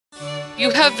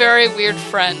You have very weird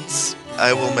friends.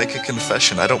 I will make a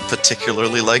confession. I don't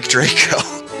particularly like Draco.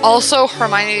 Also,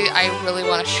 Hermione, I really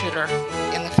want to shoot her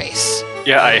in the face.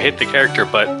 Yeah, I hate the character,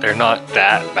 but they're not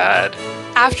that bad.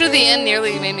 After the end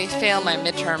nearly made me fail my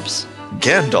midterms.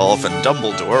 Gandalf and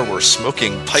Dumbledore were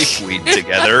smoking pipeweed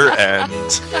together, and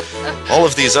all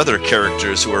of these other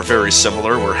characters who are very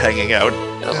similar were hanging out.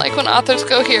 I don't like when authors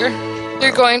go here.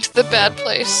 You're going to the bad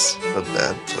place. The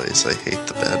bad place. I hate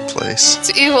the bad place.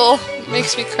 It's evil. It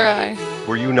makes me cry.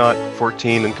 Were you not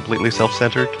 14 and completely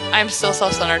self-centered? I'm still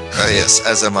self-centered. Yes,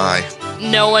 as am I.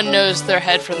 No one knows their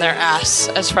head from their ass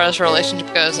as far as a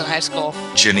relationship goes in high school.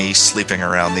 Ginny sleeping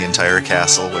around the entire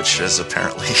castle, which is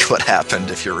apparently what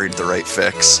happened if you read the right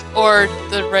fics. Or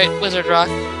the right Wizard Rock.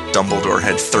 Dumbledore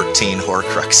had 13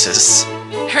 Horcruxes.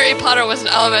 Harry Potter was an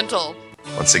elemental.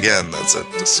 Once again, that's a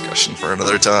discussion for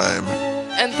another time.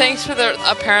 And thanks for the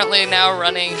apparently now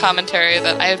running commentary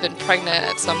that I have been pregnant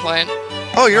at some point.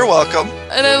 Oh, you're welcome.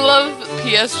 And I love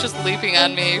PS just leaping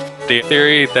on me. The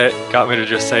theory that got me to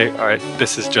just say, alright,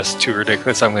 this is just too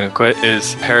ridiculous, I'm going to quit,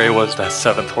 is Harry was the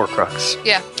 7th Horcrux.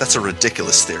 Yeah. That's a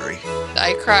ridiculous theory.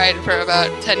 I cried for about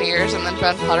 10 years and then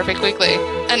found Potterfic Weekly.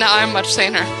 And now I'm much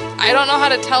saner. I don't know how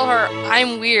to tell her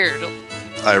I'm weird.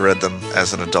 I read them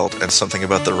as an adult, and something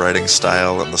about the writing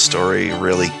style and the story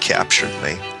really captured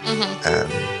me. Mm-hmm.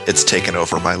 And it's taken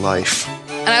over my life.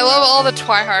 And I love all the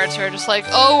twihards who are just like,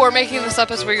 oh, we're making this up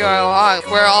as we go along.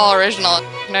 We're all original.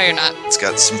 No, you're not. It's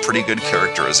got some pretty good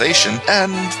characterization,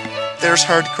 and there's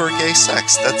hardcore gay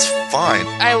sex. That's fine.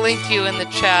 I link you in the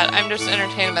chat. I'm just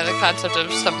entertained by the concept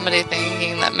of somebody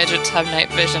thinking that midgets have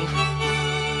night vision.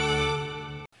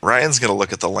 Ryan's going to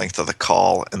look at the length of the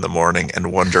call in the morning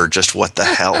and wonder just what the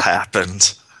hell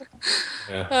happened.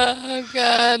 Yeah. Oh,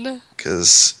 God.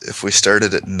 Because if we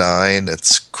started at 9,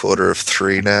 it's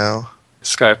 2:45 now.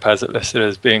 Skype has it listed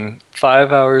as being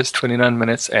 5 hours, 29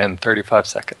 minutes, and 35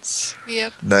 seconds.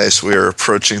 Yep. Nice. We are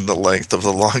approaching the length of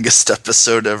the longest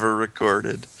episode ever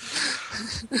recorded.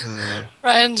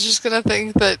 Ryan's just going to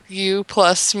think that you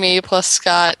plus me plus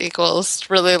Scott equals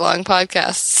really long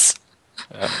podcasts.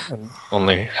 And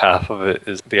only half of it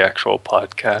is the actual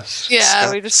podcast.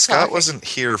 Yeah, we just Scott talking. wasn't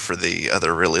here for the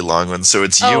other really long one, so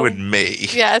it's you and me.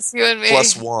 Yeah, it's you and me.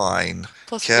 Plus wine.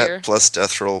 Plus Cat beer. plus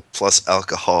death roll plus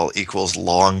alcohol equals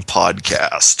long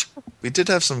podcast. We did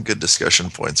have some good discussion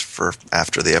points for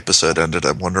after the episode ended.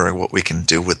 I'm wondering what we can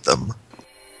do with them.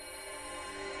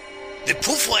 The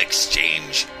Poufwa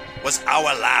Exchange was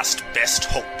our last best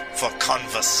hope for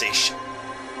conversation.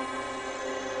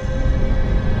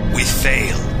 We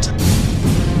failed.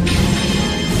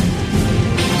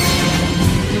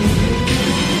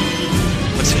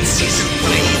 But in season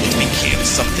 3, it became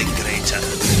something greater.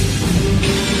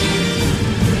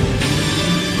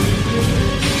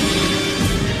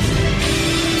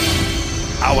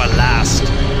 Our last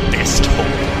best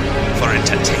hope for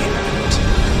entertainment.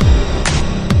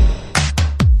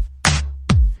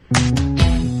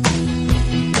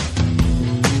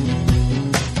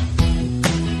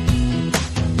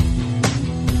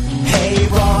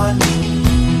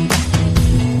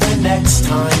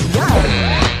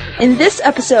 In this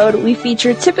episode, we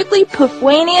feature typically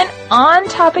Poufwanian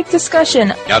on-topic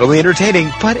discussion. Not only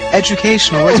entertaining, but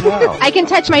educational as well. I can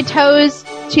touch my toes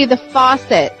to the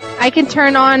faucet. I can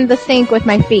turn on the sink with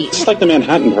my feet. It's like the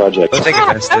Manhattan Project. Don't take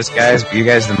offense to this, guys, but you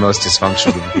guys are the most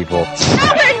dysfunctional of the people.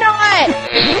 No, they're not!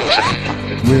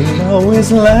 We'll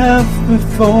always laugh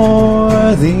before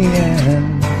the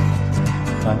end.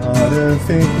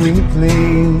 Potterfic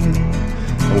Weekly,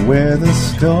 where the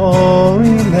story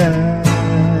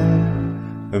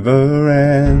never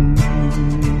ends.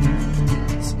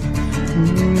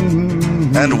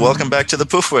 And welcome back to the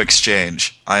Poufwa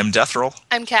Exchange. I'm Deathroll.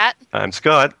 I'm Kat. I'm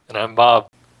Scott. And I'm Bob.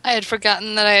 I had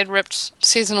forgotten that I had ripped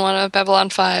season 1 of Babylon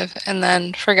 5 and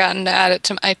then forgotten to add it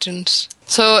to iTunes.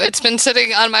 So it's been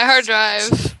sitting on my hard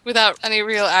drive without any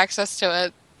real access to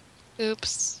it.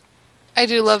 Oops. I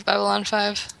do love Babylon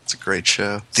 5. It's a great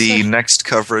show. The next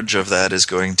coverage of that is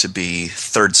going to be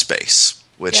Third Space,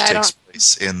 which takes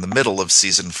place in the middle of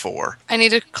season 4. I need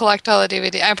to collect all the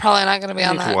DVD. I'm probably not going to be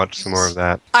on that. I need to watch some more of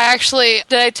that. I actually,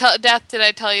 did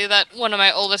I tell you that one of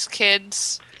my oldest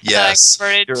kids Yes.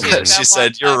 She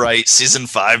said, you're right, season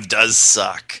 5 does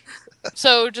suck.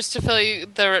 So just to fill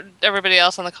everybody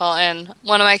else on the call in,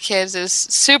 one of my kids is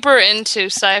super into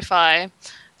sci-fi,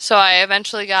 so I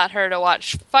eventually got her to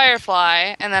watch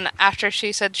Firefly, and then after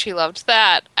she said she loved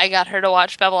that, I got her to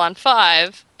watch Babylon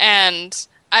 5, and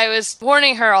I was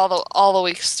warning her all the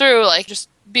weeks through, like, just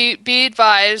be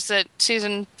advised that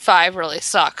season 5 really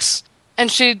sucks.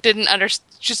 And she didn't understand.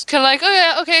 She's kind of like, oh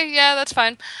yeah, okay, yeah, that's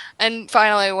fine. And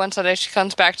finally, one Sunday, she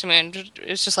comes back to me and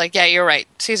it's just like, yeah, you're right.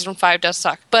 Season 5 does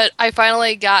suck. But I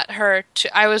finally got her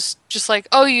to, I was just like,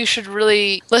 oh, you should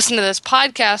really listen to this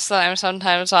podcast that I'm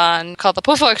sometimes on called the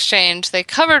Poufwa Exchange. They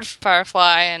covered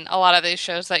Firefly and a lot of these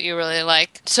shows that you really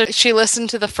like. So she listened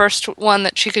to the first one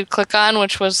that she could click on,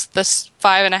 which was this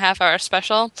 5.5-hour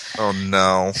special. Oh,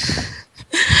 no.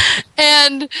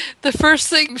 And the first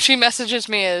thing she messages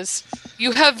me is,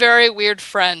 you have very weird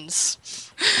friends.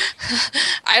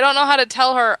 I don't know how to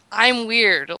tell her I'm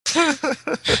weird.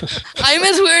 I'm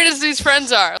as weird as these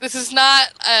friends are. This is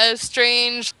not a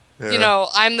strange,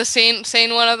 I'm the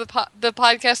sane one of the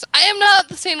podcast. I am not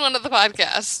the sane one of the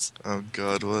podcast. Oh,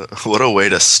 God. What a way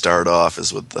to start off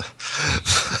is with the...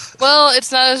 Well,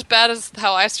 it's not as bad as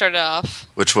how I started off.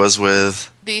 Which was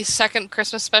with? The second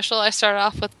Christmas special, I started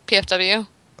off with PFW.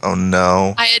 Oh,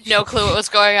 no. I had no clue what was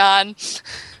going on.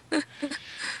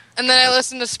 And then I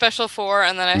listened to Special 4,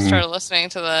 and then I started listening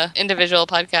to the individual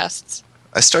podcasts.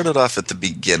 I started off at the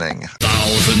beginning.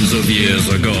 Thousands of years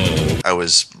ago. I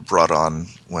was brought on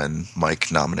when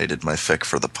Mike nominated my fic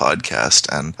for the podcast,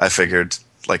 and I figured,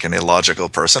 like an illogical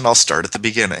person, I'll start at the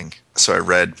beginning. So I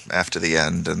read after the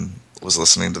end and was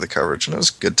listening to the coverage, and it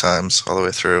was good times all the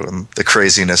way through, and the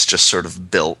craziness just sort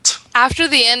of built. After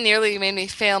the end nearly made me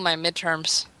fail my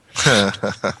midterms.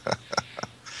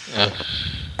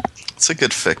 It's a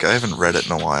good fic. I haven't read it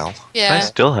in a while. Yeah. I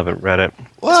still haven't read it.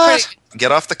 What?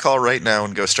 Get off the call right now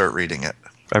and go start reading it.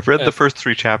 I've read the first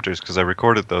 3 chapters because I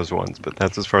recorded those ones, but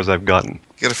that's as far as I've gotten.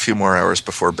 Get a few more hours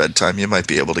before bedtime. You might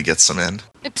be able to get some in.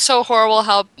 It's so horrible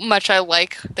how much I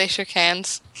like They Shook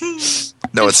Hands.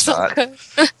 No, it's so not. Good.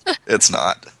 It's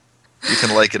not. You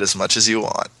can like it as much as you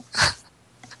want.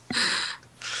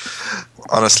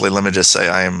 Honestly, let me just say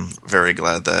I am very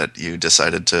glad that you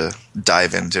decided to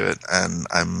dive into it, and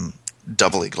I'm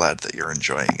doubly glad that you're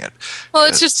enjoying it. Well,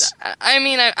 it's just, I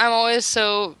mean, I'm always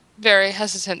so very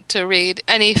hesitant to read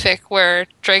any fic where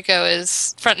Draco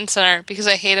is front and center because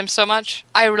I hate him so much.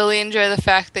 I really enjoy the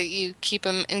fact that you keep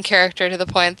him in character to the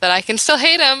point that I can still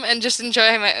hate him and just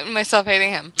enjoy myself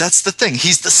hating him. That's the thing.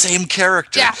 He's the same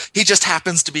character. Yeah. He just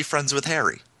happens to be friends with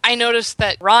Harry. I noticed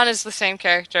that Ron is the same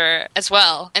character as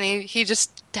well, and he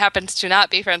just happens to not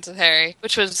be friends with Harry,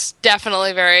 which was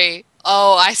definitely very,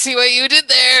 oh, I see what you did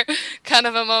there, kind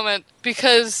of a moment,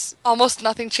 because almost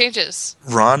nothing changes.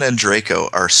 Ron and Draco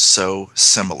are so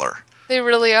similar. They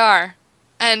really are.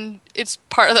 And it's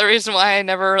part of the reason why I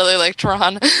never really liked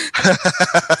Ron.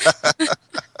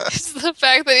 It's the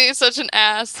fact that he's such an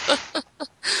ass.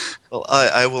 Well,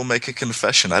 I will make a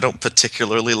confession. I don't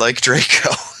particularly like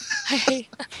Draco.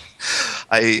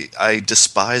 I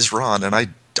despise Ron, and I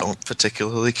don't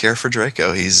particularly care for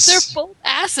Draco. They're both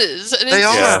asses. And They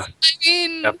are. Yeah. I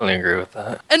mean, Definitely agree with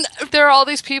that. and there are all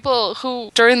these people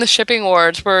who, during the shipping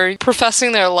wars, were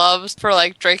professing their loves for,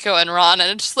 like, Draco and Ron,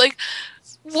 and it's just like,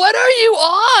 what are you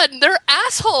on? They're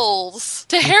assholes.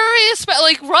 To Harry,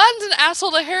 like, Ron's an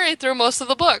asshole to Harry through most of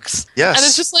the books. Yes. And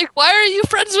it's just like, why are you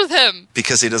friends with him?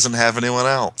 Because he doesn't have anyone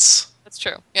else. That's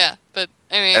true, yeah. But,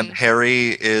 I mean... And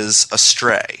Harry is a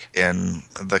stray in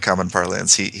the common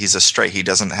parlance. He's a stray. He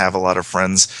doesn't have a lot of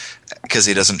friends because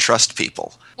he doesn't trust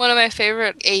people. One of my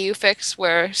favorite AU fics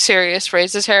where Sirius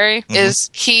raises Harry is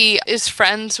he is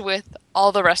friends with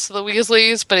all the rest of the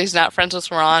Weasleys, but he's not friends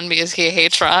with Ron because he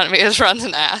hates Ron because Ron's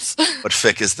an ass. What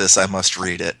fic is this? I must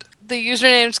read it. The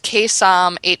username's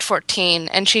KSOM814,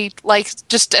 and she likes,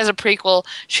 just as a prequel,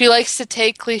 she likes to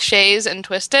take cliches and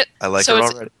twist it. I like so her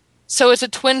it's, already. So it's a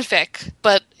twin fic,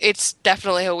 but it's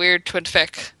definitely a weird twin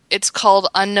fic. It's called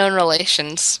Unknown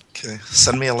Relations. Okay,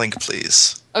 send me a link,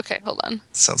 please. Okay, hold on.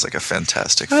 Sounds like a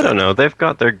fantastic I don't know. They've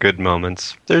got their good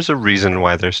moments. There's a reason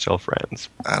why they're still friends.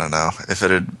 I don't know. If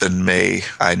it had been me,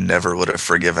 I never would have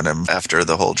forgiven him after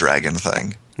the whole dragon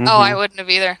thing. Mm-hmm. Oh, I wouldn't have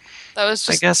either. That was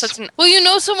just I guess. such an... Well, you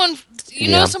know someone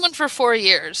for 4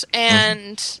 years,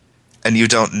 and... And you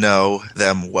don't know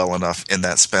them well enough in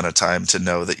that span of time to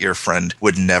know that your friend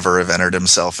would never have entered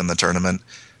himself in the tournament.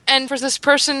 And for this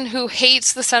person who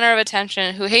hates the center of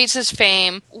attention, who hates his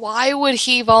fame, why would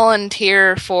he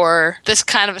volunteer for this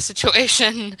kind of a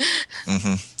situation?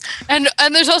 Mm-hmm. And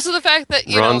there's also the fact that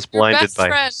Ron's your blinded best by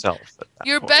friend, himself. At that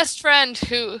your point. best friend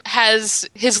who has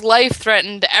his life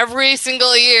threatened every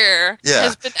single year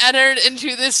has been entered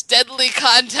into this deadly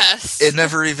contest. It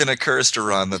never even occurs to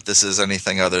Ron that this is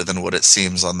anything other than what it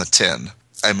seems on the tin.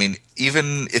 I mean,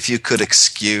 even if you could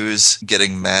excuse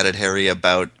getting mad at Harry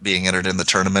about being entered in the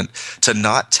tournament, to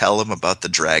not tell him about the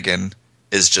dragon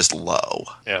is just low.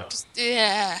 Yeah.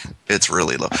 Yeah. It's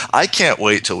really low. I can't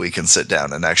wait till we can sit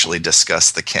down and actually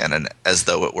discuss the canon as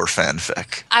though it were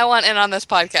fanfic. I want in on this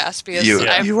podcast because You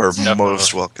are definitely.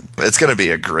 most welcome. It's going to be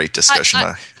a great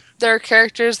discussion. there are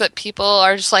characters that people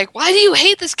are just like, why do you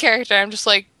hate this character? I'm just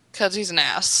like, because he's an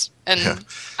ass. And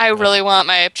I really want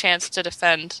my chance to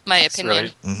defend my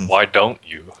opinion. Really, why don't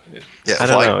you? Yeah, I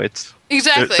don't know. It's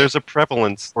Exactly. There's a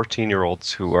prevalence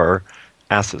 14-year-olds who are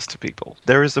asses to people.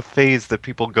 There is a phase that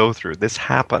people go through. This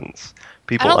happens.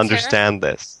 People understand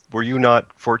this. Were you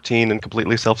not 14 and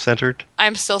completely self-centered?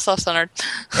 I'm still self-centered.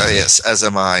 Yes, as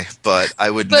am I. But I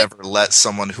would never let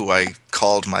someone who I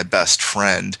called my best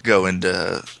friend go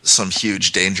into some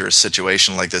huge dangerous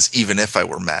situation like this, even if I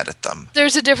were mad at them.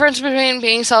 There's a difference between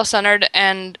being self-centered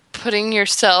and putting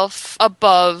yourself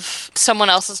above someone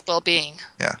else's well-being.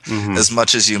 Yeah. As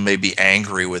much as you may be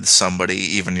angry with somebody,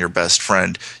 even your best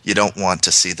friend, you don't want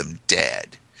to see them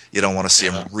dead. You don't want to see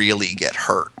them really get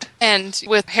hurt. And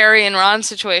with Harry and Ron's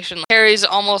situation, Harry's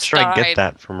almost died. I get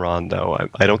that from Ron, though.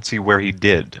 I don't see where he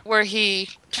did. Where he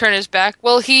turned his back.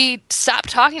 Well, he stopped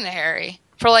talking to Harry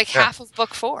for like half of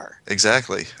book 4.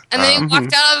 Exactly. And then he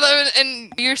walked out of them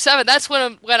in year 7. That's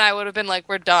when I would have been like,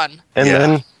 we're done. And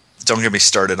then don't get me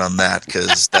started on that,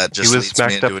 because that just leads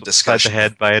me into a discussion. He was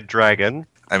smacked upside the head by a dragon.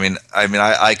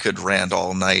 I could rant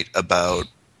all night about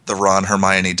the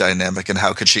Ron-Hermione dynamic and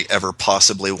how could she ever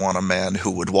possibly want a man who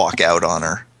would walk out on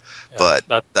her. Yeah,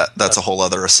 but that's a whole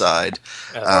other aside.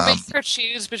 Or make her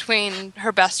choose between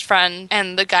her best friend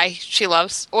and the guy she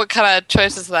loves. What kind of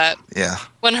choice is that? Yeah.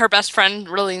 When her best friend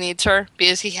really needs her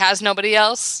because he has nobody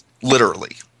else?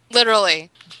 Literally.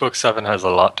 Book 7 has a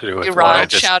lot to do with Ron why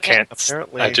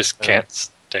I just can't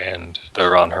stand the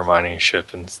Ron-Hermione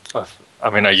ship and stuff. I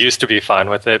mean, I used to be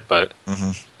fine with it, but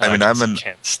I'm an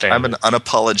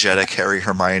unapologetic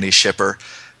Harry-Hermione shipper,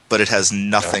 but it has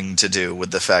nothing to do with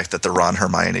the fact that the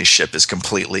Ron-Hermione ship is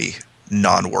completely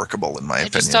non-workable, in my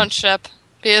opinion. I just don't ship,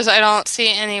 because I don't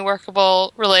see any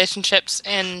workable relationships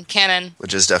in canon.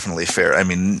 Which is definitely fair. I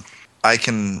mean, I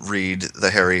can read the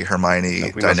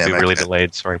Harry-Hermione we dynamic. Must be really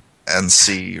delayed, sorry. And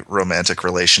see romantic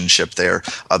relationship there.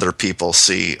 Other people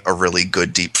see a really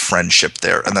good, deep friendship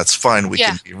there. And that's fine. We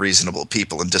can be reasonable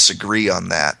people and disagree on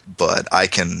that. But I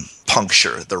can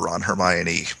puncture the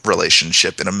Ron-Hermione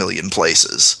relationship in a million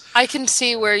places. I can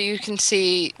see where you can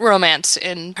see romance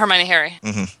in Hermione-Harry.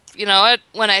 You know what?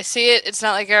 When I see it, it's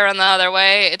not like I run the other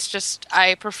way. It's just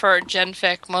I prefer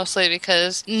genfic mostly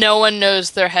because no one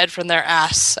knows their head from their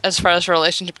ass as far as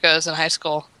relationship goes in high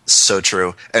school. So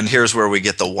true. And here's where we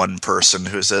get the one person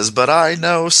who says, but I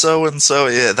know so-and-so.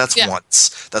 Yeah, that's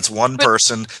once. That's one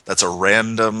person. That's a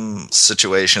random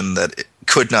situation that it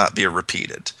could not be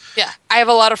repeated. Yeah. I have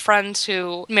a lot of friends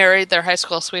who married their high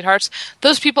school sweethearts.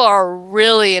 Those people are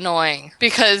really annoying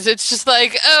because it's just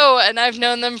like, oh, and I've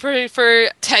known them for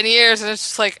 10 years, and it's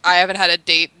just like, I haven't had a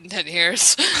date in 10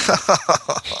 years.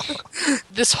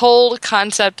 This whole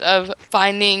concept of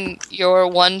finding your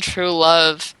one true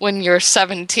love when you're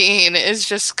 17 is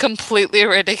just completely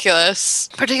ridiculous.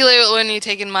 Particularly when you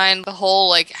take in mind the whole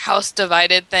like house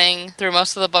divided thing through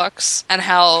most of the books, and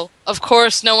how, of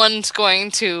course, no one's going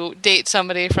to date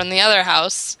somebody from the other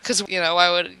house, because, you know, why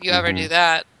would you ever do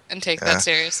that and take that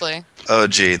seriously? Oh,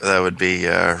 gee, that would be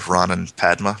Ron and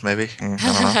Padma, maybe? I don't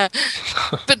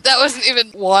know. But that wasn't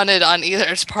even wanted on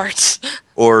either's parts.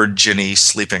 Or Ginny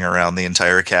sleeping around the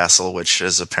entire castle, which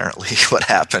is apparently what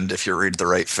happened if you read the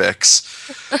right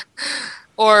fics.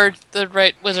 Or the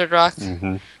right Wizard Rock.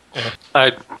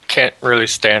 I can't really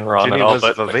stand Ron Ginny at all. was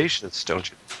But vivacious, don't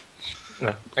you?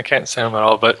 No, I can't stand him at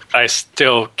all, but I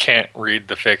still can't read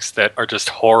the fics that are just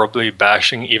horribly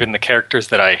bashing even the characters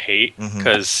that I hate.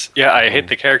 Because, I hate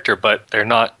the character, but they're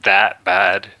not that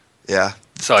bad. Yeah.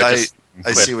 So I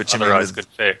see what you mean with good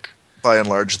fic. By and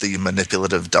large, the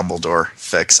manipulative Dumbledore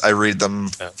fics. I read them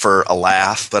for a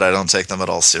laugh, but I don't take them at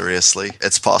all seriously.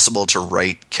 It's possible to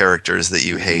write characters that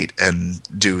you hate and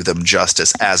do them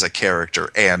justice as a character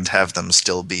and have them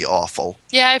still be awful.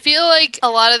 Yeah, I feel like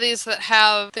a lot of these that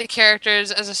have the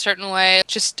characters as a certain way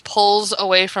just pulls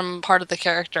away from part of the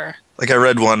character. Like I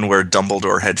read one where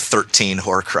Dumbledore had 13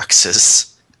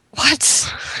 Horcruxes.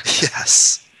 What?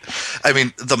 Yes. I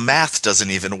mean, the math doesn't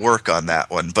even work on that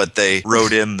one, but they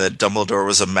wrote in that Dumbledore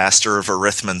was a master of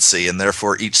arithmancy, and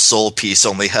therefore each soul piece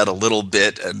only had a little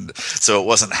bit, and so it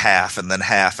wasn't half, and then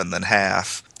half, and then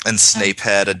half. And Snape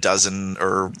had a dozen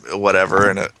or whatever,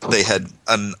 and they had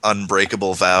an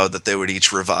unbreakable vow that they would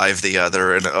each revive the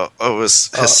other, and it was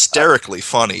hysterically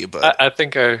funny. But I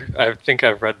think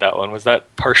I've read that one. Was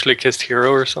that Partially Kissed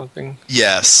Hero or something?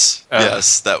 Yes,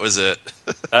 yes, that was it.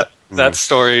 That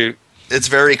story It's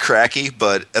very cracky,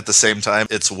 but at the same time,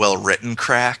 it's well-written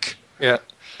crack. Yeah.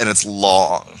 And it's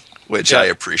long, which I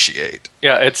appreciate.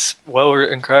 Yeah, it's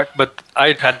well-written crack, but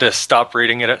I had to stop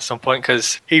reading it at some point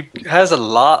because he has a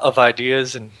lot of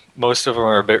ideas, and most of them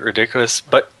are a bit ridiculous,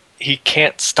 but he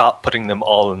can't stop putting them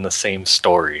all in the same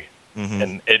story. Mm-hmm.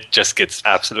 And it just gets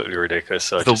absolutely ridiculous.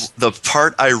 So the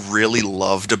part I really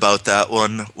loved about that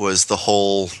one was the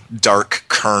whole Dark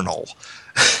Colonel.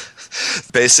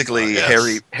 Basically,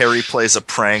 Harry plays a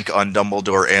prank on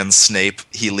Dumbledore and Snape.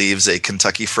 He leaves a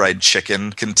Kentucky Fried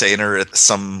Chicken container at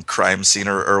some crime scene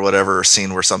or whatever,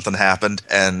 scene where something happened.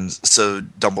 And so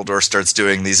Dumbledore starts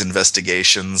doing these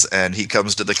investigations, and he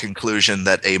comes to the conclusion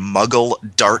that a Muggle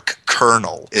Dark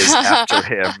Colonel is after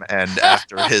him and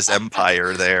after his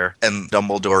empire there. And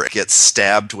Dumbledore gets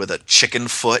stabbed with a chicken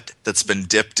foot that's been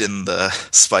dipped in the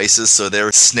spices. So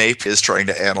there, Snape is trying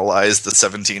to analyze the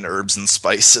 17 herbs and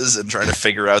spices and trying to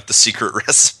figure out the secret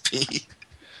recipe.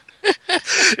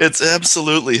 It's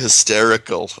absolutely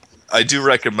hysterical. I do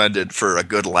recommend it for a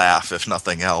good laugh, if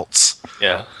nothing else.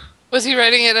 Yeah. Was he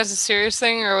writing it as a serious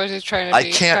thing, or was he trying to be...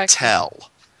 I can't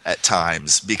tell at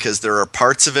times, because there are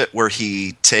parts of it where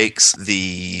he takes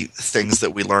the things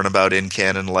that we learn about in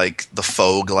canon, like the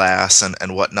faux glass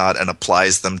and whatnot, and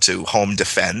applies them to home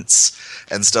defense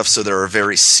and stuff. So there are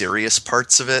very serious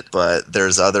parts of it, but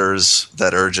there's others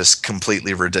that are just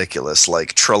completely ridiculous.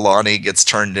 Like Trelawney gets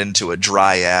turned into a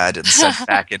dryad and sent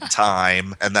back in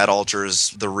time, and that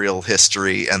alters the real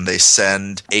history, and they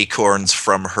send acorns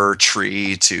from her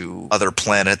tree to other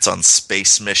planets on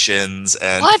space missions.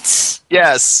 And what?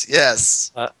 Yes.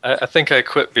 I think I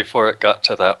quit before it got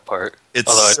to that part.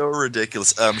 It's so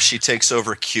ridiculous. She takes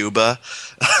over Cuba.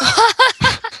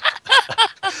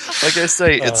 Like I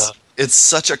say, it's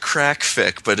such a crack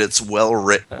fic, but it's well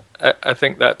written. I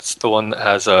think that's the one that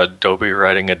has Dobby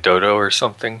riding a dodo or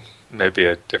something. Maybe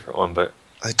a different one, but...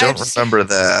 I don't remember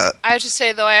that. I have to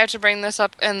say, though, I have to bring this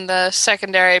up in the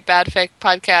secondary Bad Fic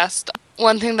podcast.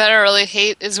 One thing that I really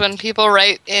hate is when people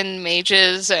write in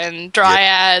mages and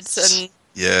dryads and...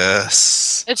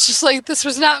 Yes. It's just like, this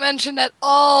was not mentioned at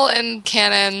all in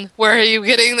canon. Where are you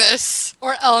getting this?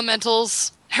 Or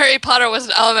elementals. Harry Potter was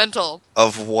an elemental.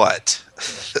 Of what?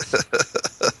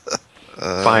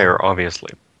 Fire,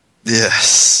 obviously.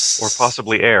 Yes. Or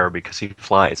possibly air, because he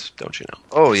flies, don't you know?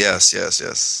 Oh, yes.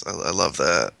 I love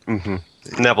that.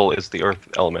 Mm-hmm. Neville is the earth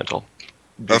elemental.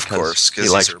 Of course, because he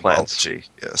likes plants.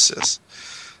 Yes.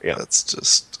 Yeah. That's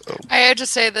just... Oh. I had to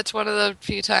say that's one of the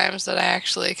few times that I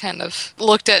actually kind of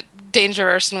looked at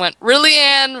Dangerverse and went, really,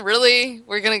 Anne? Really?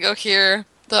 We're going to go here?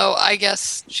 Though I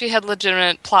guess she had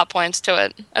legitimate plot points to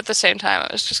it. At the same time,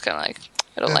 I was just kind of like,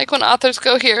 I don't like when authors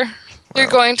go here. You're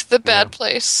going to the bad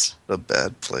place. The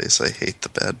bad place. I hate the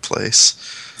bad place.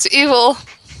 It's evil.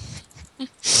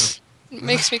 It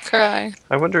makes me cry.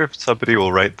 I wonder if somebody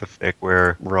will write the fic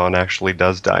where Ron actually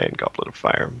does die in Goblet of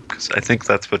Fire. Because I think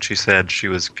that's what she said. She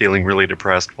was feeling really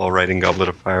depressed while writing Goblet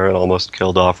of Fire and almost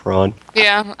killed off Ron.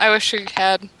 Yeah, I wish she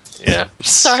had. Yeah.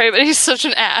 Sorry, but he's such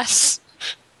an ass.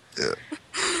 Yeah.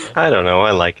 I don't know.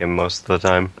 I like him most of the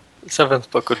time. The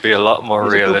seventh book would be a lot more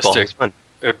realistic. It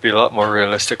would be a lot more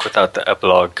realistic without the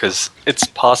epilogue, because it's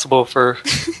possible for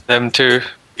them to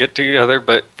get together,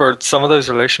 but for some of those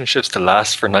relationships to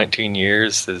last for 19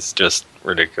 years is just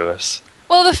ridiculous.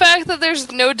 Well, the fact that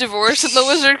there's no divorce in the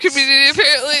wizard community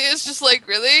apparently is just like,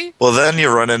 really? Well, then you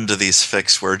run into these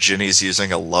fics where Ginny's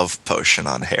using a love potion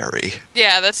on Harry.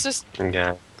 Yeah, that's just...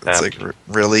 Yeah. It's like,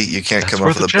 really? You can't come up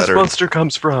with a better... That's where the chest monster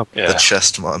comes from. Yeah. The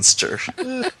chest monster.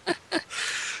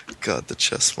 God, the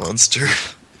chest monster.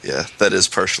 Yeah, that is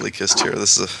partially kissed here.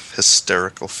 This is a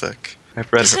hysterical fic.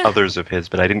 I've read others of his,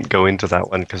 but I didn't go into that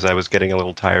one because I was getting a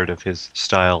little tired of his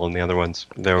style and the other ones.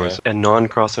 There was a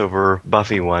non-crossover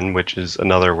Buffy one, which is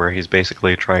another where he's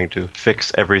basically trying to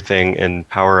fix everything and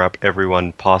power up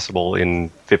everyone possible in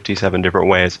 57 different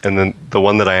ways. And then the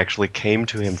one that I actually came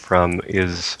to him from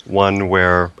is one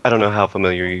where, I don't know how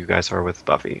familiar you guys are with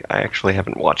Buffy. I actually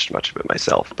haven't watched much of it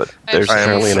myself, but there's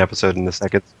apparently an episode in the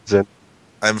second season.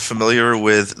 I'm familiar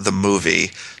with the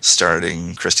movie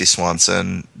starring Christy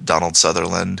Swanson, Donald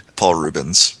Sutherland, Paul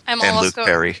Rubens, and Luke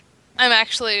Perry. I'm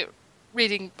actually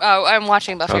I'm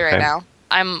watching Buffy right now.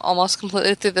 I'm almost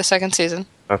completely through the second season.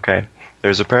 Okay.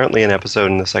 There's apparently an episode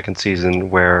in the second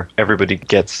season where everybody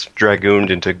gets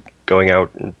dragooned into going out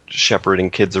and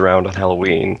shepherding kids around on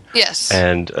Halloween. Yes.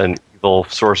 And an evil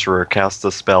sorcerer casts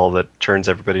a spell that turns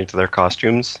everybody into their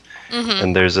costumes. Mm-hmm.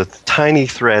 And there's a tiny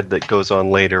thread that goes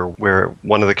on later where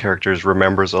one of the characters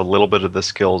remembers a little bit of the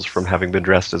skills from having been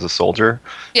dressed as a soldier.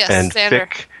 Yes, and Xander.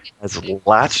 Fic has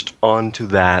latched onto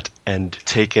that and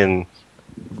taken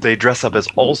they dress up as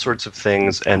all sorts of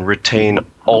things and retain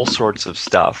all sorts of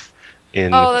stuff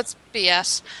in that's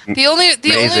BS. The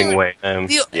amazing only way.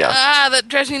 that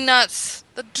drives me nuts.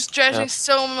 That just drives me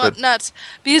so nuts.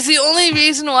 Because the only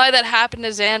reason why that happened to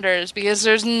Xander is because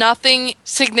there's nothing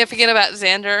significant about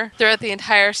Xander throughout the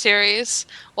entire series,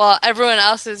 while everyone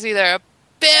else is either a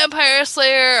vampire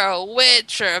slayer or a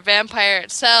witch or a vampire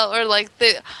itself, or like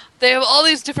they have all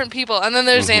these different people, and then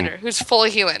there's Xander, who's fully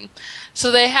human. So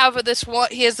they have this one.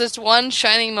 He has this one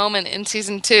shining moment in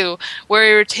season 2 where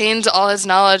he retains all his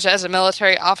knowledge as a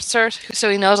military officer, so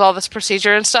he knows all this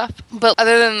procedure and stuff. But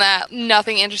other than that,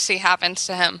 nothing interesting happens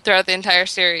to him throughout the entire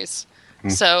series.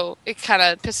 So it kind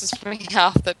of pisses me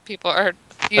off that people are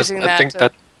using I think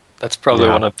that's probably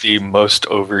one of the most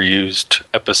overused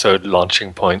episode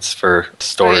launching points for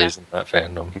stories in that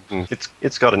fandom.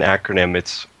 It's got an acronym.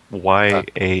 It's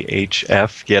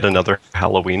YAHF, yet another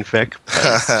Halloween fic.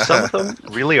 Some of them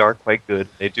really are quite good.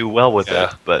 They do well with it.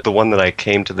 But the one that I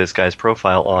came to this guy's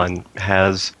profile on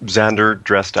has Xander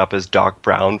dressed up as Doc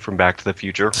Brown from Back to the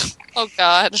Future. Oh,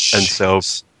 God. And so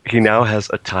he now has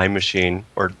a time machine,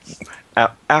 or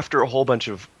after a whole bunch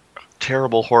of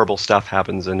terrible, horrible stuff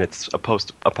happens, and it's a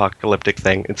post-apocalyptic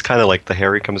thing. It's kind of like the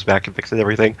Harry comes back and fixes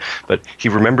everything, but he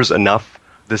remembers enough.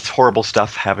 This horrible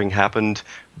stuff having happened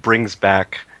brings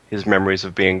back his memories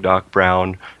of being Doc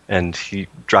Brown, and he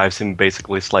drives him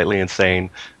basically slightly insane,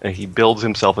 and he builds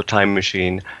himself a time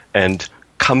machine and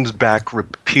comes back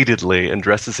repeatedly and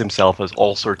dresses himself as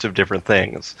all sorts of different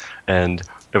things, and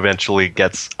eventually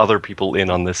gets other people in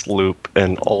on this loop,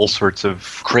 and all sorts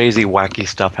of crazy, wacky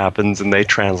stuff happens, and they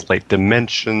translate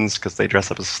dimensions because they dress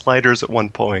up as sliders at one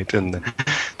point, and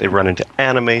they run into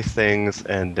anime things,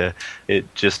 and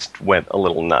it just went a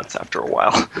little nuts after a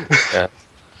while. Yeah.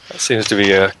 That seems to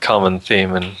be a common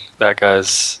theme, and that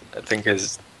guy's, I think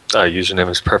his username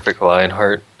is Perfect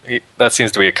Lionheart. That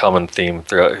seems to be a common theme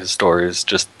throughout his stories,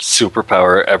 just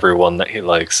superpower everyone that he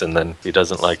likes, and then if he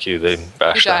doesn't like you, they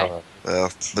bash the hell out.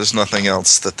 Well, there's nothing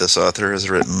else that this author has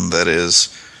written that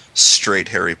is straight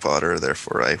Harry Potter,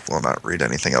 therefore I will not read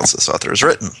anything else this author has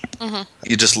written.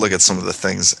 You just look at some of the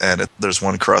things, and there's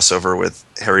one crossover with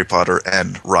Harry Potter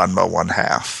and Ranma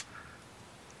 1/2.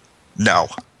 No.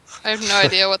 I have no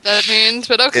idea what that means,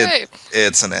 but okay.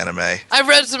 It's an anime. I've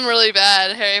read some really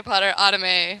bad Harry Potter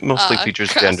anime mostly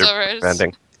features gender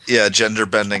bending. Yeah, gender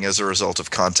bending as a result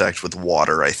of contact with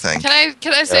water, I think.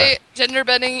 Can I say gender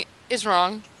bending is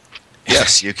wrong?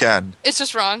 Yes, you can. It's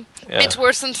just wrong. Yeah. It's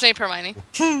worse than Snape Hermione.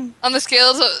 On the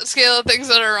scale of things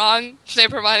that are wrong,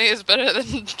 Snape Hermione is better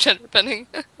than gender bending.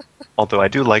 Although I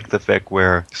do like the fic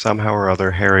where somehow or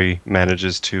other Harry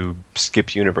manages to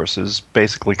skip universes,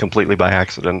 basically completely by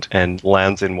accident, and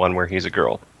lands in one where he's a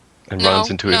girl, and runs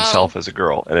into himself as a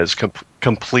girl, and is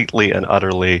completely and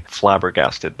utterly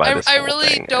flabbergasted by this whole thing. I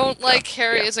really don't like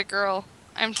Harry as a girl.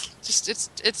 I'm just,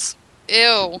 it's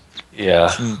ew.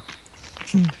 Yeah.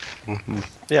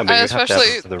 Yeah, but you have to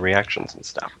have the reactions and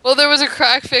stuff. Well, there was a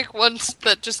crack fic once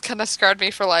that just kind of scarred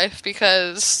me for life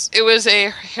because it was a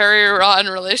Harry-Ron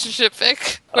relationship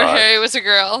fic where Harry was a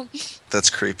girl. That's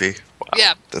creepy. Wow.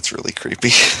 Yeah. That's really creepy.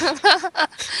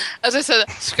 As I said,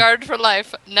 scarred for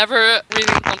life. Never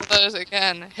reading one of those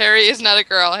again. Harry is not a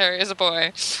girl. Harry is a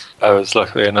boy. I was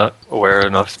luckily not aware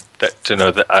enough to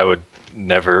know that I would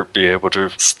never be able to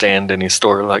stand any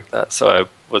story like that, so I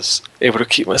was able to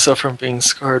keep myself from being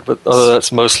scarred, but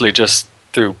that's mostly just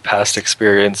through past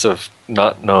experience of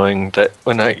not knowing that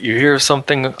when you hear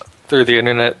something through the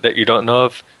internet that you don't know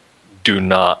of, do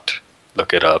not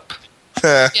look it up.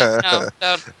 No,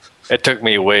 don't. It took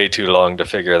me way too long to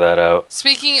figure that out.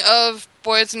 Speaking of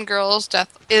boys and girls'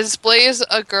 death, is Blaze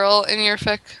a girl in your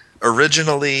fic?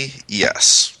 Originally,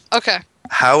 yes. Okay.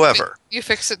 However, you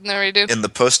fix it in the redo. In the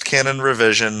post-canon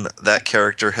revision, that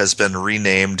character has been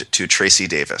renamed to Tracy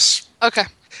Davis. Okay.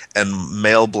 And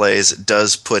Male Blaze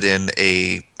does put in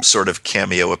a sort of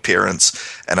cameo appearance,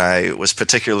 and I was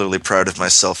particularly proud of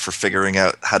myself for figuring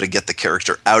out how to get the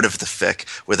character out of the fic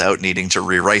without needing to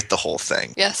rewrite the whole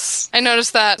thing. Yes. I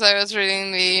noticed that as I was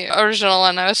reading the original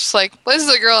one. I was just like, Blaze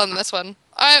is a girl in this one.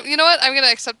 You know what? I'm going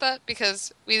to accept that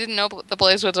because we didn't know the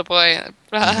Blaze was a boy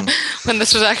when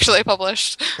this was actually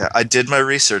published. Yeah, I did my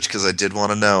research because I did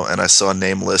want to know, and I saw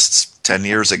name lists 10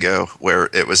 years ago where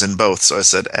it was in both, so I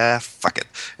said, fuck it.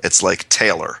 It's like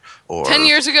Taylor. Or 10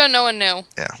 years ago, no one knew.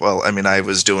 Yeah, well, I mean, I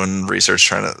was doing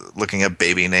research looking at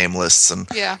baby name lists, and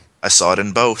I saw it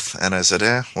in both, and I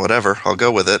said, whatever, I'll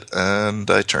go with it, and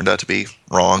I turned out to be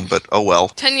wrong, but oh well.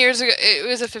 10 years ago, it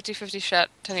was a 50-50 shot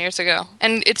 10 years ago,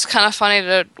 and it's kind of funny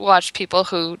to watch people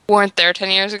who weren't there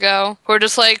 10 years ago, who are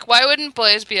just like, why wouldn't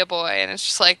Blaze be a boy? And it's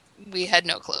just like, we had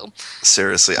no clue.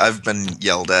 Seriously, I've been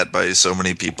yelled at by so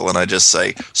many people, and I just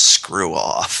say, screw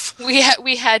off. We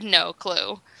had no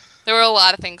clue. There were a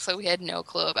lot of things that we had no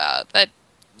clue about that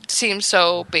seems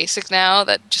so basic now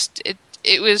that just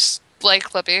it was like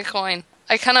flipping a coin.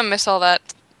 I kind of miss all that,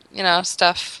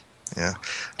 stuff. Yeah,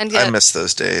 and yet, I miss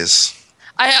those days.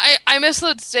 I miss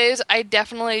those days. I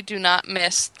definitely do not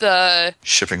miss the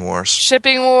shipping wars.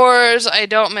 I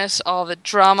don't miss all the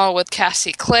drama with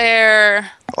Cassie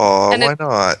Clare. Oh, why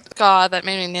not? God, that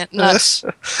made me nuts.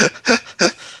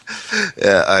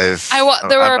 Yeah,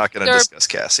 I'm not going to discuss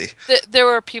Cassie. There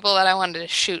were people that I wanted to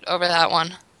shoot over that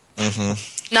one.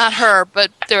 Mm-hmm. Not her, but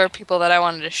there were people that I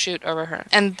wanted to shoot over her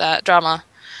and that drama.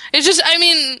 It's just,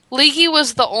 Leaky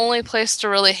was the only place to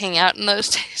really hang out in those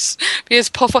days. Because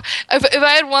Poufwa... If I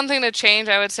had one thing to change,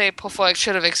 I would say Poufwa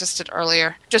should have existed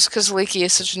earlier. Just because Leaky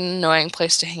is such an annoying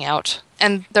place to hang out.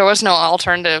 And there was no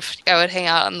alternative. I would hang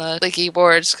out on the Leaky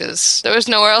boards because there was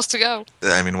nowhere else to go.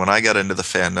 When I got into the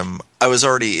fandom, I was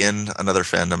already in another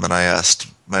fandom, and I asked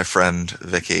my friend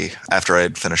Vicky, after I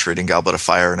had finished reading Goblet of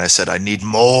Fire, and I said, I need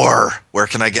more! Where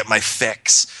can I get my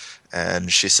fix?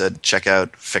 And she said, check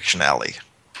out Fiction Alley.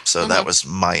 So that was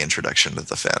my introduction to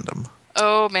the fandom.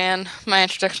 Oh man, my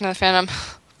introduction to the fandom.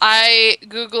 I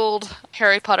Googled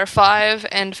Harry Potter 5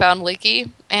 and found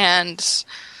Leaky, and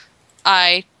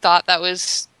I thought that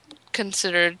was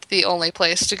considered the only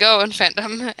place to go in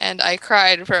fandom, and I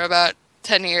cried for about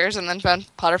 10 years and then found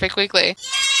Potterfic Weekly.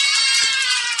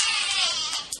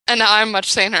 And now I'm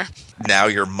much saner. Now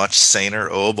you're much saner?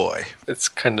 Oh boy. It's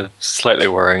kind of slightly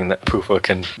worrying that Poufwa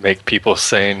can make people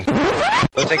sane.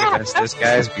 Don't take offense to this,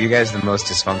 guys, but you guys are the most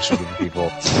dysfunctional of the people.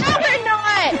 No, they're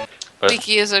not!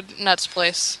 Leaky is a nuts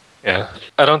place. Yeah.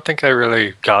 I don't think I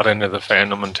really got into the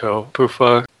fandom until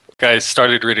Poufwa. I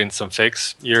started reading some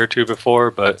fics a year or two before,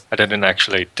 but I didn't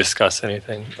actually discuss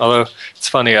anything. Although, it's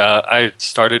funny, I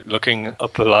started looking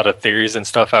up a lot of theories and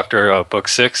stuff after book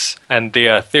 6, and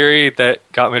the theory that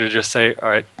got me to just say,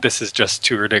 alright, this is just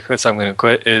too ridiculous, I'm going to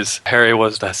quit, is Harry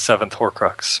was the 7th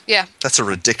Horcrux. Yeah. That's a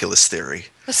ridiculous theory.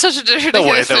 That's such a ridiculous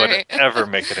no way theory. that would ever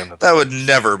make it in the book. That would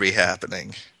never be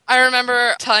happening. I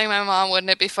remember telling my mom, wouldn't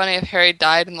it be funny if Harry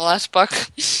died in the last book?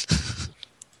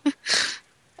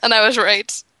 And I was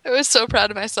right. I was so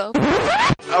proud of myself.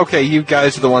 Okay, you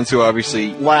guys are the ones who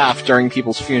obviously laugh during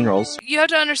people's funerals. You have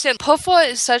to understand, Poufwa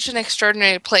is such an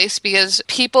extraordinary place because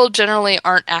people generally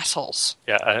aren't assholes.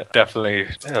 Yeah, I definitely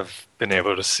have been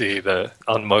able to see that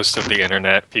on most of the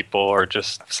internet, people are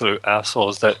just absolute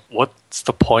assholes. That what's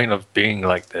the point of being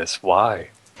like this? Why?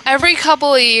 Every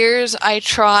couple of years, I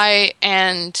try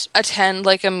and attend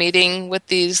like a meeting with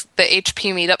the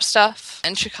HP meetup stuff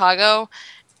in Chicago.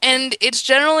 And it's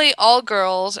generally all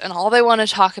girls, and all they want to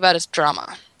talk about is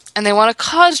drama. And they want to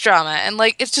cause drama, and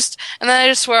it's just... And then I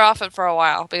just swear off it for a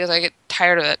while, because I get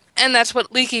tired of it. And that's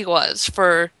what Leaky was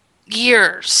for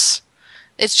years.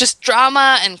 It's just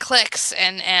drama and cliques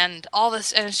and all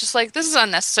this, and it's just this is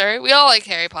unnecessary. We all like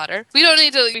Harry Potter. We don't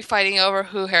need to be fighting over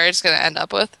who Harry's going to end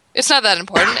up with. It's not that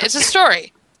important. It's a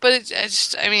story. But it's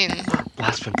just,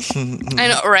 Blasphemy. I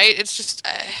know, right? It's just...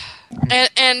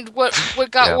 And what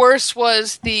got worse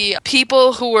was the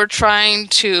people who were trying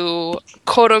to,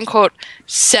 quote-unquote,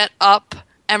 set up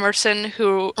Emerson,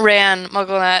 who ran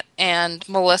MuggleNet, and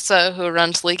Melissa, who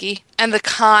runs Leaky. And the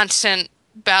constant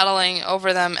battling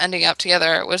over them ending up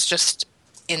together was just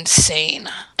insane.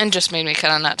 And just made me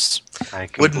kind of nuts. I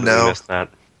completely missed that.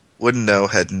 Wouldn't know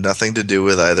had nothing to do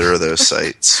with either of those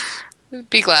sites.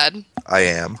 Be glad. I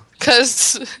am.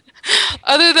 Because...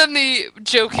 Other than the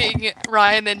joking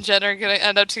Ryan and Jen are going to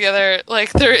end up together,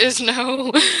 there's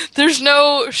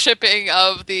no shipping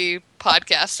of the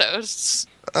podcast hosts.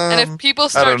 And if people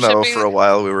start I don't know, shipping... for a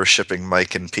while we were shipping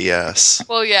Mike and PS.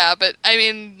 Well, yeah, but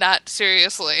not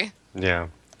seriously. Yeah.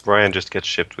 Ryan just gets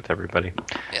shipped with everybody.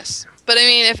 Yes. But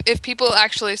if people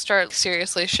actually start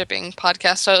seriously shipping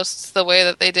podcast hosts the way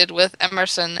that they did with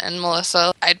Emerson and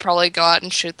Melissa, I'd probably go out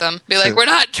and shoot them. Be like, we're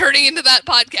not turning into that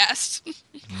podcast.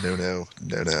 No.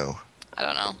 I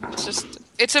don't know.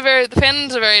 The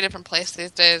fandom's a very different place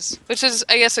these days, which is,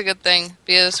 I guess, a good thing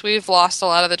because we've lost a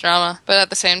lot of the drama. But at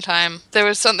the same time, there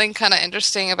was something kind of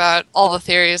interesting about all the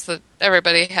theories that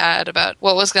everybody had about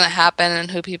what was going to happen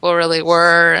and who people really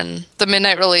were, and the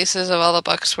midnight releases of all the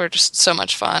books were just so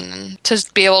much fun. And to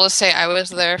be able to say I was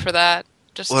there for that.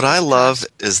 What I love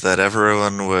is that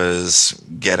everyone was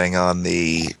getting on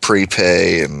the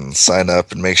prepay and sign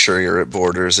up and make sure you're at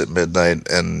Borders at midnight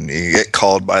and you get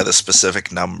called by the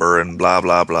specific number and blah,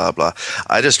 blah, blah, blah.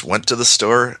 I just went to the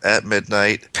store at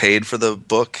midnight, paid for the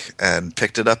book, and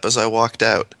picked it up as I walked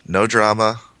out. No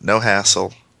drama, no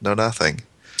hassle, no nothing.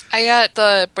 I got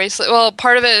the bracelet. Well,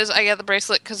 part of it is I got the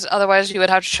bracelet because otherwise you would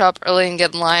have to show up early and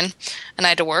get in line, and I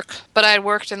had to work. But I had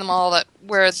worked in the mall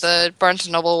where the Barnes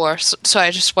 & Noble was, so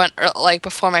I just went like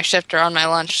before my shift or on my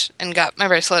lunch and got my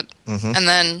bracelet. Mm-hmm. And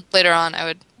then later on I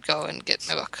would go and get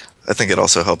my book. I think it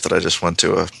also helped that I just went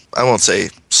to I won't say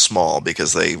small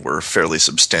because they were a fairly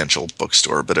substantial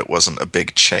bookstore, but it wasn't a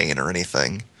big chain or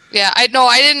anything. Yeah, I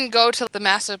didn't go to the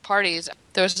massive parties.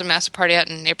 There was a massive party out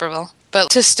in Naperville. But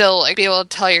to still be able to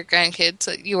tell your grandkids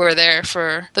that you were there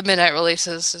for the midnight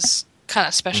releases is kind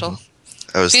of special.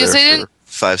 Mm-hmm. I was there for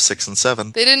 5, 6, and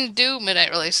 7. They didn't do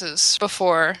midnight releases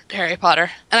before Harry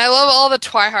Potter. And I love all the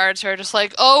tryhards who are just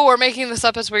like, oh, we're making this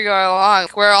up as we go along.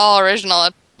 We're all original.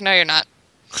 No, you're not.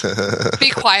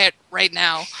 Be quiet right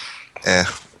now.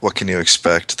 What can you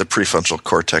expect? The prefrontal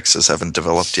cortexes haven't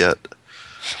developed yet.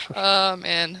 Oh,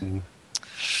 man.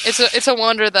 It's a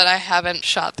wonder that I haven't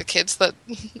shot the kids that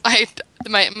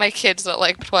my kids that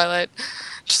like Twilight.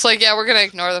 Just like, yeah, we're gonna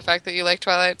ignore the fact that you like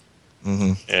Twilight.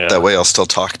 Mm-hmm. Yeah. That way I'll still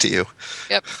talk to you.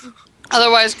 Yep.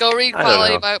 Otherwise, go read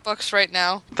quality books right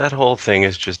now. That whole thing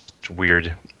is just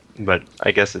weird. But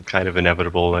I guess it's kind of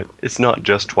inevitable that it's not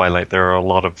just Twilight. There are a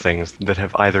lot of things that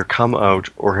have either come out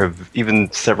or have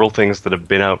even several things that have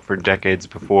been out for decades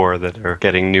before that are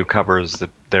getting new covers that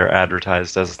they're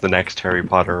advertised as the next Harry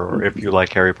Potter, or if you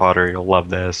like Harry Potter, you'll love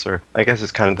this. Or I guess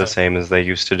it's kind of the same as they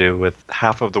used to do with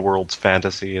half of the world's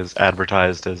fantasy is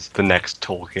advertised as the next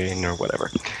Tolkien or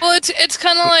whatever. Well, it's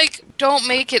kind of like, don't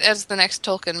make it as the next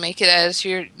Tolkien, make it as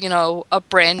a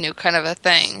brand new kind of a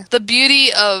thing. The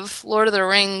beauty of Lord of the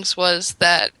Rings was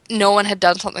that no one had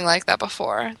done something like that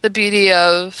before. The beauty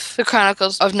of the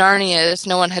Chronicles of Narnia is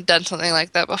no one had done something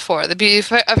like that before. The beauty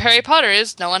of Harry Potter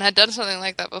is no one had done something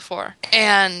like that before.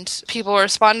 And people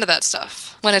respond to that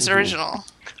stuff when it's original.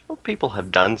 Well, people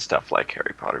have done stuff like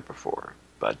Harry Potter before,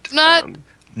 but nothing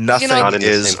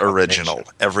is original.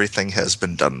 Everything has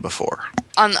been done before.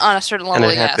 On a certain level,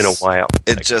 and it has been a while.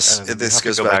 This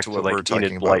goes back to what we were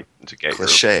talking about.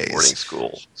 Cliches.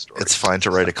 School stories. It's fine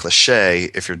to write a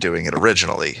cliche if you're doing it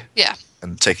originally. Yeah.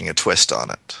 And taking a twist on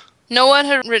it. No one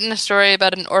had written a story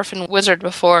about an orphan wizard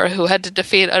before who had to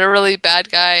defeat a really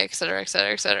bad guy, etc.,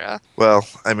 etc., etc. Well,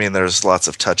 I mean, there's lots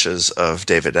of touches of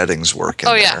David Eddings' work in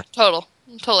there. Oh, yeah,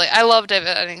 totally. I love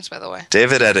David Eddings, by the way.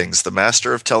 David Eddings, the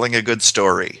master of telling a good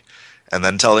story, and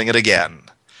then telling it again,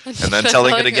 and then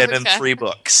telling it again in 3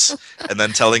 books, and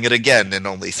then telling it again in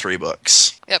only 3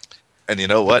 books. Yep. And you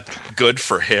know what? Good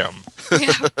for him.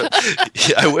 Yeah.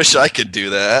 I wish I could do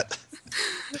that.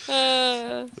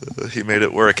 He made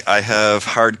it work. I have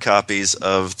hard copies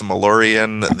of the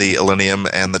Malorian, the Elenium,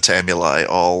 and the Tamuli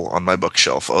all on my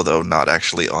bookshelf, although not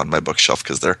actually on my bookshelf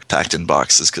because they're packed in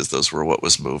boxes because those were what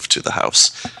was moved to the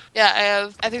house. Yeah,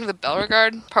 I think the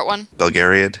Belregard, Part 1.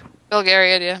 Belgariad,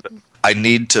 yeah. I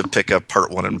need to pick up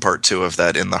Part 1 and Part 2 of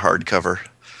that in the hardcover.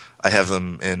 I have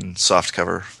them in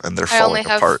softcover, and they're falling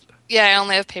apart. Yeah, I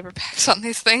only have paperbacks on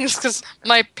these things because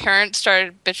my parents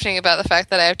started bitching about the fact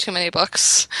that I have too many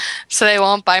books, so they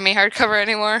won't buy me hardcover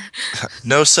anymore.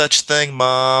 No such thing,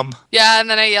 Mom. Yeah, and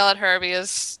then I yell at her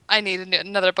because I need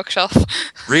another bookshelf.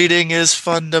 Reading is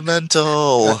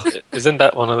fundamental. Isn't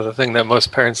that one of the things that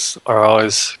most parents are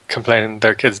always complaining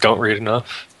their kids don't read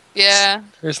enough? Yeah.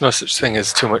 There's no such thing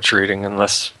as too much reading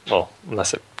unless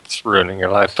it's ruining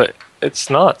your life, but it's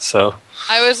not, so...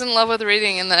 I was in love with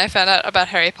reading, and then I found out about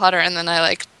Harry Potter, and then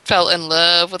I, fell in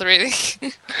love with reading.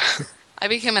 I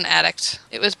became an addict.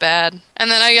 It was bad. And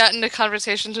then I got into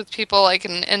conversations with people,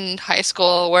 in high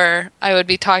school, where I would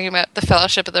be talking about the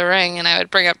Fellowship of the Ring, and I would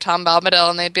bring up Tom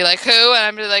Bombadil, and they'd be like, who? And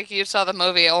I'd be like, you saw the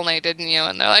movie only, didn't you?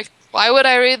 And they're like, why would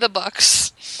I read the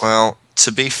books? Well,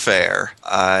 to be fair,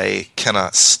 I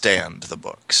cannot stand the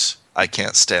books. I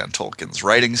can't stand Tolkien's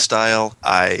writing style.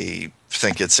 I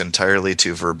think it's entirely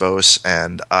too verbose,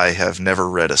 and I have never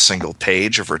read a single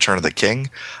page of Return of the King.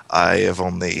 I have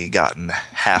only gotten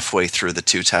halfway through The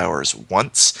Two Towers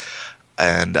once,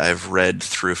 and I've read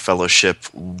through Fellowship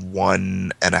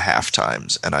 1.5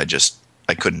 times, and I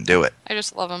couldn't do it. I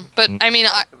just love them. But, I mean,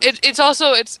 it's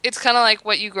also, it's kind of like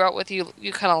what you grew up with, you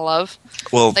kind of love.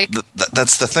 Well,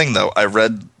 that's the thing, though. I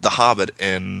read The Hobbit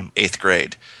in 8th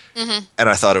grade, and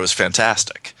I thought it was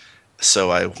fantastic.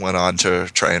 So I went on to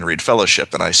try and read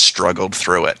Fellowship, and I struggled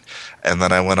through it. And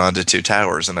then I went on to Two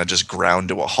Towers, and I just ground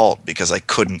to a halt because I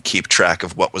couldn't keep track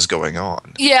of what was going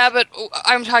on. Yeah, but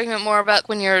I'm talking more about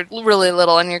when you're really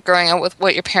little and you're growing up with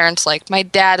what your parents like. My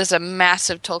dad is a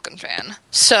massive Tolkien fan.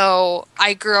 So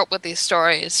I grew up with these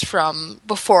stories from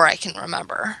before I can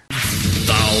remember.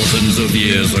 Thousands of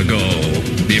years ago,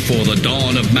 before the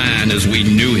dawn of man as we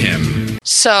knew him.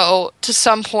 So, to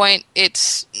some point,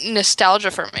 it's nostalgia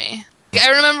for me. I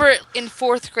remember in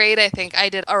 4th grade, I think, I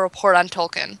did a report on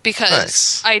Tolkien because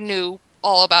Nice. I knew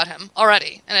all about him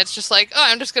already. And it's just like, oh,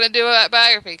 I'm just going to do a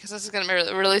biography because this is going to be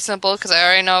really, really simple because I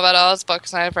already know about all his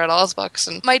books and I've read all his books.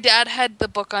 And my dad had the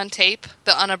book on tape,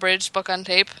 the unabridged book on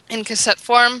tape, in cassette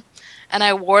form, and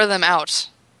I wore them out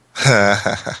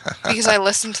because I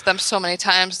listened to them so many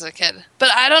times as a kid. But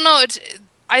I don't know.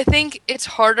 I think it's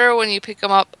harder when you pick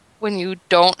them up when you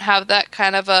don't have that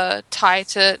kind of a tie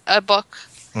to a book.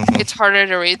 Mm-hmm. It's harder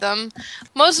to read them.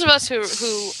 Most of us who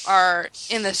are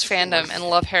in this fandom and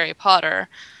love Harry Potter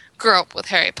grew up with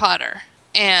Harry Potter.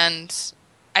 And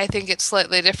I think it's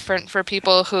slightly different for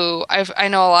people who... I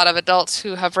know a lot of adults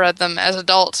who have read them as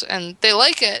adults and they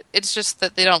like it. It's just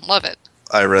that they don't love it.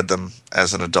 I read them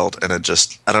as an adult, and it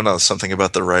just, I don't know, something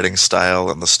about the writing style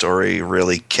and the story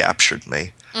really captured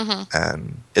me. Mm-hmm.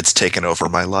 And it's taken over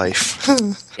my life.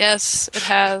 Yes, it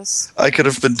has. I could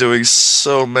have been doing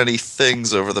so many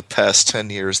things over the past 10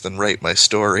 years than write my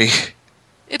story.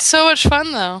 It's so much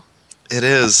fun, though. It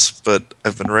is, but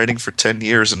I've been writing for 10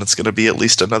 years, and it's going to be at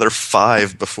least another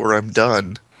 5 before I'm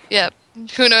done. Yep.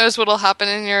 Who knows what'll happen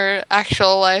in your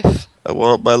actual life. I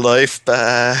want my life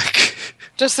back.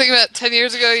 Just think about 10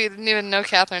 years ago, you didn't even know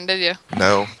Catherine, did you?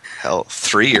 No. Hell,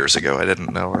 3 years ago, I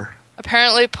didn't know her.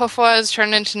 Apparently, Poufwa has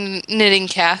turned into knitting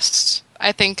casts.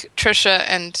 I think Trisha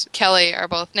and Kelly are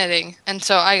both knitting, and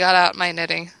so I got out my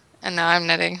knitting, and now I'm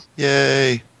knitting.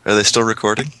 Yay! Are they still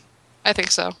recording? I think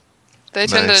so. They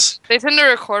tend to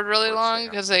record really long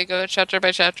because they go chapter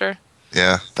by chapter.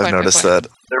 Yeah, I've Point by noticed point.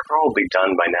 that. They're probably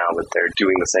done by now, but they're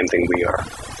doing the same thing we are.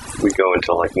 We go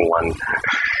until like 1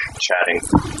 chatting.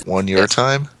 1 your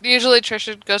time? Usually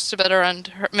Trisha goes to bed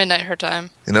around midnight her time.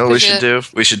 You know what we should do?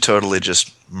 We should totally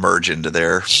just merge into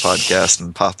their podcast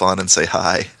and pop on and say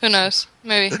hi. Who knows?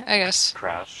 Maybe, I guess.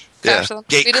 Crash. Yeah, them.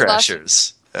 Gate We did last-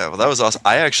 Crashers. Yeah, well, that was awesome.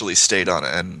 I actually stayed on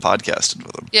it and podcasted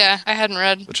with them, Yeah, I hadn't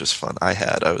read. which was fun. I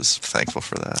was thankful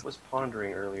for that. I was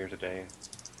pondering earlier today,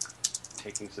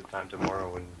 taking some time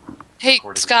tomorrow and Hey,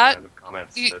 recording Scott, some random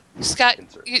comments you, to Scott,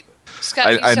 insert. you,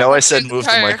 Scott, you I know sound I like said you're move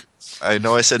the dryer. mic. I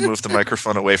know I said move the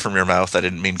microphone away from your mouth. I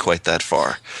didn't mean quite that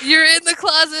far. You're in the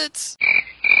closet.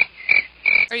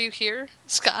 Are you here,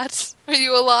 Scott? Are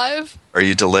you alive? Are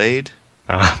you delayed?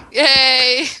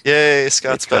 Yay! Yay,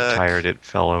 Scott's It got back. tired, it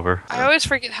fell over. I always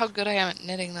forget how good I am at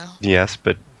knitting, though. Yes,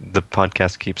 but the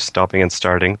podcast keeps stopping and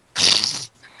starting.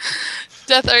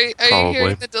 Death, are you Probably.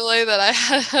 hearing the delay that I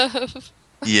have?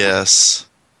 Yes.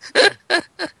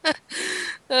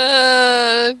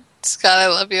 Scott, I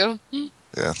love you.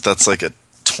 Yeah, that's like a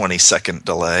 20-second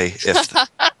delay, if not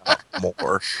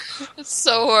more. It's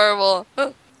so horrible.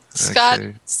 Scott,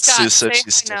 Okay. Scott, Sue said say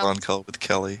she's hi still now. on call with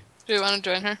Kelly. Do you want to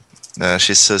join her? No,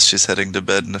 she says she's heading to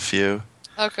bed in a few.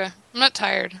 Okay. I'm not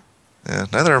tired. Yeah,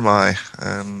 neither am I.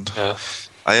 And Yeah.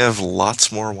 I have lots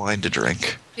more wine to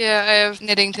drink. Yeah, I have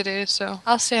knitting to do, so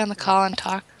I'll stay on the call and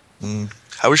talk.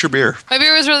 How was your beer? My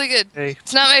beer was really good. Hey.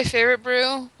 It's not my favorite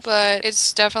brew, but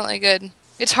it's definitely good.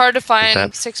 It's hard to find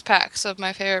 6-packs of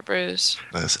my favorite brews.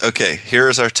 Nice. Okay, here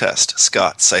is our test.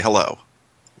 Scott, say hello.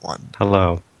 1.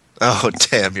 Hello. Oh,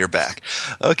 damn, you're back.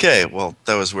 Okay, well,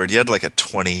 that was weird. You had like a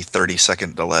 20,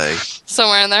 30-second delay.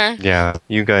 Somewhere in there. Yeah,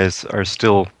 you guys are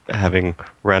still having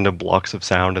random blocks of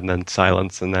sound and then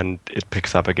silence and then it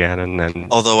picks up again and then...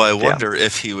 Although I wonder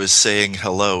if he was saying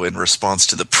hello in response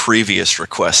to the previous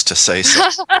request to say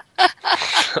something.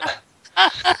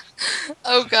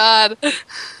 Oh, God.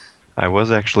 I was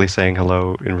actually saying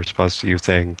hello in response to you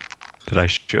saying that I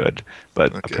should,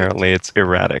 but apparently it's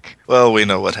erratic. Well, we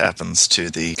know what happens to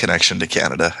the connection to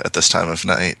Canada at this time of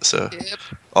night, so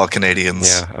all Canadians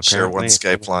share one apparently.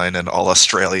 Skype line and all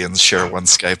Australians share one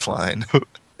Skype line.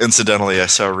 Incidentally, I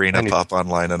saw Rena pop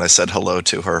online and I said hello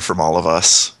to her from all of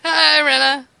us. Hi,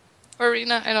 Rena. Or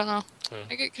Rena, I don't know.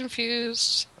 I get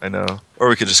confused. I know. Or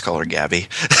we could just call her Gabby.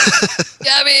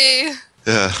 Gabby!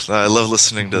 Yeah, I love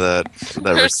listening to that. Her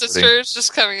recording. sister's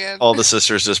just coming in. All the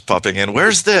sisters just popping in.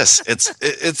 Where's this?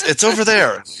 It's over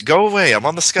there. Go away. I'm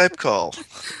on the Skype call.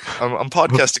 I'm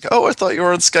podcasting. Oh, I thought you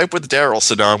were on Skype with Daryl.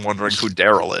 So now I'm wondering who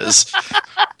Daryl is.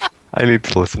 I need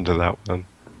to listen to that one.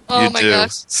 Oh You my do.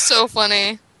 gosh, so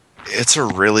funny. It's a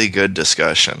really good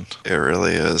discussion. It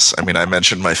really is. I mean, I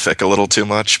mentioned my fic a little too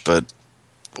much, but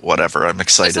whatever. I'm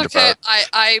excited It's okay. about.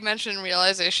 I mentioned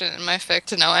realization in my fic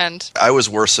to no end. I was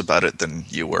worse about it than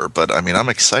you were, but I mean, I'm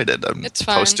excited. I'm It's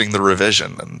fine. posting the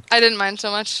revision, and I didn't mind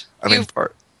so much. I mean,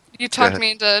 part. You Go talked ahead.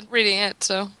 me into reading it,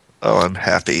 so. Oh, I'm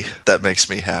happy. That makes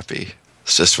me happy.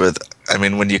 It's just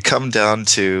when you come down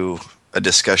to a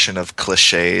discussion of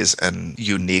cliches and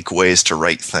unique ways to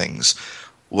write things,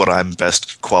 what I'm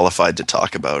best qualified to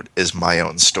talk about is my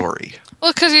own story.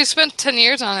 Well, because you spent 10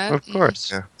 years on it. Of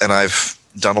course. Yeah. And I've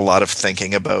done a lot of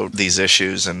thinking about these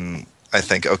issues, and I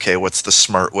think, okay, what's the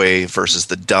smart way versus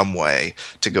the dumb way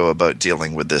to go about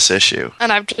dealing with this issue?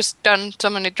 And I've just done so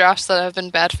many drafts that have been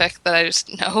bad fic that I just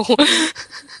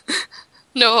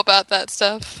know about that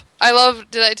stuff.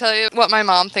 Did I tell you what my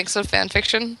mom thinks of fan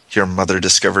fiction? Your mother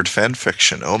discovered fan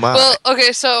fiction. Oh my. Well,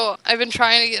 okay, so I've been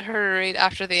trying to get her to read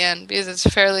After the End because it's a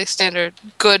fairly standard,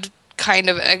 good kind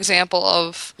of example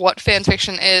of what fan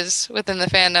fiction is within the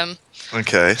fandom.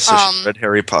 Okay, so she's read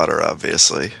Harry Potter,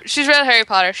 obviously. She's read Harry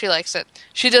Potter. She likes it.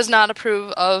 She does not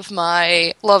approve of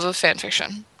my love of fan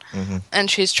fiction. Mm-hmm. And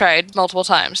she's tried multiple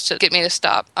times to get me to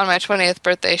stop. On my 20th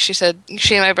birthday, she said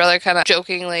she and my brother kind of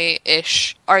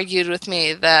jokingly-ish argued with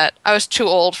me that I was too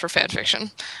old for fan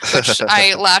fiction, which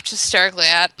I laughed hysterically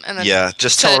at. And then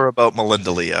just tell her about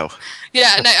Melinda Leo.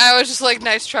 Yeah, and I was just like,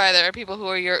 nice try. There are people who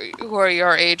are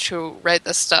your age who write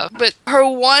this stuff. But her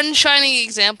one shining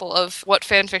example of what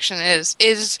fanfiction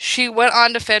is she went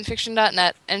on to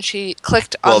fanfiction.net and she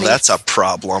clicked on Well, that's a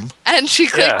problem. And she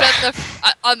clicked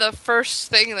on the first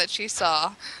thing that she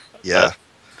saw. Yeah.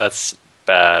 That's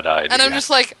bad idea. And I'm just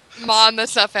like, Mom,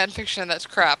 that's not fanfiction, that's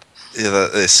crap.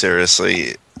 Yeah,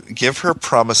 seriously. Give her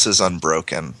Promises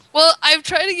Unbroken. Well, I've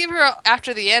tried to give her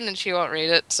After the End and she won't read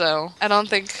it, so I don't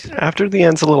think... After the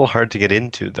End's a little hard to get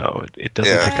into, though. It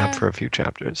doesn't pick up for a few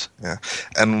chapters. Yeah.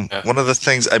 And one of the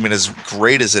things, I mean, as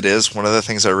great as it is, one of the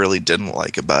things I really didn't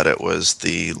like about it was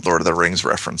the Lord of the Rings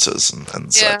references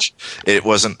and such. It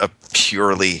wasn't a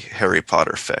purely Harry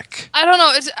Potter fic. I don't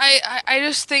know. I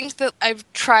just think that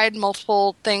I've tried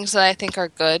multiple things that I think are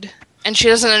good. And she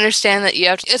doesn't understand that you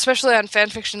have to, especially on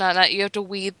fanfiction.net, you have to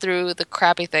weed through the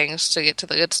crappy things to get to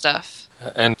the good stuff.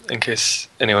 And in case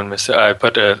anyone missed it, I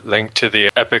put a link to the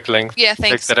epic link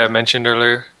thanks. that I mentioned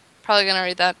earlier. Probably going to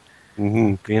read that.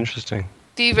 Be interesting.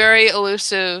 The very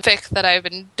elusive fic that I've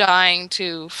been dying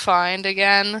to find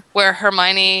again, where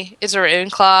Hermione is a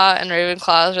Ravenclaw, and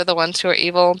Ravenclaws are the ones who are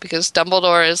evil, because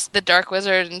Dumbledore is the Dark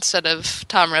Wizard instead of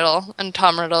Tom Riddle, and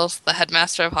Tom Riddle's the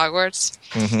headmaster of Hogwarts.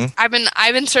 Mm-hmm.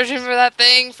 I've been searching for that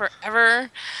thing forever,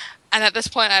 and at this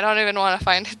point I don't even want to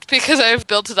find it, because I've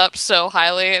built it up so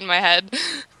highly in my head.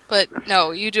 But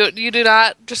no, you do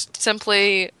not just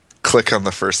simply... Click on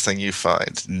the first thing you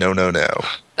find. No.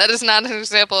 That is not an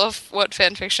example of what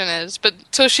fanfiction is. But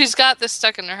so she's got this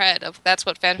stuck in her head of that's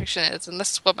what fanfiction is, and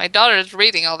this is what my daughter is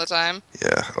reading all the time.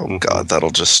 Yeah. Oh God,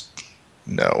 that'll just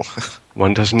no.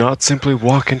 One does not simply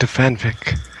walk into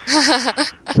fanfic.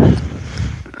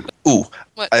 Ooh,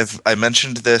 what? I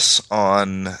mentioned this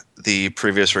on the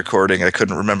previous recording. I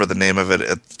couldn't remember the name of it.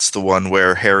 It's the one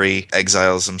where Harry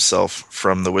exiles himself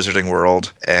from the wizarding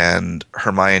world, and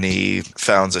Hermione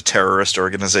founds a terrorist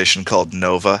organization called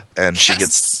Nova, and she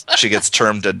gets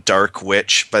termed a dark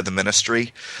witch by the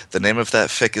Ministry. The name of that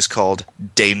fic is called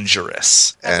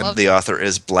Dangerous, and the author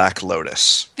is Black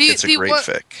Lotus. It's a great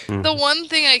fic. The one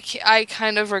thing I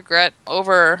kind of regret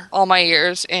over all my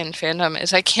years in fandom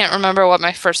is I can't remember what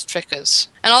my first fic is.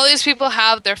 And all these people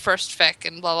have their first fic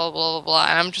and blah, blah, blah, blah, blah.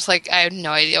 And I'm just like, I have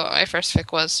no idea what my first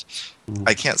fic was.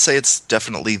 I can't say it's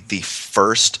definitely the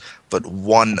first, but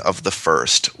one of the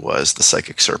first was The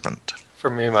Psychic Serpent.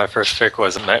 For me, my first fic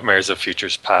was Nightmares of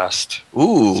Futures Past.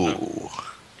 Ooh. So,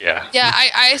 yeah. Yeah,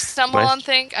 I stumble and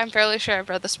think, I'm fairly sure I've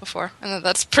read this before. And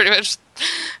that's pretty much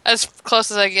as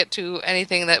close as I get to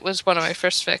anything that was one of my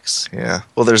first fics. Yeah.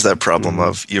 Well, there's that problem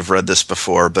of you've read this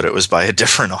before, but it was by a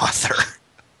different author.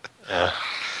 Yeah.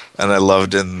 And I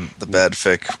loved in the bad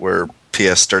fic where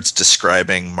P.S. starts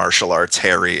describing martial arts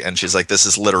Harry, and she's like, this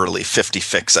is literally 50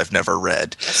 fics I've never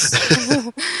read.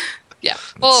 Yes. Yeah.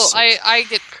 Well, I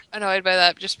get annoyed by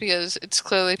that just because it's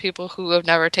clearly people who have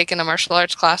never taken a martial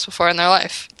arts class before in their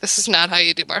life. This is not how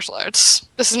you do martial arts.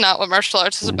 This is not what martial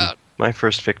arts is about. My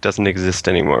first fic doesn't exist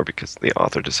anymore because the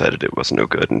author decided it was no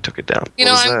good and took it down. You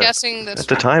know, I'm guessing that's... At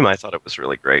the time, I thought it was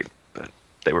really great, but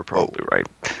they were probably right.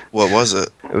 What was it?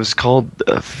 It was called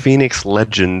Phoenix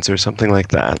Legends or something like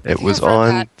that. It was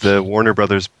on the Warner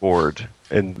Brothers board,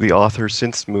 and the author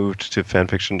since moved to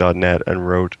fanfiction.net and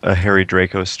wrote a Harry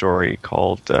Draco story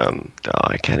called,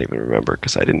 I can't even remember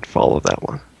because I didn't follow that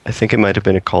one. I think it might have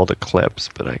been called Eclipse,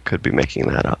 but I could be making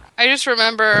that up. I just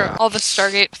remember all the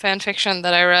Stargate fanfiction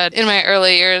that I read in my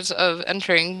early years of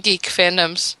entering geek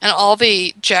fandoms, and all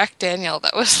the Jack Daniel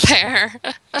that was there.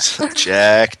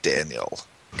 Jack Daniel.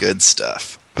 Good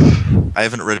stuff. I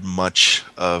haven't read much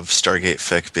of Stargate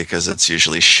fic because it's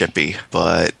usually shippy,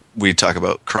 but we talk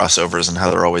about crossovers and how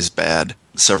they're always bad.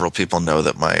 Several people know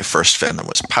that my first fandom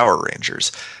was Power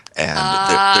Rangers, and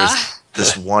there's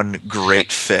this one great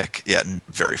fic. Yeah,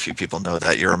 very few people know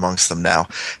that. You're amongst them now.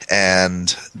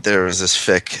 And there was this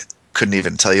fic couldn't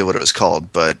even tell you what it was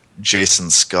called, but Jason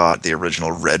Scott, the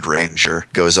original Red Ranger,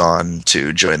 goes on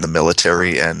to join the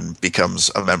military and becomes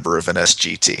a member of an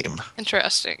SG team.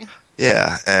 Interesting.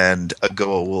 Yeah, and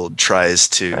Agoa'uld tries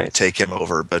to take him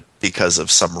over, but because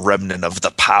of some remnant of the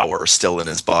power still in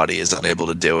his body, is unable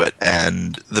to do it.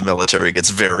 And the military gets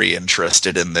very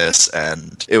interested in this,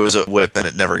 and it was a whip, and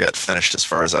it never got finished as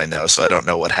far as I know, so I don't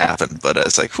know what happened, but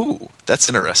it's like, ooh, that's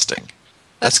interesting.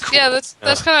 That's cool. Yeah,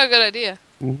 that's kind of a good idea.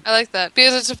 I like that,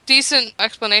 because it's a decent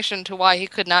explanation to why he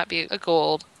could not be a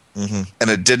gold. Mm-hmm. And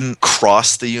it didn't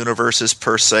cross the universes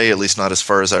per se, at least not as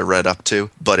far as I read up to,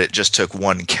 but it just took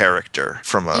one character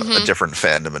from a different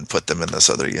fandom and put them in this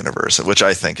other universe, which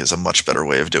I think is a much better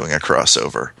way of doing a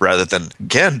crossover, rather than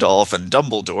Gandalf and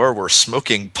Dumbledore were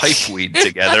smoking pipeweed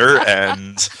together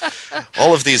and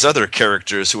all of these other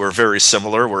characters who are very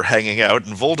similar were hanging out,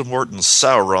 and Voldemort and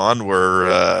Sauron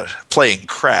were playing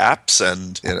craps,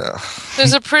 and, you know.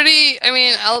 There's a pretty, I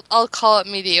mean, I'll call it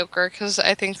mediocre, because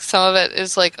I think some of it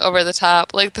is, like, over the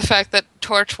top. Like, the fact that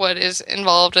Torchwood is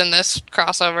involved in this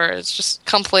crossover is just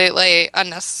completely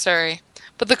unnecessary.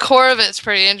 But the core of it's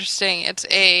pretty interesting. It's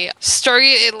a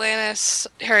Stargate Atlantis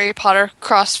Harry Potter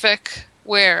crossfic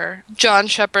where John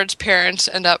Shepard's parents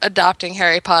end up adopting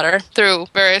Harry Potter through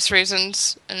various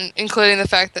reasons, and including the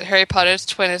fact that Harry Potter's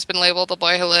twin has been labeled the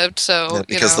boy who lived, so, yeah,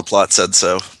 because the plot said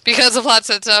so. Because the plot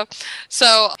said so.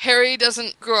 So Harry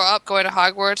doesn't grow up going to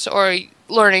Hogwarts or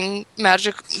learning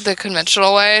magic the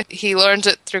conventional way. He learns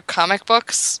it through comic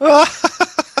books. Oh,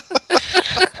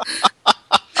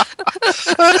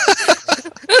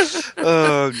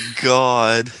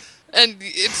 God. And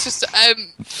it's just,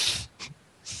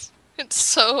 it's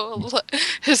so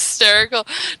hysterical.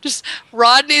 Just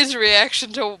Rodney's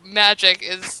reaction to magic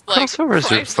is like crossovers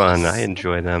priceless. are fun. I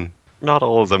enjoy them. Not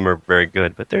all of them are very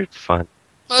good, but they're fun.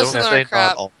 Most of them are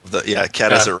crap.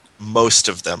 Cat is most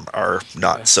of them are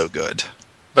not so good.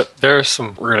 But there are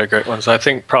some really great ones. I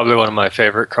think probably one of my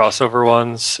favorite crossover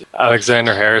ones,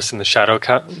 Alexander Harris and the Shadow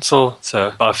Council.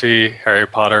 So Buffy, Harry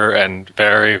Potter, and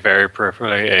very, very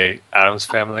peripherally a Addams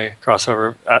Family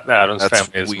crossover. The Addams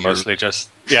Family is weird. Mostly just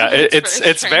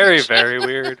it's very, very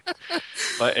weird,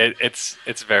 but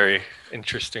it's very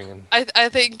interesting. And I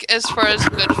think as far as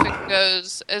good fic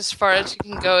goes, as far as you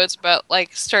can go, it's about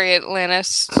like Stargate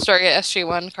Atlantis, Stargate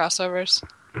SG-1 crossovers.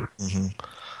 Mm-hmm.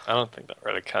 I don't think that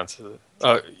really counts as it.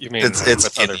 Oh, you mean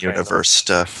it's in-universe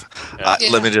stuff. Yeah.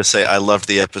 Let me just say, I loved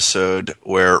the episode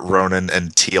where Ronan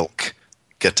and Teal'c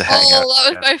get to hang out.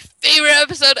 Oh, that was my favorite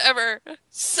episode ever.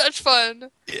 Such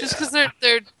fun. Yeah. Just because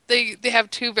they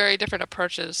have two very different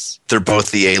approaches. They're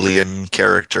both the alien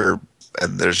character,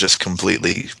 and they're just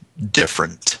completely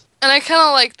different. And I kind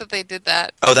of like that they did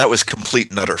that. Oh, that was complete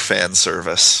and utter fan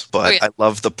service. But I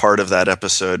love the part of that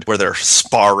episode where they're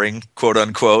sparring, quote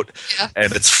unquote,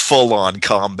 and it's full on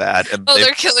combat. And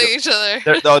they're killing each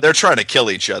other. They're trying to kill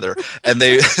each other. And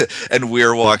and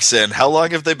Weir walks in. How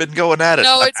long have they been going at it?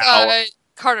 No, it's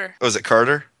Carter. Was it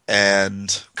Carter?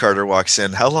 And Carter walks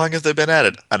in. How long have they been at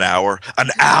it? An hour. An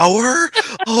hour?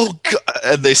 Oh, God.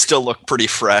 And they still look pretty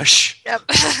fresh. Yep.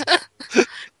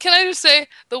 Can I just say,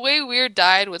 the way Weir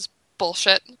died was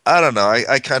bullshit. I don't know.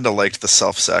 I kind of liked the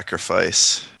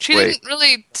self-sacrifice. She didn't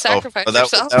really sacrifice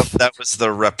herself. That was the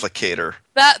replicator.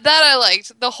 That I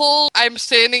liked. The whole, I'm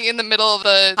standing in the middle of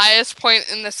the highest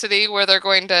point in the city where they're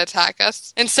going to attack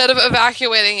us. Instead of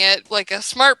evacuating it like a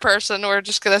smart person, we're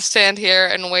just going to stand here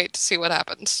and wait to see what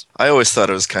happens. I always thought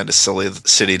it was kind of silly that the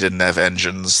city didn't have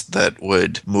engines that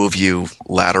would move you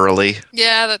laterally.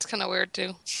 Yeah, that's kind of weird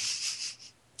too.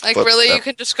 Like, really? You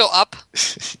can just go up?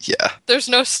 Yeah. There's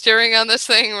no steering on this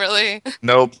thing, really.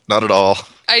 Nope, not at all.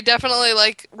 I definitely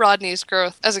like Rodney's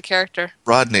growth as a character.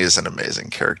 Rodney is an amazing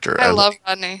character. I love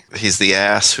Rodney. He's the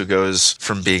ass who goes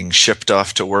from being shipped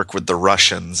off to work with the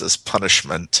Russians as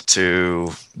punishment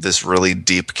to this really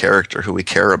deep character who we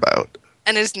care about.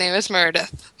 And his name is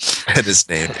Meredith. And his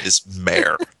name is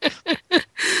Mare.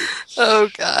 Oh,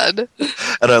 God.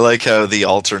 And I like how the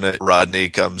alternate Rodney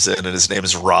comes in and his name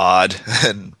is Rod.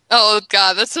 And oh,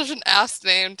 God, that's such an ass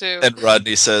name, too. And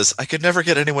Rodney says, I could never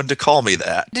get anyone to call me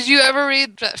that. Did you ever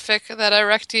read that fic that I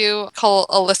wrecked you called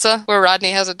Alyssa, where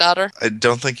Rodney has a daughter? I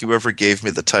don't think you ever gave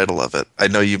me the title of it. I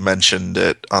know you mentioned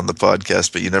it on the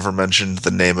podcast, but you never mentioned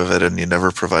the name of it, and you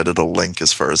never provided a link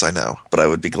as far as I know. But I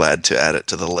would be glad to add it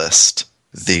to the list.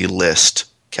 The list,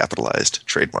 capitalized,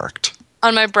 trademarked.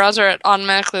 On my browser, it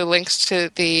automatically links to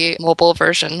the mobile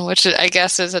version, which I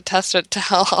guess is a testament to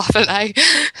how often I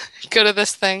go to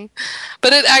this thing.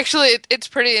 But it's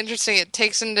pretty interesting. It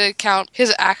takes into account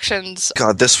his actions.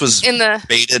 God, this was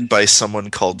baited by someone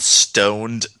called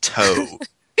Stoned Toe.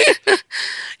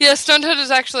 Yeah, Stone Toad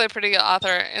is actually a pretty good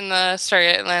author in the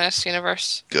Stargate Atlantis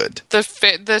universe. Good.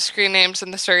 The screen names in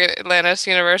the Stargate Atlantis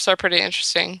universe are pretty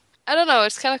interesting. I don't know,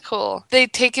 it's kind of cool. They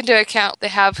take into account, they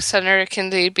have Senator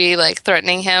Kinsey be, like,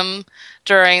 threatening him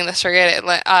during the Stargate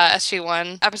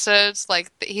SG-1 episodes.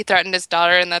 Like, he threatened his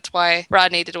daughter, and that's why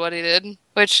Rodney did what he did.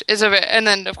 Which is and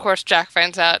then, of course, Jack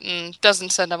finds out and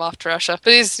doesn't send him off to Russia.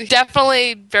 But he's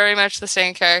definitely very much the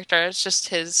same character. It's just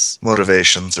his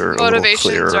motivations are a little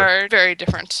clearer. Are very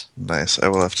different. Nice. I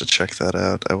will have to check that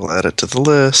out. I will add it to the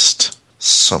list.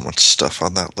 So much stuff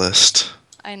on that list.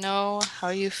 I know how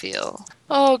you feel.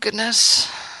 Oh, goodness.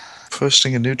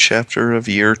 Posting a new chapter of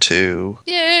year 2.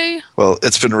 Yay! Well,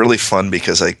 it's been really fun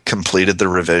because I completed the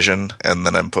revision, and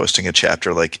then I'm posting a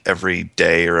chapter like every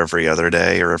day or every other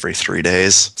day or every 3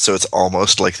 days. So it's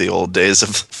almost like the old days of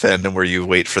fandom where you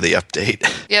wait for the update.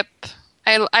 Yep.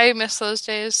 I miss those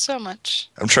days so much.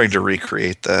 I'm trying to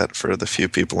recreate that for the few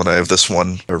people, and I have this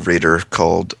one reader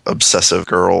called Obsessive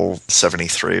Girl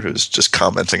 73 who's just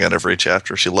commenting on every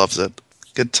chapter. She loves it.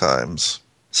 Good times.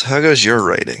 So how goes your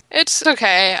writing? It's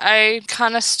okay. I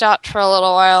kind of stopped for a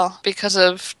little while because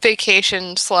of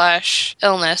vacation /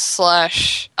 illness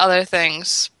 / other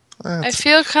things. I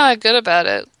feel kind of good about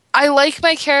it. I like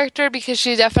my character because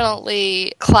she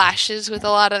definitely clashes with a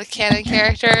lot of the canon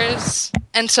characters.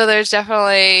 And so there's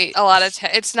definitely a lot of...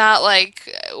 it's not like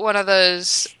one of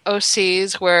those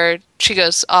OCs where she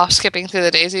goes off skipping through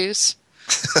the daisies.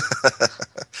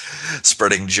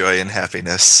 Spreading joy and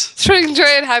happiness. Spreading joy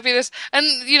and happiness. And,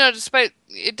 despite...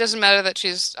 it doesn't matter that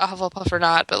she's a Hufflepuff or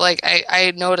not, but, like,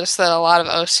 I noticed that a lot of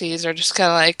OCs are just kind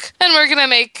of like, and we're going to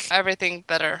make everything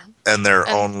better. And their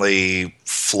only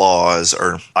flaws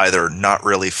are either not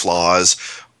really flaws,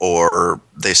 or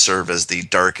they serve as the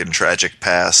dark and tragic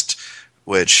past,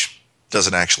 which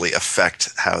doesn't actually affect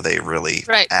how they really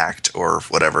act or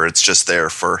whatever. It's just there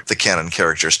for the canon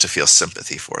characters to feel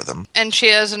sympathy for them. And she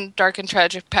has a dark and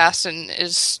tragic past and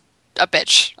is a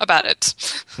bitch about it.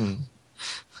 And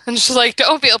she's like,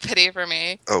 don't feel pity for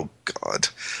me. Oh, God.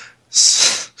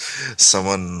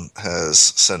 Someone has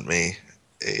sent me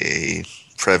a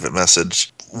private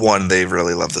message. One, they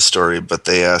really love the story, but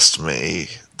they asked me,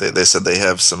 they said they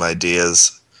have some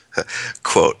ideas.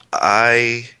 Quote,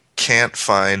 I can't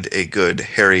find a good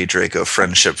Harry Draco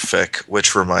friendship fic,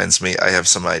 which reminds me I have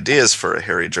some ideas for a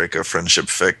Harry Draco friendship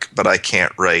fic, but I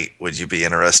can't write. Would you be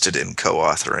interested in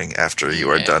co-authoring after you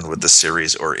are done with the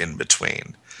series or in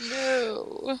between?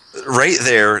 No. Right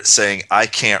there saying, I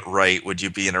can't write, would you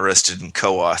be interested in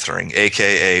co-authoring,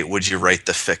 aka, would you write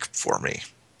the fic for me?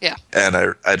 Yeah. And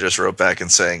I just wrote back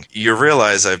and saying, you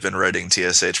realize I've been writing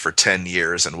TSH for 10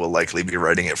 years and will likely be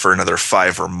writing it for another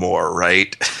 5 or more,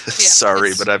 right? Yeah,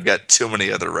 sorry, but I've got too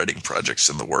many other writing projects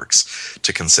in the works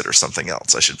to consider something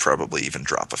else. I should probably even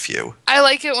drop a few. I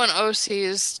like it when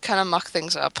OCs kind of muck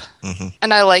things up. Mm-hmm.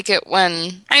 And I like it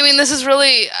when... I mean, this is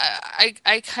really...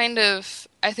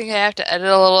 I think I have to edit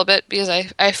a little bit because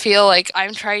I feel like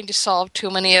I'm trying to solve too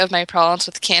many of my problems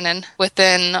with canon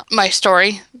within my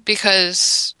story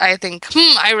because I think,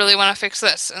 I really want to fix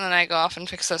this, and then I go off and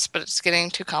fix this, but it's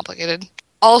getting too complicated.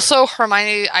 Also,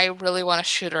 Hermione, I really want to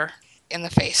shoot her in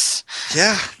the face.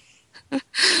 Yeah.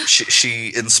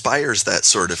 She inspires that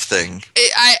sort of thing.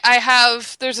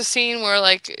 There's a scene where,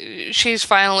 like, she's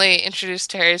finally introduced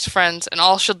to Harry's friends, and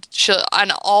all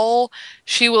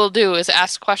she will do is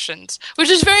ask questions, which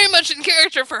is very much in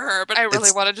character for her, but I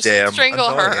really want to just strangle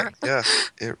her. Yeah,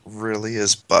 it really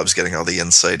is. Bob's getting all the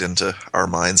insight into our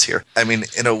minds here. I mean,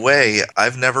 in a way,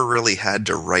 I've never really had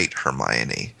to write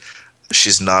Hermione.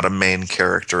 She's not a main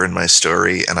character in my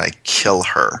story, and I kill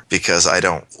her because I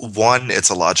don't... One, it's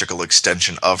a logical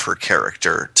extension of her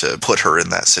character to put her in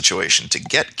that situation to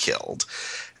get killed.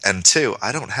 And two,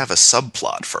 I don't have a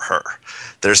subplot for her.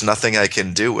 There's nothing I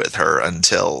can do with her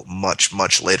until much,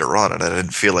 much later on, and I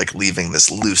didn't feel like leaving this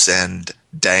loose end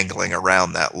dangling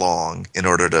around that long in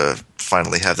order to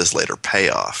finally have this later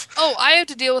payoff. Oh, I have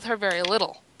to deal with her very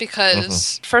little.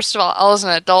 Because, first of all, Ella's an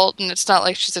adult, and it's not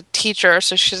like she's a teacher,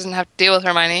 so she doesn't have to deal with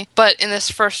Hermione. But in this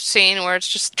first scene where it's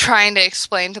just trying to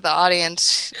explain to the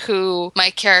audience who my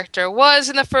character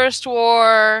was in the First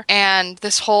War, and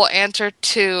this whole answer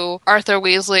to Arthur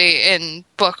Weasley in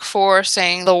Book 4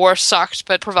 saying the war sucked,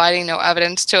 but providing no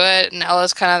evidence to it, and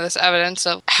Ella's kind of this evidence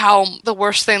of how the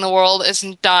worst thing in the world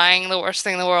isn't dying, the worst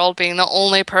thing in the world being the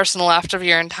only person left of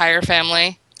your entire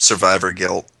family. Survivor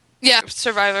guilt. Yeah,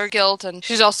 survivor guilt, and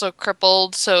she's also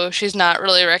crippled, so she's not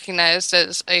really recognized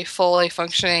as a fully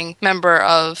functioning member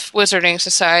of Wizarding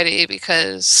Society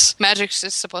because magic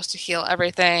is supposed to heal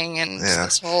everything, and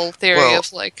this whole theory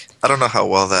of like... I don't know how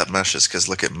well that meshes, because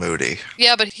look at Moody.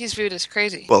 Yeah, but he's viewed as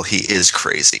crazy. Well, he is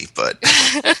crazy, but...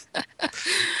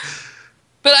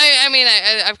 But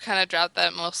I've kind of dropped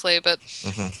that mostly, but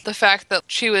the fact that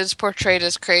she was portrayed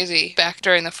as crazy back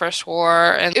during the First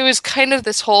War, and it was kind of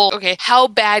this whole, okay, how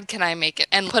bad can I make it?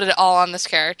 And put it all on this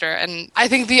character. And I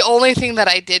think the only thing that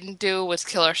I didn't do was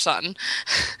kill her son.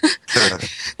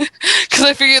 Because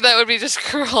I figured that would be just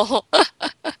cruel.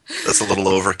 That's a little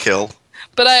overkill.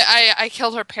 But I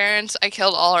killed her parents, I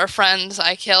killed all her friends,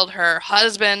 I killed her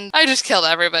husband, I just killed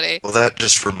everybody. Well, that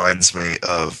just reminds me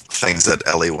of things that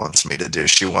Ellie wants me to do.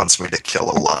 She wants me to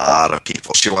kill a lot of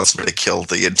people. She wants me to kill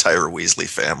the entire Weasley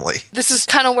family. This is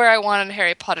kind of where I wanted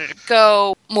Harry Potter to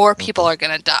go. More people are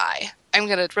going to die. I'm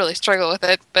going to really struggle with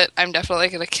it, but I'm definitely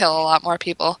going to kill a lot more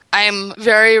people. I'm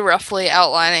very roughly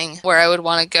outlining where I would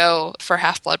want to go for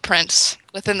Half-Blood Prince.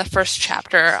 Within the first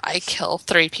chapter, I kill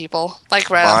 3 people, like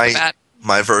right off the bat.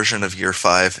 My version of Year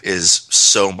 5 is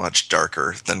so much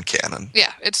darker than canon.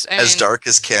 Yeah, as dark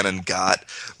as canon got,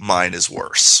 mine is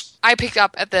worse. I picked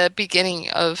up at the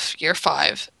beginning of Year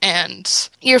 5, and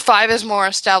Year 5 is more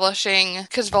establishing,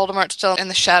 because Voldemort's still in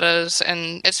the shadows,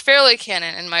 and it's fairly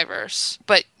canon in my verse,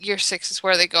 but Year 6 is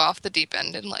where they go off the deep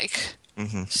end, and like...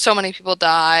 So many people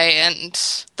die, and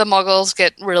the Muggles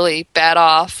get really bad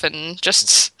off, and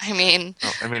just,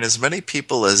 as many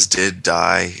people as did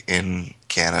die in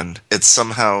canon, it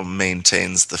somehow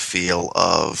maintains the feel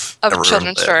of a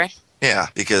children's story. Yeah,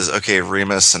 because, okay,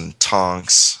 Remus and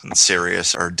Tonks and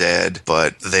Sirius are dead,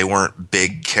 but they weren't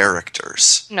big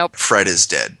characters. Nope. Fred is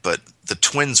dead, but the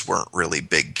twins weren't really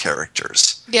big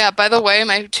characters. Yeah, by the way,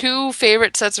 my 2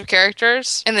 favorite sets of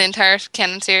characters in the entire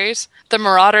canon series, the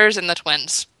Marauders and the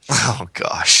twins. Oh,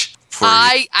 gosh.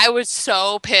 I was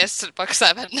so pissed at Book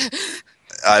 7.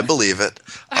 I believe it.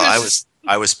 I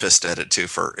was pissed at it, too,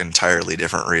 for entirely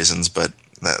different reasons, but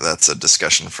that's a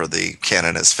discussion for the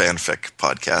Canon as Fanfic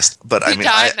podcast. But He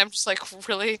died, and I'm just like,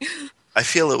 really? I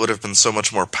feel it would have been so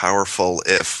much more powerful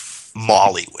if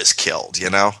Molly was killed, you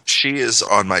know? She is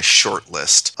on my short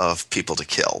list of people to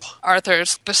kill.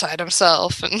 Arthur's beside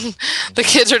himself, and the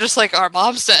kids are just like, our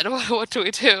mom's dead, what do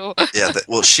we do? Yeah,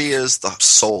 well, she is the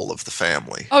soul of the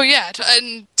family. Oh, yeah,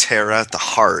 and... Tear at the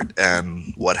heart,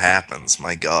 and what happens,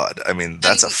 my God.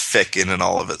 That's a fic in and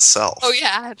all of itself. Oh,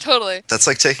 yeah, totally. That's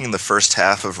like taking the first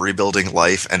half of Rebuilding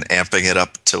Life and amping it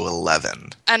up to 11.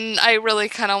 And I really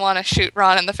kind of want to shoot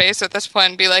Ron in the face at this point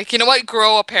and be like, you know what,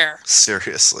 grow a pair.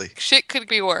 Seriously. Shit could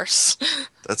be worse.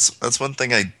 That's one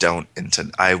thing I don't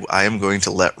intend. I am going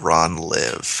to let Ron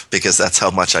live, because that's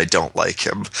how much I don't like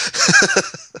him.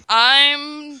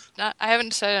 I haven't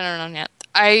decided on Ron yet.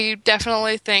 I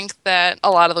definitely think that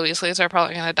a lot of the Weasleys are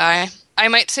probably going to die. I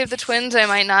might save the twins, I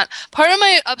might not. Part of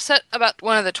my upset about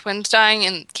one of the twins dying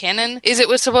in canon is it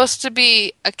was supposed to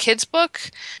be a kid's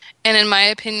book, and in my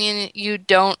opinion, you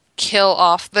don't kill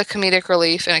off the comedic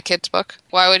relief in a kid's book.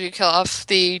 Why would you kill off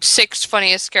the 6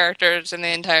 funniest characters in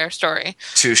the entire story?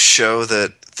 To show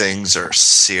that things are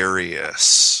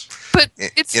serious. But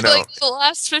it's like the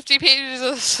last 50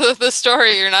 pages of the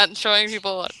story, you're not showing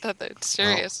people that it's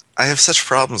serious. Well, I have such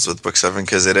problems with Book 7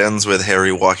 because it ends with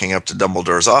Harry walking up to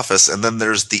Dumbledore's office, and then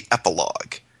there's the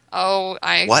epilogue. Oh,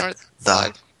 I ignore the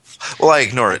epilogue. Well, I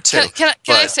ignore it too. Can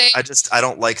I say? I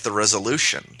don't like the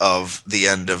resolution of the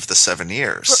end of the 7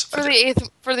 years. For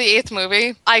the eighth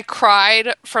movie, I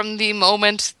cried from the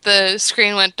moment the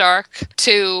screen went dark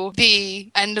to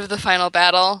the end of the final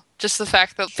battle. Just the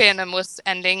fact that fandom was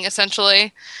ending,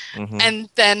 essentially. Mm-hmm. And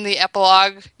then the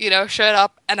epilogue, showed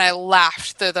up, and I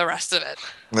laughed through the rest of it.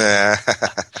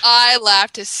 I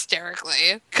laughed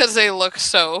hysterically, because they look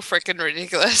so freaking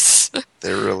ridiculous.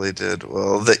 They really did.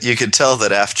 Well, you could tell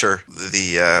that after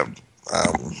the...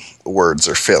 words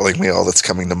are failing me. All that's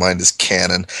coming to mind is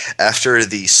canon. After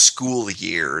the school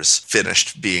years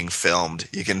finished being filmed,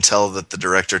 you can tell that the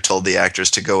director told the actors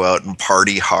to go out and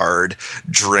party hard,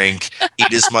 drink,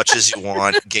 eat as much as you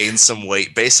want, gain some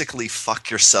weight, basically fuck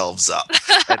yourselves up,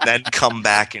 and then come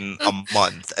back in a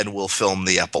month and we'll film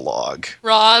the epilogue.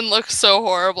 Ron looks so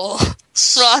horrible.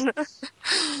 Ron,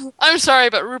 I'm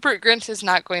sorry, but Rupert Grint is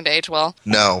not going to age well.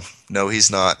 No, he's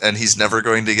not. And he's never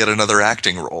going to get another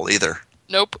acting role either.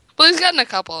 Nope. Well, he's gotten a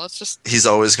couple. It's just... He's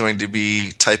always going to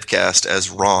be typecast as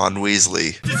Ron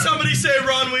Weasley. Did somebody say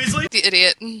Ron Weasley? The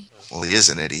idiot. Well, he is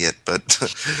an idiot, but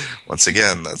once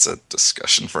again, that's a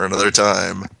discussion for another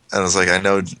time. And I was like, I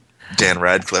know Dan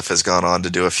Radcliffe has gone on to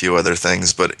do a few other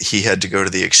things, but he had to go to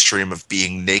the extreme of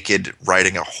being naked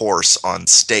riding a horse on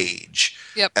stage.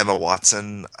 Yep. Emma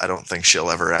Watson, I don't think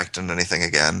she'll ever act in anything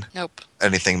again. Nope.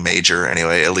 Anything major,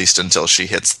 anyway, at least until she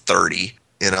hits 30.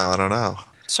 I don't know.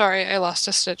 Sorry, I lost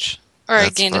a stitch. Or I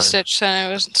gained a stitch and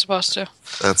I wasn't supposed to.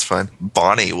 That's fine.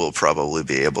 Bonnie will probably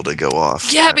be able to go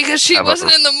off. Yeah, because she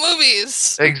wasn't in the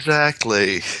movies.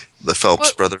 Exactly. The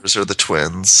Phelps brothers are the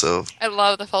twins, so... I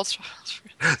love the Phelps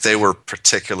brothers. They were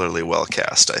particularly well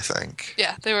cast, I think.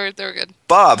 Yeah, they were good.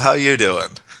 Bob, how you doing?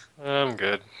 I'm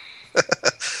good.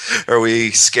 Are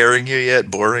we scaring you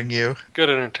yet? Boring you? Good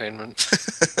entertainment.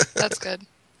 That's good.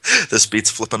 This beats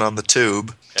flipping on the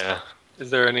tube. Yeah. Is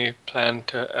there any plan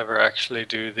to ever actually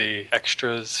do the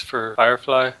extras for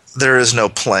Firefly? There is no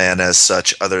plan as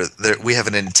such. We have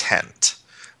an intent,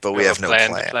 but we have no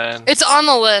plan. It's on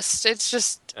the list. It's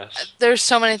just there's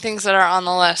so many things that are on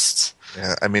the list.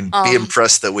 Yeah, I mean, be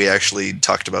impressed that we actually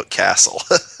talked about Castle.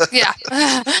 Yeah.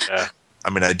 Yeah. I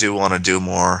mean, I do want to do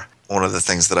more. One of the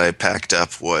things that I packed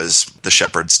up was The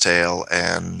Shepherd's Tale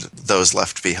and Those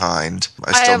Left Behind.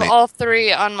 I have all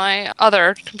three on my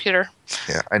other computer.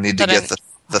 Yeah, I need to get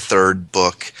the third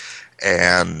book,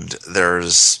 and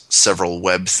there's several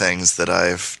web things that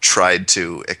I've tried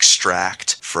to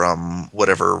extract from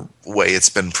whatever way it's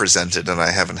been presented, and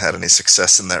I haven't had any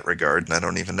success in that regard, and I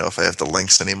don't even know if I have the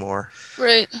links anymore.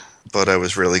 Right. But I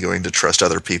was really going to trust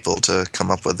other people to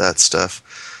come up with that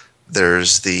stuff.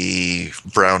 There's the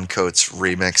Browncoats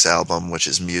remix album, which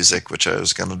is music, which I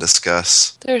was going to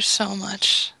discuss. There's so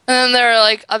much. And then there are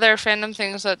like other fandom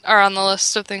things that are on the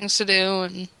list of things to do.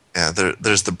 And yeah,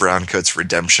 there's the Browncoats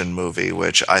Redemption movie,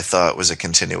 which I thought was a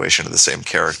continuation of the same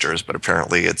characters, but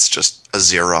apparently it's just a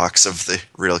Xerox of the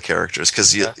real characters.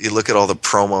 Because you look at all the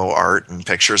promo art and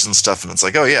pictures and stuff, and it's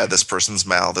like, oh yeah, this person's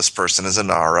Mal, this person is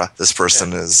Inara, this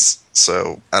person is...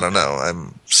 So, I don't know,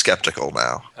 I'm skeptical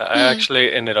now. I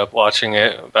actually ended up watching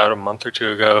it about a month or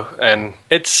two ago, and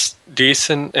it's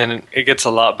decent, and it gets a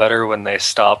lot better when they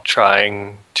stop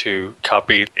trying to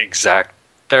copy exact.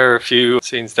 There are a few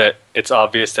scenes that it's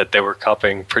obvious that they were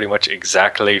copying pretty much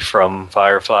exactly from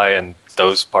Firefly, and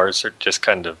those parts are just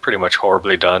kind of pretty much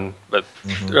horribly done, but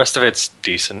the rest of it's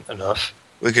decent enough.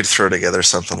 We could throw together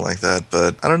something like that,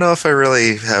 but I don't know if I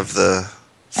really have the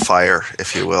fire,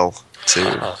 if you will,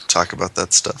 to talk about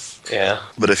that stuff. Yeah.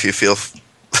 But if you feel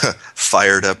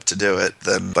fired up to do it,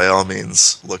 then by all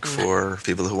means look for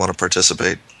people who want to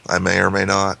participate. I may or may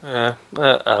not. Yeah,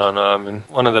 I don't know. I mean,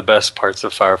 one of the best parts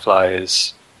of Firefly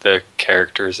is the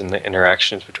characters and the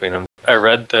interactions between them. I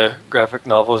read the graphic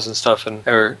novels and stuff, and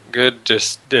they were good,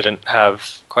 just didn't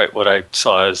have quite what I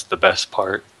saw as the best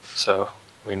part. So,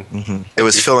 I mean... It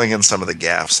was filling in some of the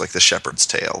gaps, like the Shepherd's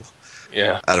Tale.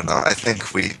 Yeah. I don't know. I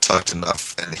think we talked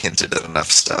enough and hinted at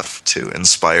enough stuff to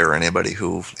inspire anybody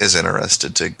who is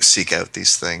interested to seek out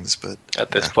these things. But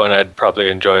at this point, I'd probably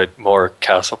enjoy more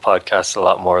Castle podcasts a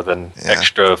lot more than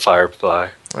extra Firefly.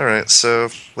 All right. So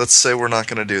let's say we're not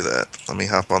going to do that. Let me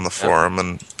hop on the forum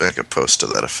and make a post to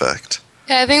that effect.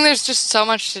 Yeah, I think there's just so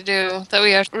much to do that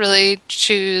we have to really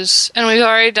choose. And we've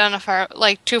already done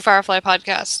two Firefly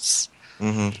podcasts.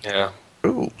 Yeah.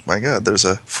 Oh my God, there's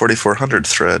a 4400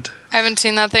 thread. I haven't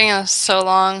seen that thing in so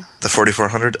long. The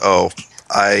 4400? Oh,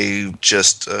 I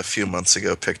just a few months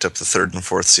ago picked up the third and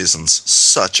fourth seasons.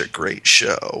 Such a great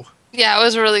show. Yeah, it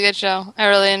was a really good show. I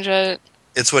really enjoyed it.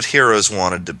 It's what Heroes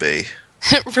wanted to be.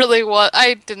 It really was.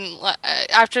 I didn't...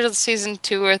 After season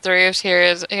 2 or 3 of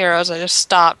Heroes, I just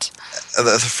stopped.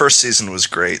 The first season was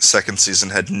great. Second season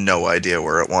had no idea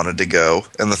where it wanted to go.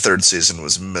 And the third season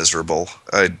was miserable.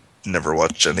 I never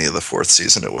watched any of the fourth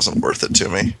season. It wasn't worth it to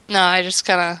me. No, I just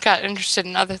kind of got interested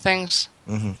in other things.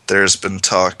 There's been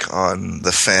talk on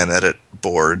the fan edit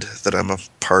board that I'm a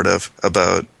part of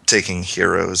about taking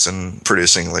Heroes and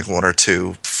producing like 1 or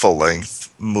 2 full-length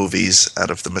movies out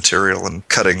of the material and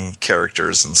cutting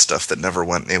characters and stuff that never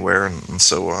went anywhere and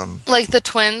so on. Like the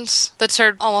twins that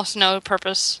served almost no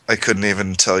purpose. I couldn't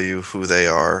even tell you who they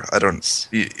are. I don't...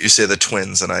 You say the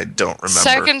twins and I don't remember.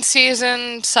 Second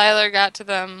season, Siler got to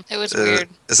them. It was weird.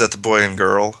 Is that the boy and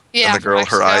girl? Yeah. And the girl,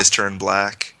 her eyes turned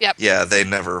black? Yep. Yeah, they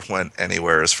never went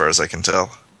anywhere as far as I can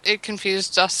tell. It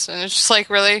confused us, and it's just like,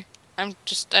 really? I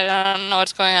don't know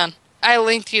what's going on. I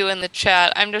linked you in the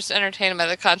chat. I'm just entertained by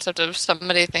the concept of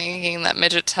somebody thinking that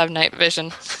midgets have night vision.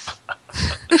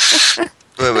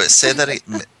 Wait, say that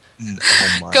again.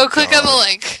 Oh my Go click God. on the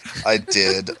link. I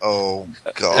did. Oh,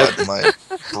 God, my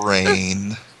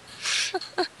brain.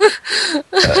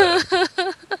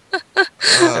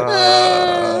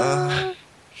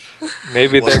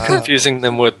 Maybe they're confusing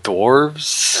them with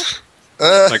dwarves?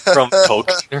 Like from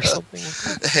Tolkien or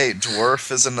something. Hey,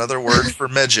 dwarf is another word for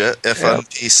midget, if Yeah. on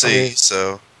PC.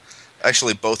 So,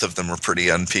 actually, both of them are pretty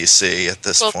on PC at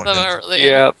this Both point. of them are really.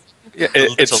 Yeah,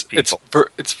 it's people.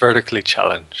 it's vertically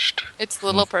challenged. It's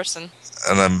little person.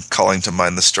 And I'm calling to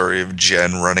mind the story of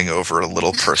Jen running over a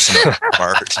little person at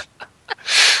Walmart.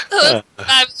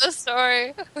 That's the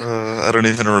story. I don't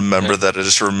even remember that. I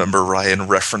just remember Ryan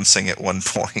referencing at one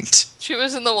point. She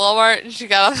was in the Walmart and she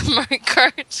got on the Mario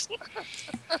Kart.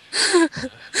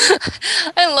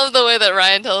 I love the way that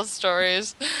Ryan tells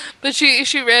stories. But she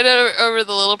ran over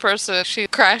the little person and she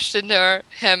crashed into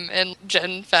him in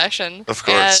Jen fashion. Of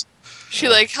course. And she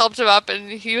helped him up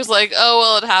and he was like, oh,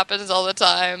 well, it happens all the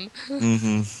time.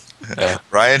 Mm-hmm. Yeah.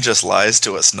 Ryan just lies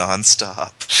to us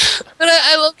nonstop. But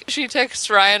I look, she texts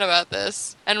Ryan about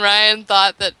this, and Ryan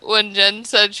thought that when Jen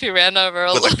said she ran over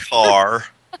with a car.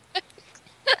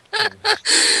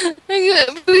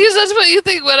 Because that's what you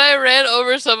think when I ran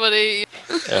over somebody.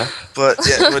 Yeah. But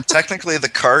technically the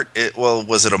cart,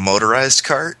 was it a motorized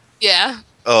cart? Yeah.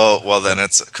 Oh, well then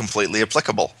it's completely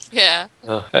applicable. Yeah.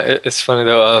 It's funny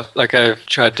though, I've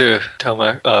tried to tell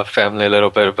my family a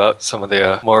little bit about some of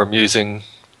the more amusing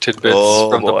tidbits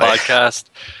from the podcast.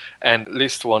 And at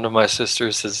least one of my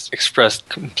sisters has expressed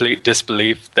complete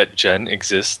disbelief that Jen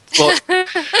exists. Well,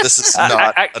 this is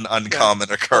not an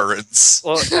uncommon occurrence.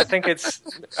 Well, I think it's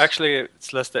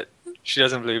less that she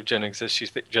doesn't believe Jen exists. She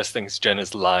just thinks Jen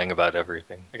is lying about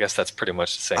everything. I guess that's pretty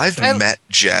much the same thing. I've met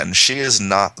Jen. She is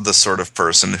not the sort of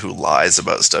person who lies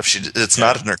about stuff. It's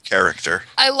not in her character.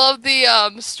 I love the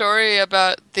story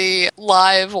about the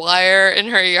live wire in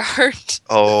her yard.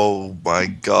 Oh my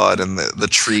god, and the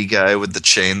tree guy with the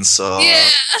chainsaw. Yeah.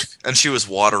 And she was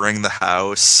watering the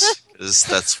house, because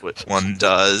that's what one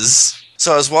does.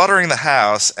 So I was watering the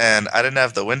house, and I didn't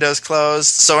have the windows closed.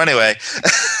 So anyway,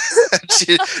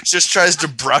 she just tries to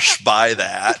brush by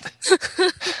that.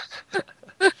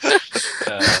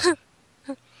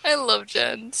 I love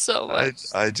Jen so much.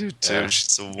 I do too. Yeah.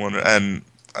 She's a wonder, and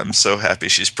I'm so happy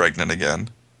she's pregnant again.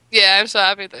 Yeah, I'm so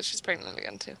happy that she's pregnant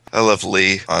again too. I love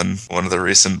Lee on one of the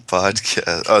recent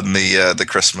podcasts on the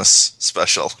Christmas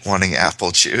special, wanting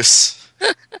apple juice.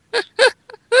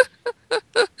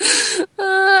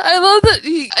 I love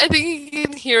that I think he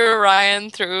can hear Ryan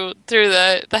through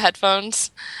the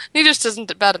headphones. He just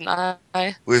doesn't bat an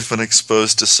eye. We've been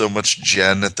exposed to so much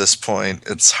Jen at this point,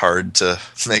 it's hard to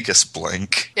make us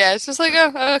blink. Yeah, it's just like,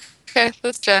 oh, okay,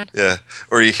 that's Jen. Yeah,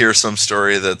 or you hear some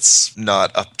story that's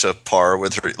not up to par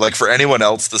with her. Like, for anyone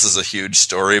else, this is a huge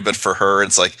story, but for her,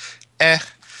 it's like, eh.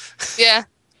 Yeah.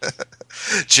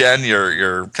 Jen,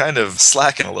 you're kind of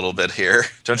slacking a little bit here.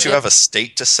 Don't you have a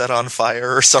state to set on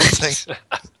fire or something?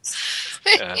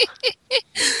 Yeah.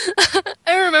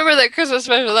 I remember that Christmas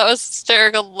special. That was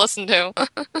hysterical to listen to.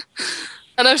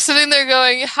 And I'm sitting there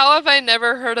going, how have I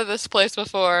never heard of this place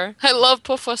before? I love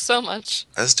Poufwa so much.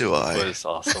 As do I. It was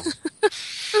awesome.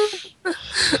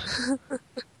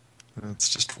 It's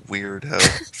just weird how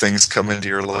things come into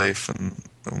your life, and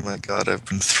oh my god, I've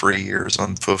been 3 years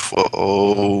on Poufwa.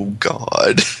 Oh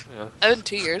god. Yeah. I've been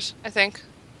 2 years, I think.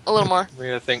 A little more.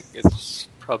 I think it's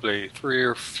probably 3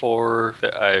 or 4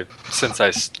 that since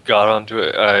I got onto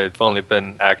it, I've only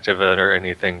been active in or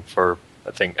anything for,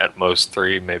 I think, at most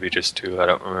 3, maybe just 2. I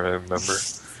don't really remember.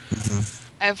 Mm-hmm.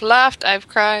 I've laughed, I've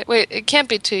cried. Wait, it can't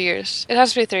be 2 years. It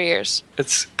has to be 3 years.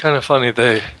 It's kind of funny.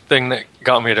 The thing that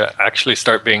got me to actually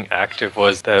start being active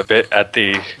was the bit at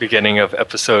the beginning of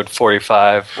episode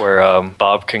 45 where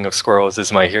Bob, King of Squirrels,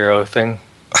 is my hero thing.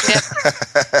 Yeah.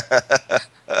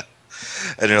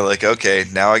 And you're like, okay,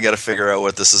 now I got to figure out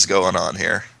what this is going on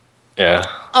here. Yeah.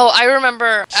 Oh, I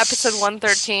remember episode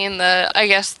 113,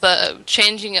 the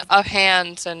changing of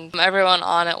hands and everyone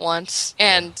on at once,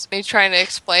 and me trying to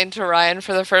explain to Ryan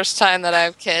for the first time that I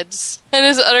have kids, and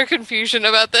his utter confusion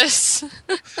about this.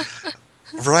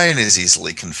 Ryan is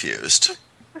easily confused.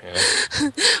 Yeah.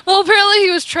 Well, apparently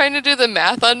he was trying to do the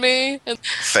math on me. And,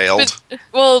 failed?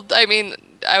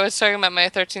 I was talking about my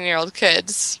 13-year-old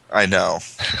kids. I know.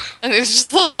 And he's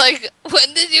just like,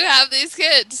 when did you have these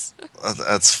kids?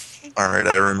 That's...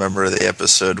 Alright, I remember the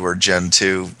episode where Gen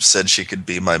 2 said she could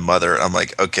be my mother. I'm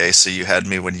like, okay, so you had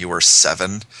me when you were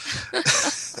 7?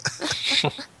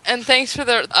 And thanks for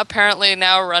the apparently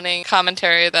now running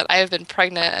commentary that I have been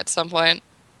pregnant at some point.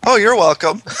 Oh, you're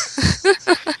welcome.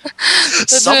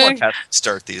 Someone has to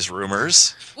start these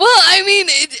rumors. Well, I mean,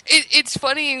 it's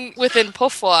funny within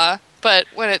Poufwa, but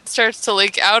when it starts to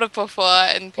leak out of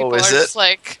Poufwa and people are just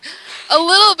like, a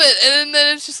little bit, and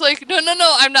then it's just like, no,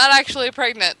 I'm not actually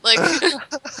pregnant. Like,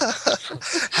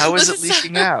 how is it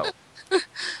leaking out?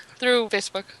 through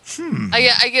Facebook.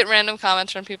 I get random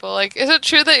comments from people like, "Is it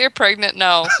true that you're pregnant?"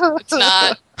 No, it's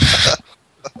not.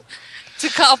 It's a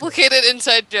complicated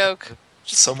inside joke.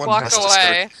 Just Someone walk has to away.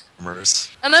 start rumors.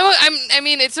 And I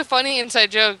mean, it's a funny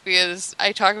inside joke because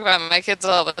I talk about my kids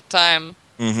all the time.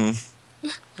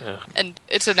 Yeah. And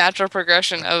it's a natural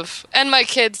progression of, and my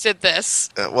kids did this.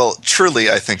 Well,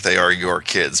 truly, I think they are your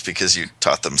kids because you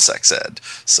taught them sex ed.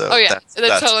 So Oh yeah, they're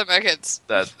that's totally my kids.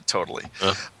 That totally.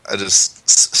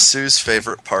 Sue's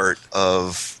favorite part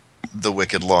of the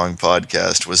Wicked Long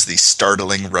podcast was the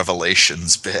startling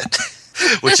revelations bit,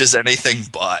 which is anything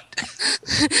but.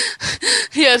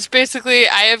 Yes, basically,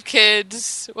 I have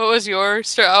kids. What was your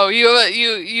story? Oh,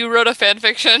 you wrote a fan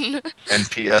fiction.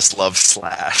 And P.S. love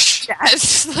Slash.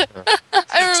 Yes, I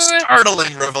remember.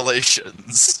 Startling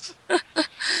revelations.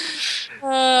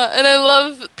 And I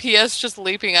love P.S. just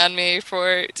leaping on me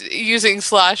for using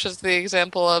Slash as the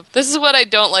example of, this is what I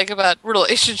don't like about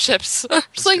relationships.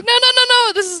 Just like,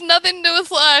 no, this has nothing to do with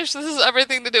Slash. This has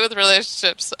everything to do with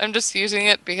relationships. I'm just using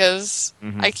it because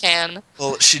I can.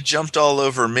 Well, she jumped all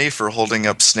over me for holding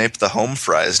up Snape the home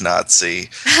fries Nazi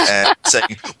and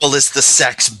saying, well, is the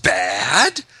sex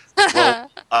bad? Well,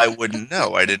 I wouldn't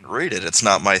know. I didn't read it. It's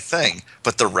not my thing.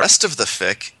 But the rest of the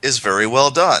fic is very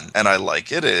well done, and I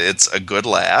like it. It's a good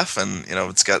laugh, and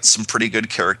it's got some pretty good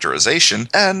characterization.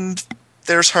 And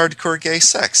there's hardcore gay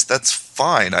sex. That's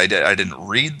fine. I didn't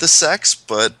read the sex,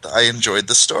 but I enjoyed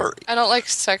the story. I don't like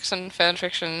sex and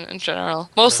fan-fiction in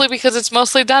general. Mostly because it's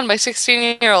mostly done by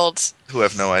 16-year-olds. Who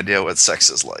have no idea what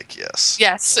sex is like, yes.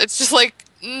 Yes, it's just like,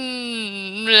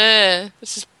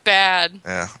 it's just bad.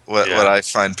 Yeah. What I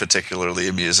find particularly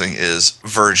amusing is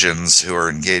virgins who are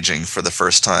engaging for the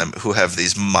first time who have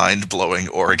these mind-blowing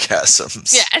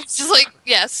orgasms. Yeah, it's just like,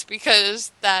 yes,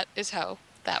 because that is how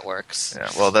that works. Yeah,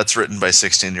 well, that's written by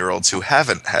 16-year-olds who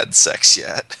haven't had sex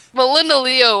yet. Well, Linda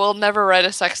Leo will never write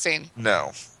a sex scene.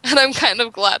 No. And I'm kind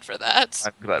of glad for that.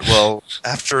 I'm glad. Well,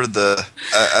 after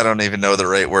I don't even know the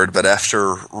right word, but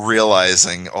after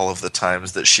realizing all of the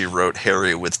times that she wrote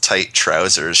Harry with tight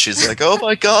trousers, she's like, oh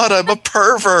my god, I'm a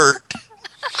pervert!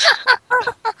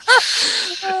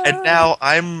 And now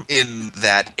I'm in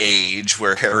that age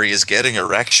where Harry is getting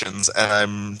erections, and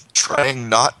I'm trying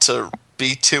not to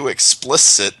be too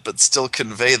explicit but still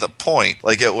convey the point.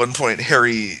 Like at one point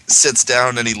Harry sits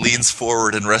down and he leans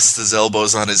forward and rests his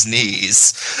elbows on his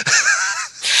knees.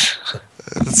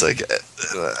 It's like,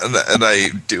 and I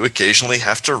do occasionally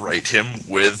have to write him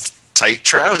with tight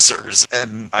trousers,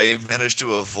 and I managed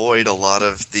to avoid a lot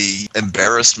of the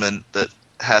embarrassment that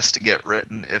has to get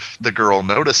written if the girl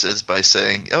notices by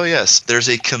saying, oh yes, there's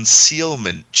a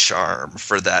concealment charm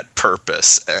for that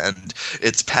purpose, and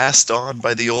it's passed on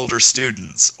by the older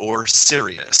students, or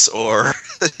Sirius, or,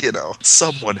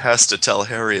 someone has to tell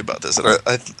Harry about this. And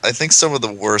I think some of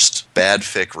the worst bad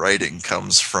fic writing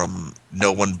comes from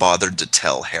no one bothered to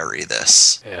tell Harry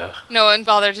this. Yeah. No one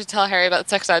bothered to tell Harry about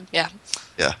sex ed, yeah.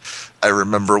 Yeah. I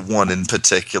remember one in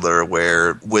particular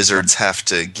where wizards have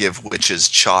to give witches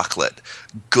chocolate,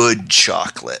 good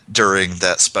chocolate, during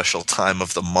that special time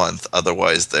of the month.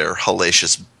 Otherwise, they're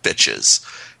hellacious bitches.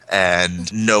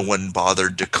 And no one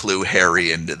bothered to clue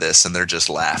Harry into this, and they're just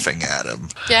laughing at him.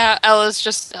 Yeah, Ella's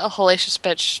just a hellacious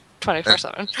bitch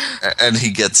 24/7. And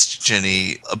he gets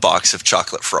Ginny a box of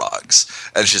chocolate frogs.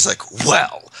 And she's like,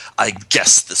 well, I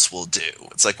guess this will do.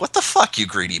 It's like, what the fuck, you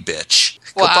greedy bitch?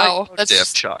 Wow. That's damn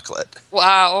chocolate.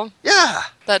 Wow. Yeah.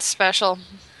 That's special.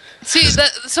 See,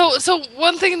 so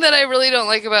one thing that I really don't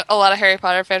like about a lot of Harry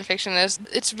Potter fanfiction is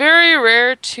it's very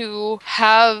rare to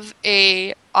have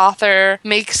a author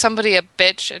make somebody a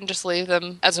bitch and just leave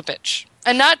them as a bitch.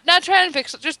 And not try and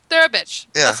fix it, just they're a bitch.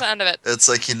 Yeah. That's the end of it. It's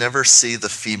like you never see the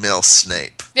female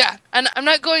Snape. Yeah, and I'm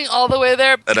not going all the way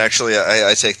there. And actually,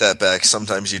 I take that back.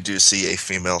 Sometimes you do see a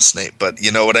female Snape, but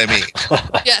you know what I mean.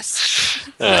 Yes.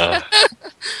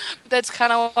 That's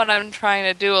kind of what I'm trying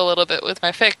to do a little bit with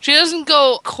my fic. She doesn't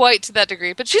go quite to that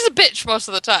degree, but she's a bitch most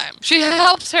of the time. She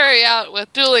helps Harry out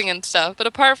with dueling and stuff, but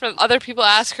apart from other people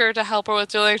ask her to help her with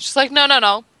dueling, she's like, no.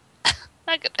 Not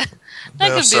gonna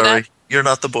do that. You're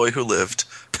not the boy who lived.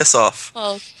 Piss off.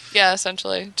 Well, yeah,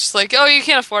 essentially. Just like, oh, you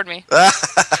can't afford me.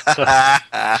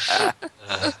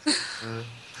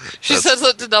 She says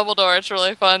that to Dumbledore. It's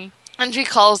really fun. And she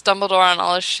calls Dumbledore on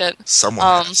all his shit.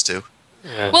 Someone has to.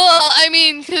 Yeah. Well, I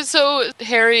mean, so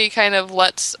Harry kind of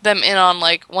lets them in on,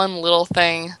 like, one little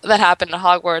thing that happened at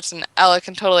Hogwarts, and Ella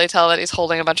can totally tell that he's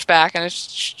holding a bunch back, and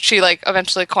she, like,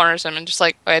 eventually corners him and just,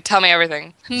 like, okay, tell me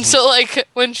everything. And so, like,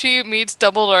 when she meets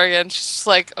Dumbledore again, she's just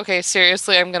like, okay,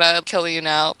 seriously, I'm gonna kill you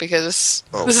now, because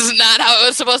this is not how it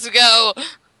was supposed to go.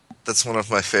 That's one of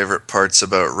my favorite parts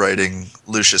about writing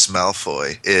Lucius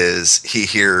Malfoy is he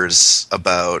hears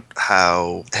about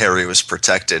how Harry was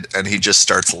protected and he just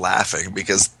starts laughing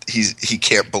because he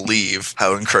can't believe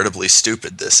how incredibly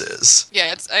stupid this is.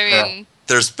 Yeah,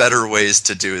 There's better ways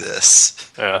to do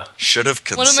this. Yeah. Should have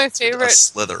consulted a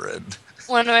Slytherin.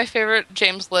 One of my favorite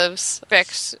James Lives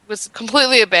fics was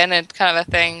completely abandoned kind of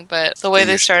a thing, but the way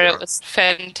they started it was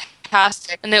fantastic.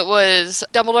 And it was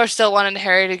Dumbledore still wanted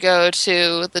Harry to go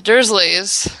to the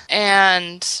Dursleys,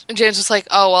 and James was like,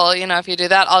 oh, well, if you do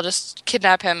that, I'll just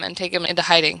kidnap him and take him into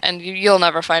hiding, and you'll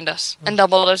never find us. And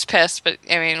Dumbledore's pissed, but,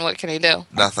 what can he do?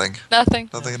 Nothing. Nothing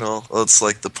at all. Well, it's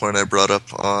like the point I brought up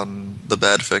on the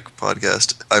Bad Fic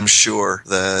podcast. I'm sure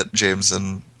that James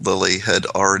and Lily had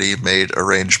already made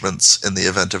arrangements in the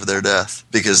event of their death,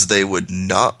 because they would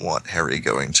not want Harry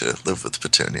going to live with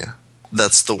Petunia.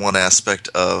 That's the one aspect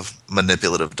of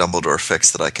manipulative Dumbledore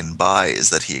fics that I can buy, is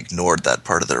that he ignored that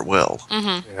part of their will.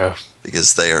 Mm-hmm. Yeah.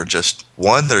 Because they are just,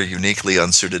 one, they're uniquely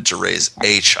unsuited to raise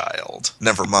a child.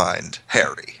 Never mind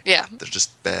Harry. Yeah. They're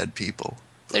just bad people.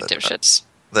 They're dipshits.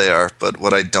 They are, but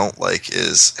what I don't like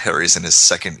is Harry's in his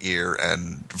second year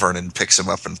and Vernon picks him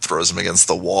up and throws him against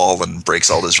the wall and breaks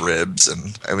all his ribs,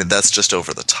 and that's just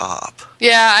over the top.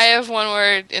 Yeah, I have one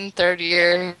where in third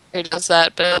year he does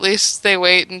that, but at least they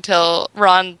wait until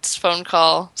Ron's phone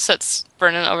call sets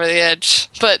Vernon over the edge.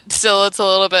 But still, it's a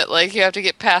little bit like you have to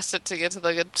get past it to get to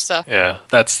the good stuff. Yeah,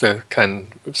 that's the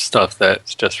kind of stuff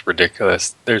that's just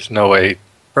ridiculous. There's no way.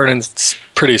 Vernon's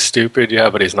pretty stupid, yeah,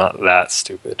 but he's not that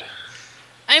stupid.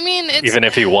 It's... Even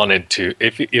if he wanted to,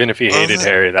 even if he hated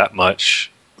Harry that much.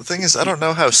 The thing is, I don't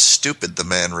know how stupid the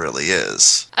man really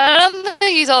is. I don't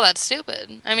think he's all that stupid.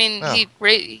 He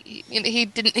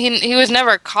was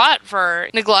never caught for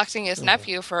neglecting his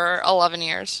nephew for 11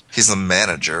 years. He's the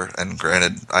manager, and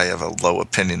granted, I have a low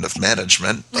opinion of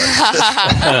management.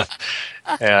 But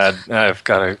yeah, I've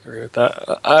got to agree with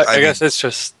that. I guess it's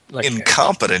just like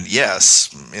incompetent,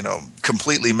 yes.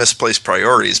 Completely misplaced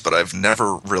priorities, but I've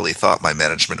never really thought my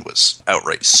management was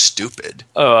outright stupid.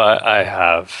 Oh, I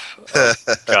have.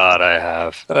 God, I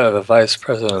have. The vice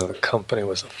president of the company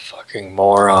was a fucking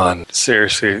moron.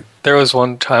 Seriously. There was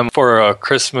one time for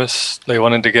Christmas, they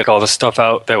wanted to get all the stuff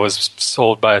out that was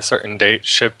sold by a certain date,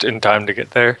 shipped in time to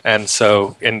get there. And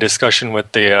so in discussion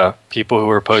with the people who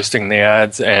were posting the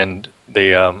ads and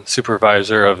the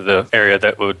supervisor of the area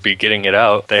that would be getting it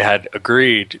out, they had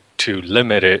agreed to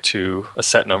limit it to a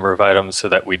set number of items so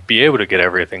that we'd be able to get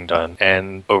everything done.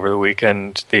 And over the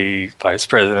weekend, the vice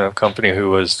president of the company,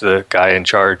 who was the guy in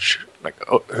charge,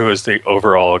 who was the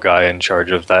overall guy in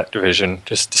charge of that division,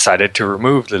 just decided to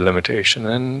remove the limitation,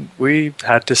 and we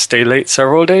had to stay late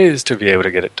several days to be able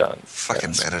to get it done.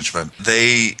 Fucking management.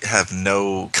 They have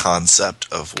no concept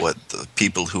of what the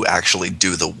people who actually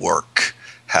do the work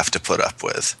have to put up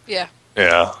with. Yeah.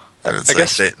 Yeah. I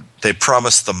guess they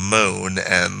promise the moon,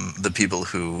 and the people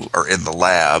who are in the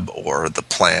lab or the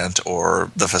plant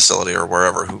or the facility or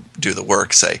wherever who do the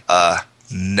work say,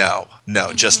 no,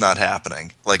 just not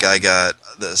happening. Like, I got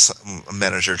this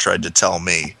manager tried to tell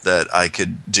me that I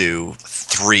could do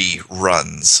 3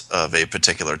 runs of a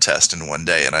particular test in one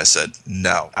day, and I said,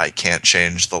 no, I can't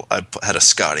change I had a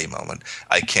Scotty moment.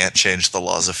 I can't change the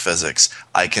laws of physics.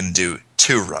 I can do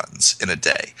 2 runs in a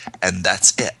day, and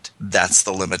that's it. That's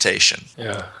the limitation.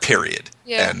 Yeah. Period.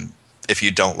 Yeah. And if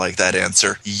you don't like that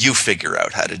answer, you figure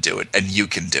out how to do it, and you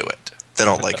can do it. They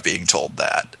don't like being told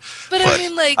that. But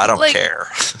I don't care.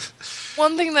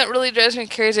 One thing that really drives me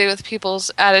crazy with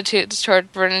people's attitudes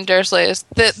toward Vernon Dursley is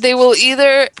that they will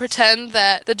either pretend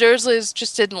that the Dursleys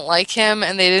just didn't like him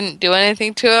and they didn't do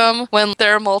anything to him, when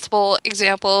there are multiple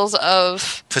examples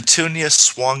of... Petunia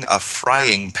swung a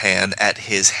frying pan at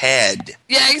his head.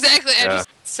 Yeah, exactly. I just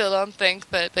still don't think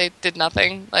that they did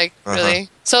nothing, really.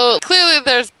 So clearly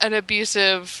there's an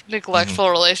abusive, neglectful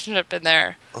relationship in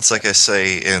there. It's like I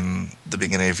say in the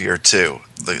beginning of year 2.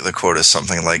 The quote is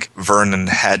something like, Vernon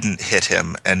hadn't hit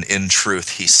him, and in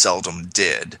truth he seldom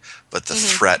did, but the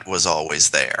threat was always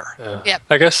there. Yeah. Yep.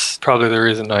 I guess probably the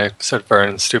reason I said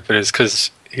Vernon's stupid is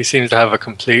because he seems to have a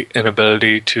complete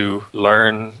inability to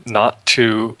learn not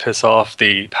to piss off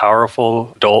the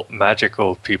powerful, adult,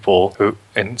 magical people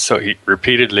and so he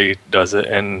repeatedly does it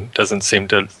and doesn't seem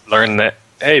to learn that,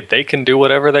 hey, they can do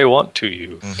whatever they want to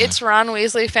you. It's Ron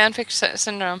Weasley fanfic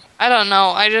syndrome. I don't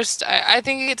know. I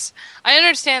think it's... I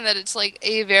understand that it's like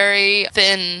a very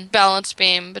thin balance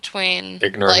beam between...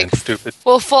 ignorant and stupid.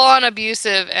 Well, full-on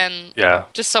abusive and yeah,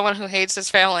 just someone who hates his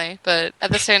family. But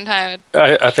at the same time...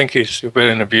 I think he's stupid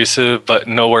and abusive, but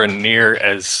nowhere near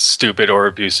as stupid or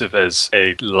abusive as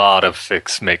a lot of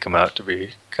fics make him out to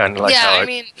be. Kind of like yeah, how I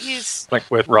mean, he's like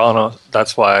with Ron,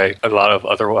 that's why a lot of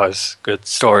otherwise good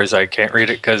stories I can't read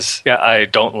it because I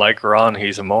don't like Ron.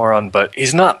 He's a moron, but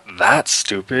he's not that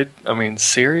stupid. I mean,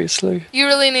 seriously. You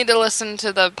really need to listen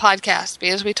to the podcast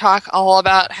because we talk all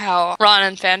about how Ron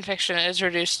in fanfiction is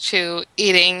reduced to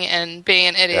eating and being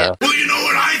an idiot. Yeah. Well, you know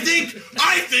what I think?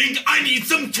 I think I need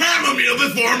some chamomile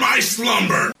before my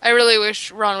slumber. I really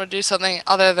wish Ron would do something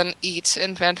other than eat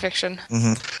in fanfiction.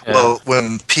 Mm-hmm. Yeah. Well,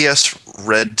 when PS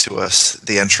read to us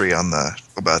the entry on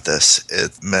about this,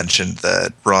 it mentioned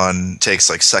that Ron takes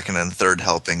like second and third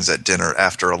helpings at dinner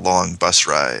after a long bus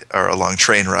ride or a long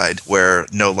train ride where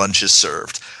no lunch is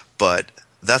served. But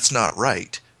that's not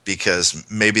right because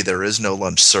maybe there is no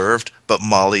lunch served, but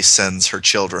Molly sends her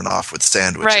children off with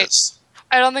sandwiches.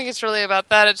 Right. I don't think it's really about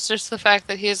that. It's just the fact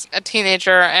that he's a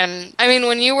teenager. And I mean,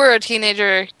 when you were a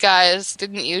teenager, guys,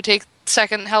 didn't you take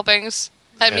second helpings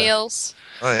at meals?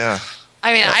 Oh, yeah.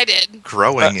 I mean, I did.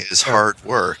 Growing is hard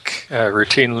work.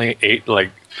 Routinely ate like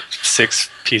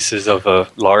 6 pieces of a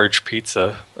large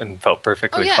pizza and felt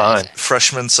perfectly fine.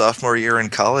 Freshman, sophomore year in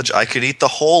college, I could eat the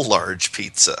whole large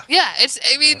pizza. Yeah, it's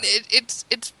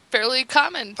fairly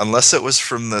common. Unless it was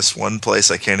from this one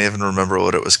place, I can't even remember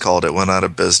what it was called. It went out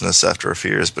of business after a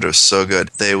few years, but it was so good.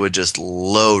 They would just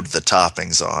load the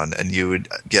toppings on, and you would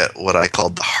get what I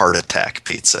called the heart attack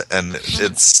pizza. And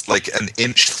it's like an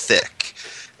inch thick.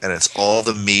 And it's all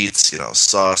the meats,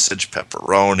 sausage,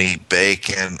 pepperoni,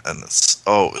 bacon, and it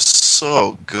was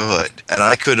so good. And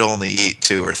I could only eat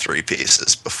 2 or 3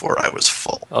 pieces before I was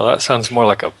full. Oh, that sounds more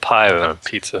like a pie than a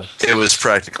pizza. It was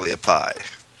practically a pie.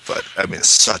 But, I mean,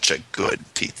 such a good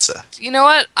pizza. You know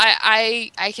what? I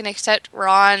can accept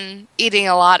Ron eating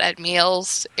a lot at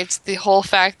meals. It's the whole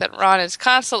fact that Ron is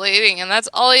constantly eating, and that's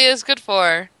all he is good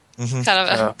for. Mm-hmm. Kind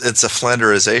of It's a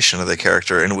Flanderization of the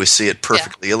character, and we see it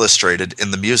perfectly illustrated in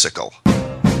the musical.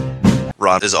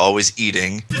 Ron is always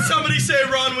eating. Did somebody say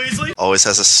Ron Weasley? Always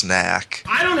has a snack.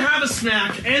 I don't have a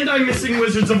snack, and I'm missing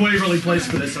Wizards of Waverly Place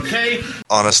for this, okay?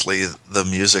 Honestly, the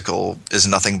musical is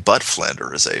nothing but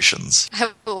Flanderizations.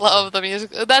 I love the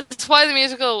musical. That's why the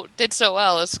musical did so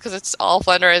well. It's because it's all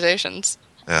Flanderizations.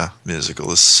 Yeah,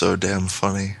 musical is so damn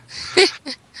funny.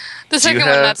 The second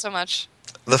one, not so much.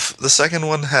 The second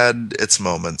one had its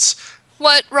moments.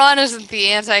 What? Ron isn't the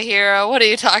anti-hero. What are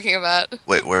you talking about?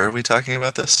 Wait, where are we talking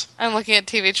about this? I'm looking at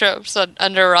TV tropes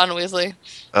under Ron Weasley.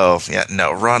 Oh, yeah,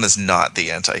 no, Ron is not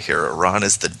the anti-hero. Ron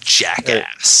is the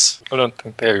jackass. I don't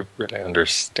think they really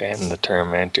understand the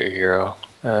term anti-hero.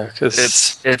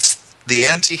 Cause it's the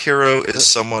anti-hero is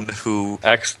someone who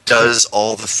does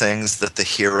all the things that the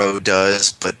hero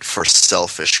does, but for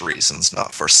selfish reasons,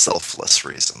 not for selfless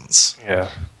reasons. Yeah.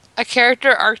 A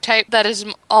character archetype that is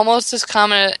almost as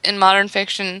common in modern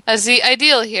fiction as the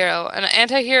ideal hero. An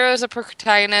anti-hero is a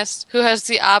protagonist who has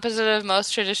the opposite of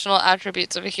most traditional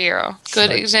attributes of a hero. Good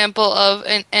example of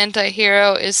an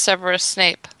anti-hero is Severus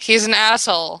Snape. He's an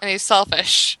asshole, and he's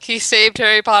selfish. He saved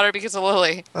Harry Potter because of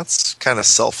Lily. That's kind of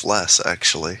selfless,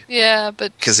 actually. Yeah,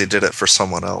 but... because he did it for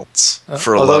someone else.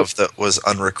 For a love that was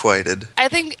unrequited. I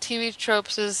think TV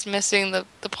tropes is missing the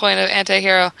point of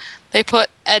anti-hero. They put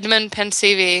Edmund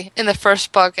Pensieve in the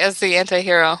first book as the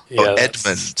anti-hero. Yeah,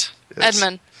 Edmund. Yes.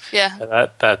 Edmund, yeah.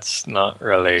 That's not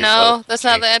really... No, that's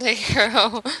not the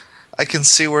anti-hero. I can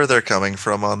see where they're coming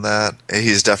from on that.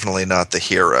 He's definitely not the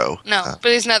hero. No,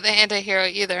 but he's not the anti-hero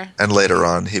either. And later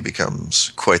on, he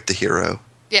becomes quite the hero.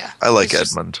 Yeah. I like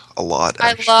Edmund a lot,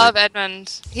 actually. I love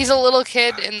Edmund. He's a little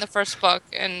kid in the first book,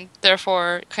 and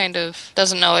therefore kind of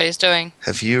doesn't know what he's doing.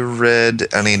 Have you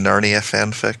read any Narnia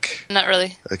fanfic? Not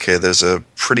really. Okay, there's a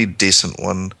pretty decent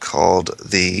one called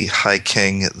The High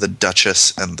King, the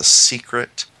Duchess, and the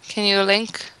Secret. Can you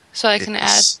link so I can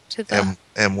add to the...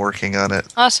 I'm working on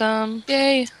it. Awesome.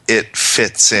 Yay. It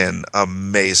fits in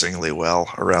amazingly well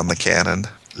around the canon.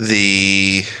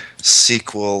 The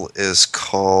sequel is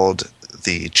called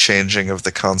The Changing of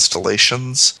the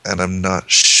Constellations, and I'm not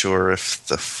sure if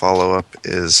the follow-up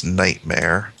is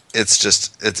Nightmare.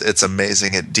 It's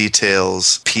amazing. It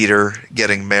details Peter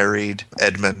getting married,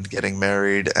 Edmund getting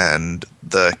married, and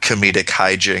the comedic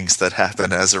hijinks that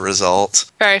happen as a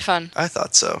result. Very fun. I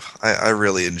thought so. I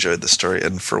really enjoyed the story,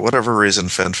 and for whatever reason,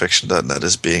 fanfiction.net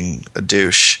is being a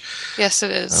douche. Yes,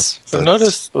 it is. I've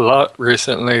noticed a lot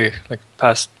recently, like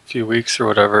past few weeks or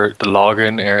whatever, the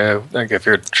login area, like if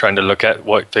you're trying to look at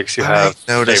what fics you have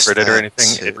favorited or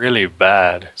anything, it's really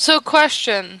bad. So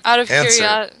question, out of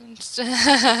curiosity, this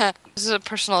is a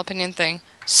personal opinion thing.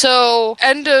 So,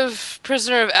 end of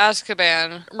Prisoner of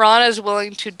Azkaban, Ron is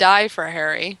willing to die for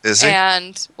Harry. Is he?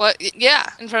 And, yeah,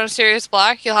 in front of Sirius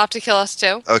Black, you'll have to kill us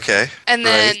too. Okay. And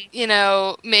then,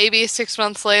 right. Maybe 6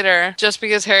 months later, just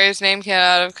because Harry's name came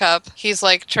out of Cup, he's,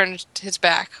 turned his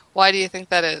back. Why do you think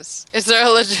that is? Is there a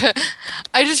legit...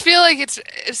 I just feel like it's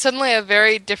suddenly a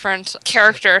very different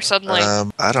character, suddenly.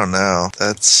 I don't know.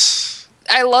 That's...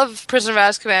 I love Prisoner of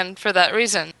Azkaban for that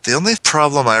reason. The only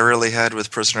problem I really had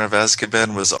with Prisoner of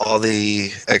Azkaban was all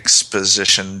the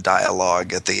exposition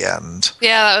dialogue at the end.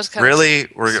 Yeah, that was kind really?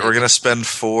 We're going to spend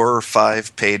 4 or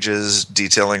 5 pages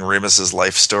detailing Remus's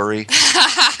life story?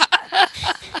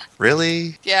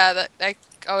 Really? Yeah, I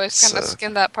always kind of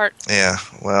skimmed that part. Yeah,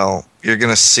 well, you're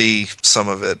going to see some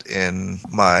of it in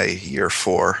my year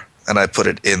 4. And I put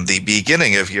it in the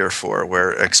beginning of year 4,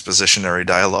 where expositionary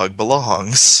dialogue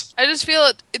belongs. I just feel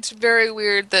it's very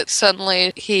weird that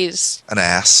suddenly he's... An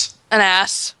ass. An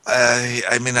ass.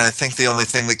 I mean, I think the only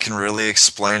thing that can really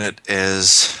explain it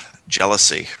is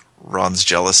jealousy. Ron's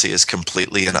jealousy is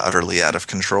completely and utterly out of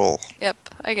control. Yep,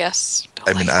 I guess.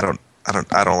 I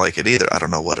don't like it either. I don't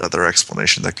know what other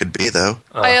explanation there could be, though.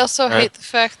 I also hate the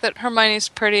fact that Hermione's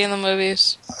pretty in the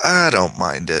movies. I don't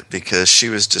mind it, because she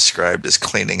was described as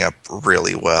cleaning up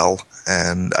really well,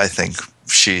 and I think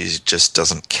she just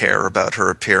doesn't care about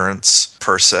her appearance,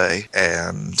 per se,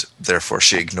 and therefore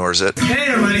she ignores it.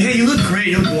 Hey, Hermione, hey, you look great.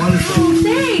 You look wonderful. Oh,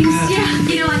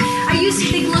 thanks. Yeah, I used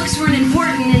to think looks weren't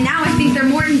important, and now I think they're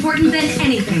more important than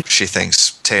anything. She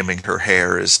thinks taming her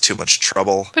hair is too much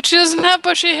trouble. But she doesn't have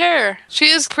bushy hair. She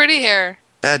has pretty hair.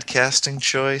 Bad casting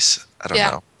choice? I don't know.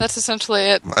 Yeah, that's essentially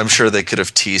it. I'm sure they could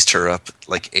have teased her up,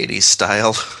 80s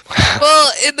style.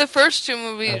 Well, in the first 2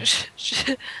 movies,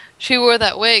 she wore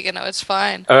that wig, and it was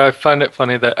fine. I find it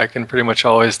funny that I can pretty much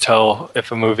always tell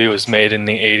if a movie was made in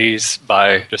the 80s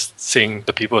by just seeing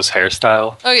the people's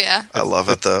hairstyle. Oh, yeah. I love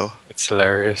it, though. It's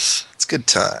hilarious. It's good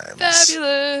times.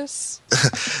 Fabulous.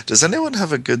 Does anyone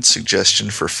have a good suggestion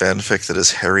for fanfic that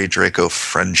is Harry Draco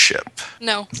friendship?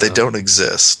 No. They don't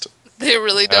exist. They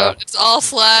really don't. It's all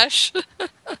slash.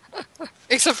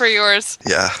 Except for yours.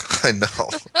 Yeah, I know.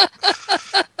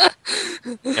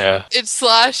 Yeah. It's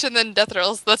slash and then death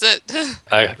rolls. That's it.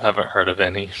 I haven't heard of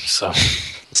any, so...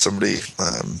 Somebody,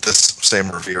 this same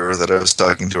reviewer that I was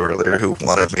talking to earlier, who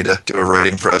wanted me to do a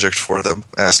writing project for them,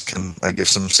 asked, can I give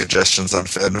some suggestions on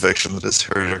fanfiction that is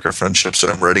Harry Draco friendship? So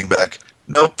I'm writing back,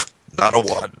 nope, not a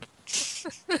 1.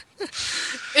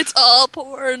 It's all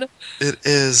porn. It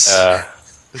is. I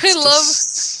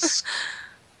love...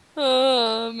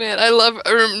 Oh, man. I love...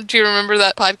 Do you remember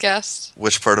that podcast?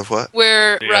 Which part of what?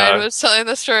 Where Ryan was telling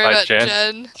the story about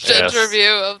Jen's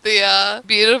review of the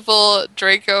beautiful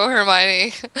Draco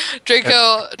Hermione.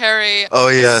 Draco Harry. Oh,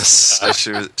 yes.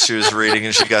 She was reading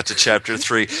and she got to chapter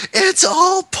 3. It's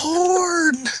all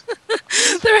porn!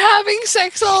 They're having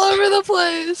sex all over the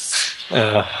place.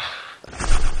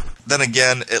 Then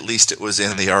again, at least it was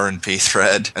in the R&P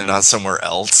thread and not somewhere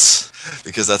else.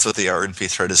 Because that's what the R&P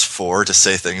thread is for, to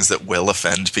say things that will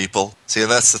offend people. See,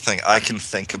 that's the thing. I can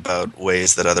think about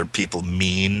ways that other people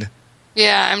mean.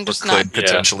 Yeah, I'm just not... could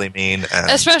potentially mean.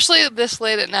 And especially this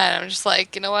late at night. I'm just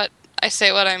like, you know what? I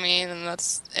say what I mean, and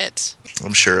that's it.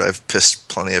 I'm sure I've pissed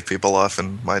plenty of people off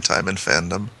in my time in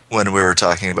fandom. When we were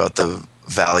talking about the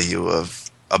value of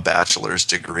a bachelor's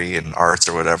degree in arts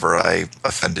or whatever, I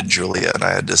offended Julia, and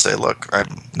I had to say, look,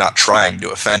 I'm not trying to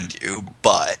offend you,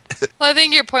 but... Well, I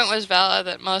think your point was valid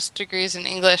that most degrees in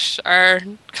English are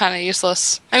kind of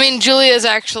useless. I mean, Julia's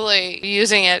actually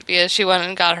using it because she went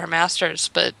and got her master's,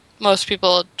 but most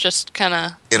people just kind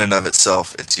of... In and of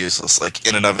itself, it's useless.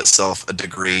 In and of itself, a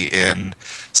degree in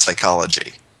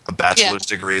psychology. A bachelor's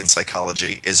degree in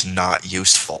psychology is not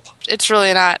useful. It's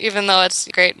really not, even though it's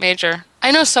a great major.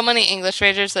 I know so many English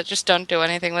majors that just don't do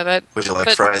anything with it. Would you like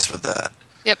fries with that?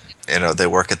 Yep. They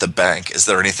work at the bank. Is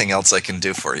there anything else I can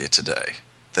do for you today?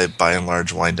 They, by and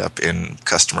large, wind up in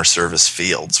customer service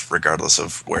fields, regardless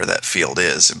of where that field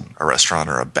is, in a restaurant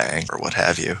or a bank or what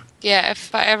have you. Yeah,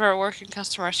 if I ever work in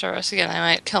customer service again, I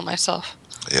might kill myself.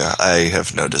 Yeah, I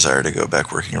have no desire to go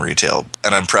back working retail.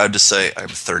 And I'm proud to say I'm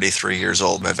 33 years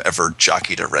old and I've ever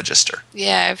jockeyed a register.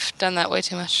 Yeah, I've done that way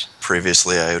too much.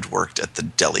 Previously, I had worked at the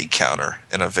deli counter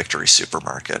in a Victory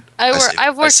supermarket.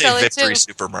 I've worked deli Victory too.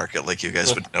 supermarket like you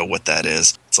guys would know what that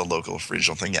is. It's a local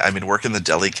regional thing. I mean, working the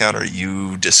deli counter,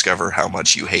 you discover how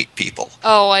much you hate people.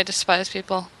 Oh, I despise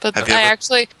people. But the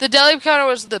deli counter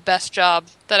was the best job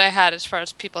that I had as far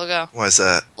as people go. Why is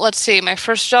that? Let's see. My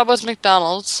first job was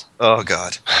McDonald's. Oh,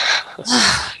 God.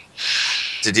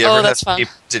 Did you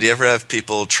Did you ever have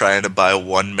people trying to buy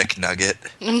one McNugget?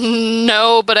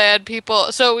 No, but I had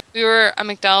people. So we were at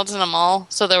McDonald's in a mall,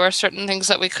 so there were certain things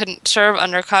that we couldn't serve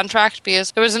under contract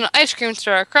because there was an ice cream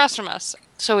store across from us,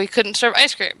 so we couldn't serve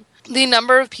ice cream. The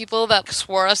number of people that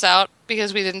swore us out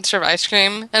because we didn't serve ice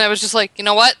cream, and I was just like, you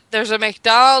know what? There's a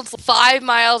McDonald's 5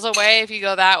 miles away. If you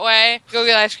go that way, go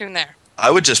get ice cream there.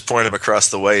 I would just point them across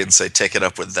the way and say, take it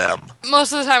up with them.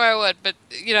 Most of the time I would, but,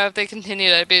 if they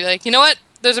continued, I'd be like, you know what?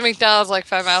 There's a McDonald's like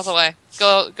 5 miles away.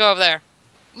 Go over there.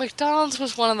 McDonald's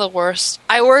was one of the worst.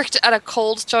 I worked at a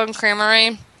Cold Stone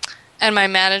Creamery, and my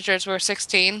managers were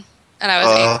 16, and I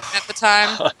was 18 at the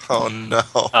time. Oh, no.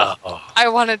 I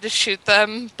wanted to shoot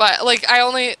them, but, I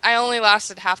only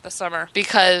lasted half the summer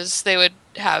because they would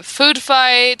have food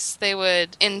fights, they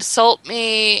would insult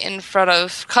me in front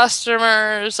of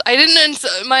customers. I didn't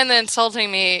mind the insulting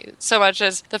me so much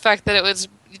as the fact that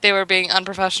they were being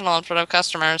unprofessional in front of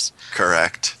customers.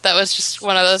 Correct. That was just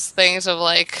one of those things of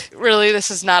really, this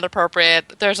is not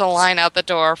appropriate. There's a line out the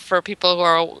door for people who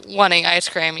are wanting ice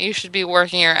cream. You should be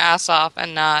working your ass off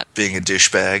and not being a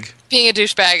douchebag. Being a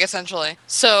douchebag, essentially.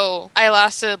 So I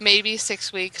lasted maybe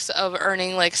 6 weeks of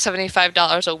earning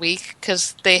 $75 a week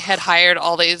because they had hired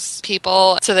all these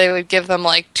people. So they would give them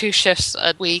 2 shifts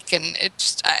a week, and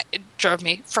it drove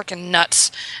me freaking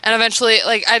nuts. And eventually,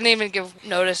 I didn't even give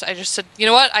notice. I just said, you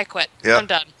know what? I quit. Yep. I'm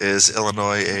done. Is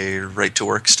Illinois a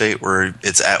right-to-work state where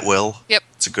it's at will? Yep.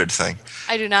 It's a good thing.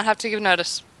 I do not have to give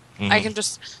notice. Mm-hmm. I can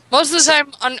just... Most of the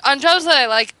time, on jobs that I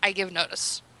like, I give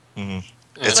notice. Mm-hmm.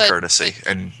 It's courtesy,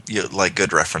 and you like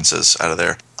good references out of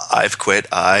there. I've quit.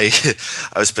 I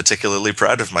was particularly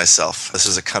proud of myself. This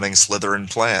is a cunning Slytherin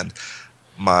plan.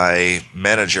 My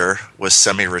manager was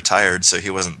semi-retired, so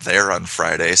he wasn't there on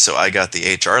Friday, so I got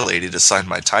the HR lady to sign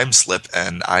my time slip,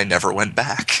 and I never went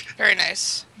back. Very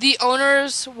nice. The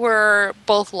owners were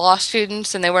both law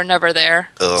students, and they were never there.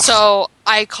 Ugh. So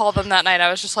I called them that night.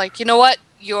 I was just like, you know what?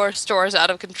 Your store is out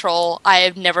of control. I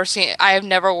have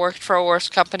never worked for a worse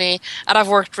company, and I've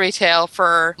worked retail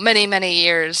for many, many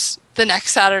years. The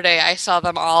next Saturday, I saw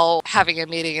them all having a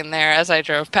meeting in there as I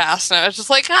drove past, and I was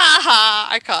just like, ha ha,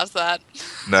 I caused that.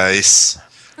 Nice.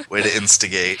 Way to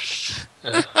instigate.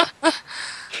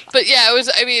 But yeah,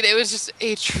 it was just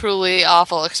a truly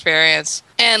awful experience.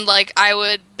 And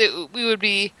we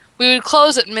would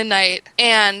close at midnight,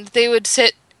 and they would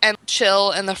sit and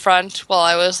chill in the front while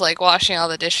I was washing all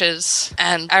the dishes,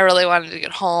 and I really wanted to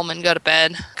get home and go to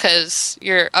bed because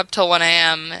you're up till 1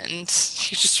 a.m. and you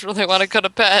just really want to go to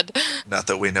bed. Not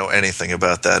that we know anything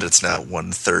about that. It's now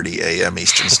 1:30 a.m.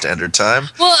 Eastern Standard Time.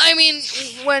 Well,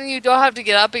 when you don't have to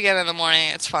get up again in the morning,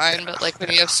 it's fine, but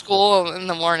when you have school in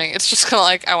the morning, it's just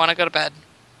kind of I want to go to bed.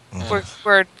 Mm-hmm.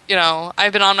 We're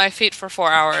I've been on my feet for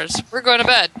 4 hours. We're going to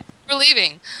bed. We're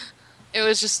leaving. It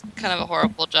was just kind of a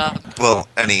horrible job. Well,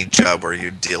 any job where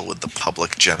you deal with the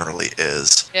public generally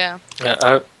is. Yeah.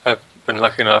 Yeah, I've been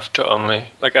lucky enough to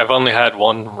I've only had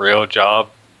one real job,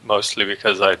 mostly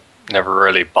because I never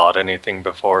really bought anything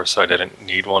before, so I didn't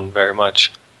need one very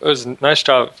much. It was a nice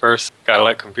job at first. I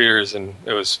like computers, and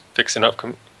it was fixing up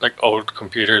old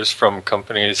computers from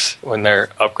companies when they're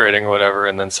upgrading or whatever,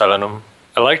 and then selling them.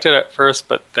 I liked it at first,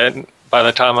 but then by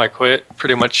the time I quit,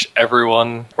 pretty much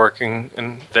everyone working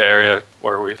in the area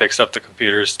where we fixed up the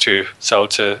computers to sell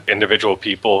to individual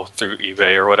people through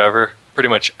eBay or whatever, pretty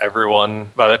much everyone,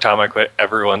 by the time I quit,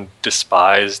 everyone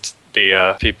despised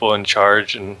the people in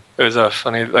charge. And it was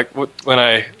funny, when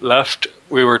I left,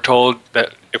 we were told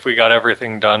that if we got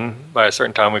everything done by a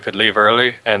certain time, we could leave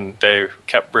early. And they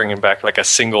kept bringing back a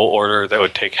single order that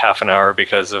would take half an hour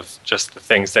because of just the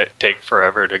things that take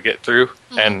forever to get through.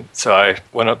 Mm-hmm. And so I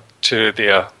went up to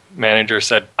the manager,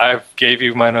 said, I gave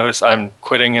you my notice. I'm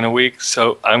quitting in a week,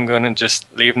 so I'm going to just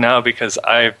leave now because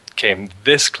I came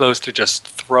this close to just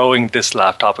throwing this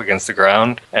laptop against the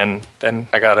ground. And then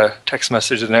I got a text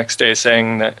message the next day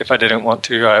saying that if I didn't want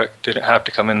to, I didn't have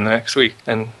to come in the next week.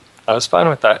 And I was fine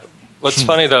with that. What's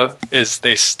funny, though, is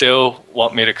they still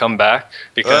want me to come back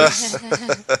because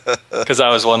I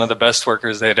was one of the best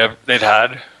workers they'd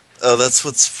had. Oh, that's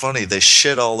what's funny. They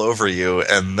shit all over you,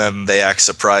 and then they act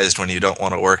surprised when you don't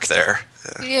want to work there.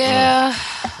 Yeah,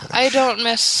 I don't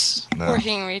miss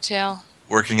working retail.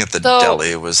 Working at the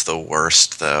deli was the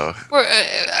worst, though.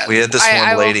 We had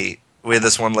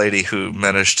this one lady who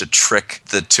managed to trick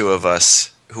the two of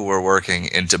us who were working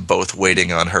into both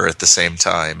waiting on her at the same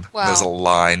time. Wow. There's a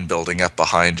line building up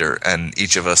behind her, and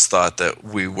each of us thought that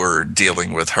we were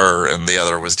dealing with her and the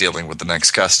other was dealing with the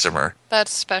next customer.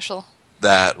 That's special.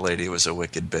 That lady was a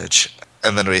wicked bitch.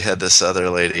 And then we had this other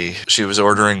lady. She was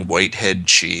ordering Whitehead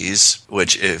cheese,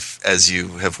 which, if, as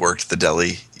you have worked the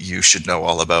deli, you should know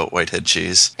all about Whitehead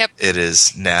cheese. Yep. It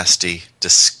is nasty,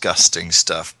 disgusting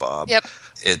stuff, Bob. Yep.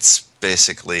 It's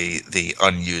basically the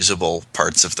unusable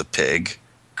parts of the pig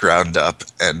ground up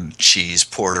and cheese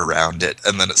poured around it,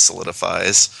 and then it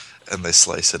solidifies, and they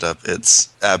slice it up.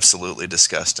 It's absolutely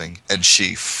disgusting. And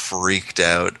she freaked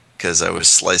out because I was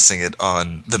slicing it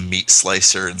on the meat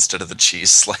slicer instead of the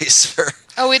cheese slicer.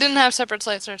 Oh, we didn't have separate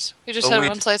slicers. We just had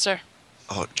one slicer.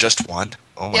 Oh, just one?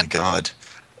 Oh my Yep. God.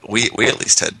 We at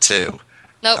least had two.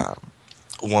 Nope.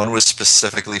 One was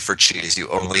specifically for cheese. You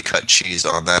only cut cheese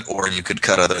on that, or you could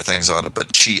cut other things on it,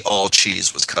 but all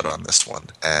cheese was cut on this one.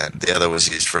 And the other was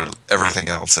used for everything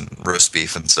else, and roast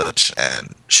beef and such.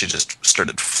 And she just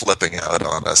started flipping out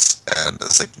on us. And I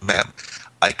was like, ma'am,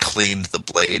 I cleaned the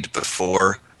blade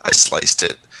before I sliced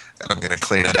it, and I'm going to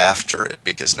clean it after it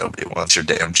because nobody wants your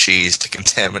damn cheese to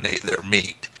contaminate their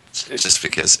meat. Just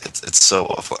because it's so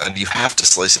awful. And you have to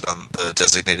slice it on the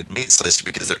designated meat slicer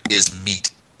because there is meat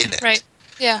in it. Right.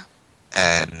 Yeah.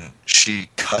 And she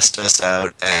cussed us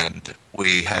out, and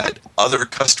we had other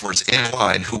customers in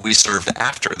line who we served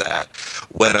after that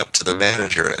went up to the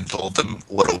manager and told them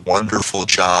what a wonderful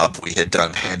job we had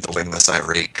done handling this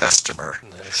irate customer.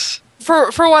 Nice.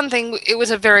 For one thing, it was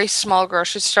a very small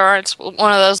grocery store. It's one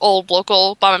of those old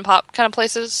local bomb and pop kind of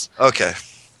places. Okay.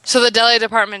 So the deli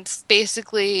department's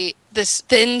basically this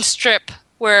thin strip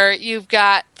where you've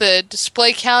got the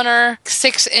display counter,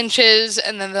 6 inches,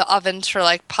 and then the ovens for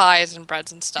like pies and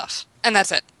breads and stuff. And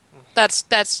that's it. That's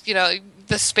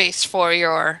the space for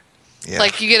your... Yeah.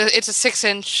 Like it's a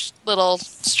 6-inch little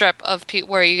strip of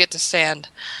where you get to stand.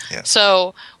 Yeah.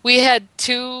 So we had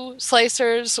 2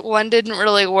 slicers. One didn't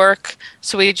really work,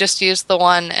 so we just used the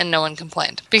one, and no one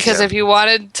complained. Because if you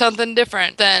wanted something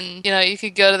different, then you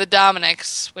could go to the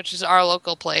Dominic's, which is our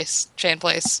local chain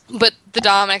place. But the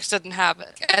Dominic's didn't have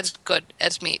it as good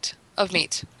as meat.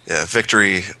 Yeah,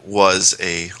 Victory was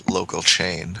a local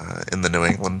chain in the New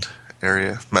England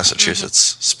area,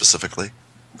 Massachusetts specifically.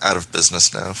 Out of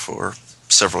business now for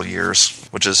several years,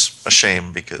 which is a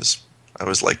shame because I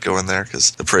always liked going there because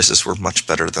the prices were much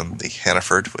better than the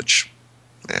Hannaford, which,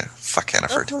 fuck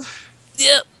Hannaford.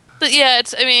 Yeah, but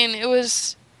it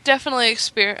was definitely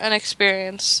an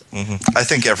experience. Mm-hmm. I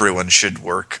think everyone should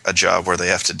work a job where they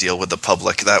have to deal with the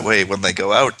public. That way, when they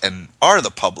go out and are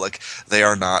the public, they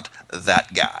are not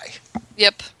that guy.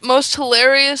 Yep. Most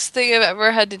hilarious thing I've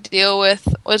ever had to deal with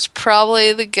was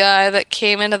probably the guy that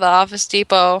came into the Office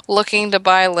Depot looking to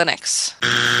buy Linux.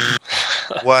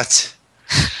 What?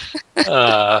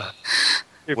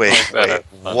 Wait,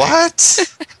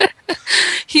 what?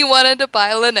 He wanted to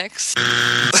buy Linux.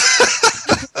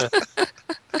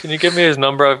 Can you give me his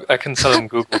number? I can sell him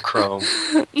Google Chrome.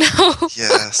 No.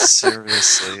 Yeah,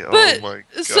 seriously. Oh my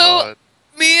God. So,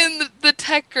 me and the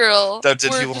tech girl. Now,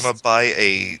 did he want to buy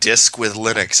a disk with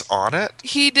Linux on it?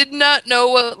 He did not know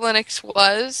what Linux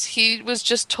was. He was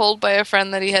just told by a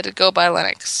friend that he had to go buy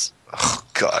Linux. Oh,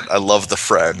 God. I love the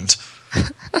friend.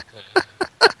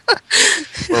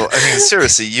 Well,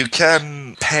 seriously, you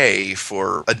can pay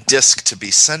for a disk to be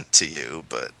sent to you,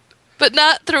 but... But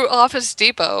not through Office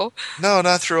Depot. No,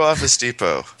 not through Office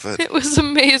Depot. But it was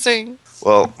amazing.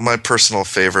 Well, my personal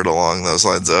favorite along those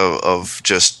lines of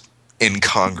just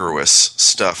incongruous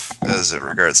stuff as it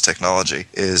regards technology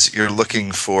is you're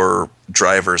looking for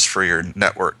drivers for your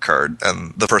network card,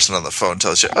 and the person on the phone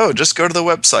tells you, oh, just go to the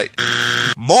website.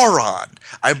 Moron!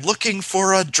 I'm looking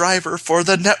for a driver for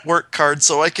the network card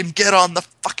so I can get on the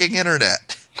fucking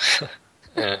internet.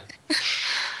 Yeah.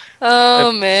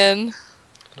 Oh, man.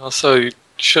 Also, you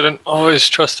shouldn't always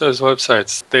trust those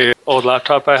websites. The old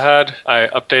laptop I had, I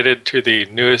updated to the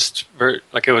newest,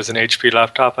 like it was an HP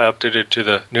laptop, I updated to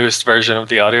the newest version of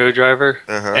the audio driver,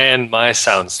 and my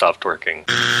sound stopped working.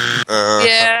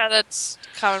 Yeah, that's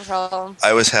a common problem.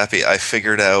 I was happy. I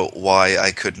figured out why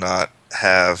I could not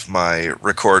have my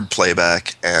record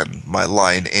playback and my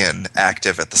line in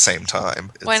active at the same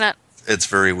time. Why not? It's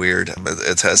very weird.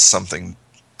 It has something...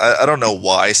 I don't know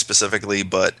why specifically,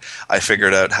 but I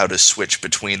figured out how to switch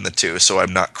between the two so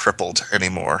I'm not crippled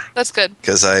anymore. That's good.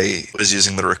 Because I was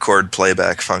using the record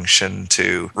playback function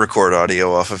to record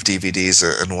audio off of DVDs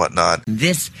and whatnot.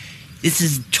 This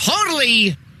is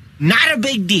totally not a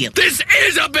big deal. This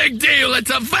is a big deal. It's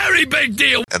a very big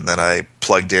deal. And then I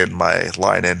plugged in my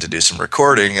line in to do some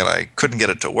recording, and I couldn't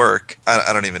get it to work.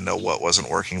 I don't even know what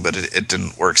wasn't working, but it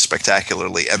didn't work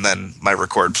spectacularly. And then my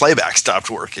record playback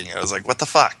stopped working. I was like, what the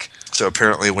fuck? So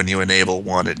apparently when you enable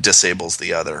one, it disables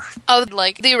the other. Oh,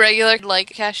 like the regular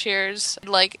cashiers,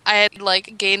 I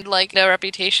had gained a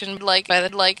reputation by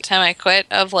the time I quit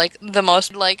of the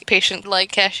most patient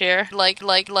cashier.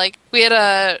 We had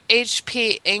a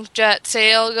HP inkjet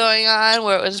sale going on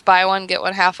where it was buy one get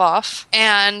one half off.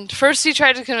 And first he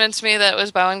tried to convince me that it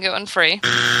was buy one get one free.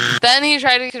 Then he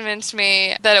tried to convince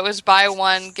me that it was buy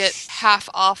one get half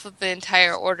off of the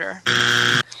entire order,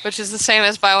 which is the same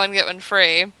as buy one get one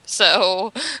free.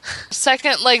 So,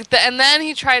 second, and then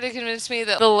he tried to convince me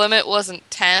that the limit wasn't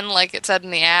 10, like it said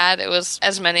in the ad. It was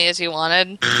as many as you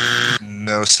wanted.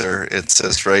 No, sir. It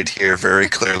says right here very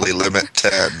clearly, limit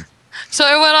 10. So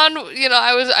I went on,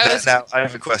 I was... Now, I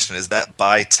have a question. Is that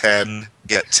buy 10,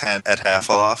 get 10 at half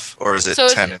off? Or is it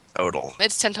 10 in total?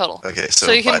 It's 10 total. Okay, so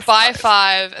you can buy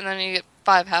 5, and then you get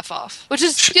 5 half off. Which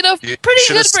is, pretty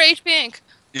good for HP Inc.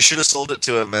 You should have sold it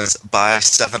to him as buy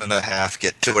 7.5,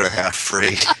 get 2.5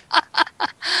 free.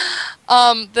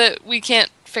 That we can't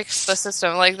fix the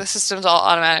system. The system's all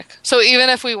automatic. So even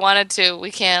if we wanted to,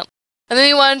 we can't. And then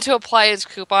he wanted to apply his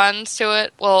coupons to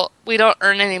it. Well, we don't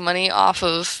earn any money off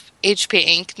of HP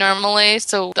Inc. normally,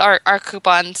 so our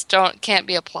coupons can't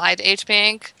be applied to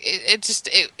HP Inc.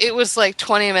 It was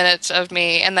 20 minutes of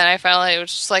me, and then I finally was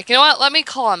just you know what? Let me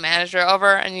call a manager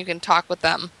over, and you can talk with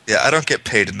them. Yeah, I don't get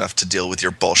paid enough to deal with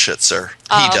your bullshit, sir.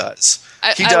 He does.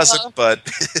 He doesn't, but...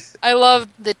 I love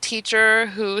the teacher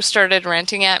who started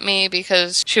ranting at me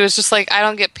because she was just I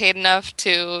don't get paid enough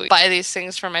to buy these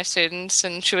things for my students,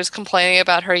 and she was complaining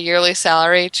about her yearly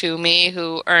salary to me,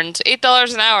 who earns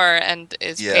 $8 an hour and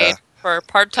is paid for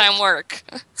part-time work.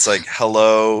 It's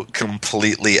hello,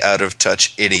 completely out of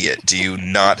touch idiot. Do you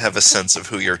not have a sense of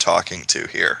who you're talking to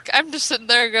here? I'm just sitting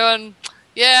there going...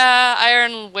 Yeah, I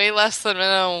earn way less than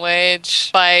minimum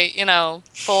wage by,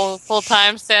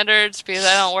 full-time standards because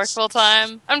I don't work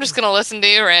full-time. I'm just going to listen to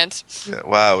you rant. Yeah,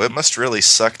 wow, it must really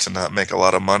suck to not make a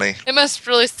lot of money. It must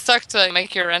really suck to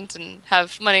make your rent and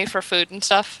have money for food and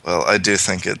stuff. Well, I do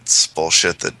think it's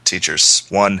bullshit that teachers,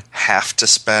 one, have to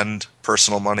spend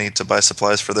personal money to buy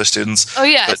supplies for their students. Oh,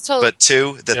 yeah. But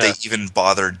two, that they even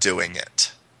bother doing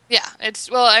it. Yeah, and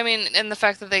the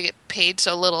fact that they get paid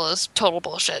so little is total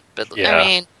bullshit. But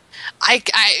I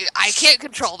can't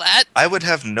control that. I would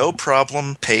have no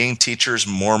problem paying teachers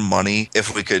more money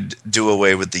if we could do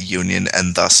away with the union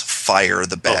and thus fire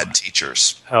the bad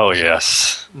teachers. Oh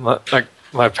yes,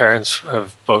 my parents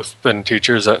have both been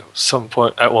teachers at one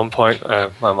point.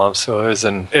 My mom still is,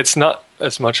 and it's not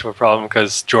as much of a problem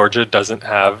because Georgia doesn't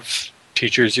have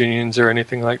teachers unions or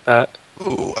anything like that.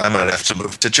 Ooh, I might have to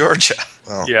move to Georgia.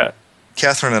 Well, yeah.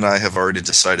 Catherine and I have already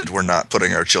decided we're not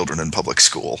putting our children in public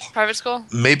school. Private school?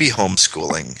 Maybe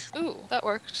homeschooling. Ooh, that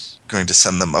works. Going to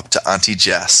send them up to Auntie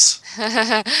Jess.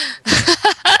 I'm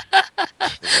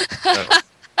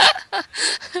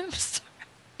sorry.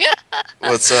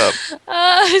 What's up?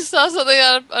 I saw something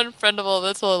on Unfriendable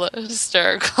that's a little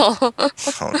hysterical.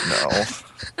 Oh,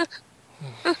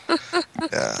 no.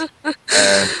 Yeah.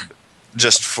 And...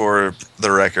 just for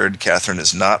the record, Catherine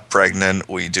is not pregnant.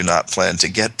 We do not plan to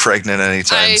get pregnant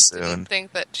anytime soon. I didn't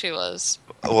think that she was.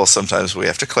 Well, sometimes we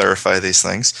have to clarify these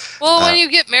things. Well, when you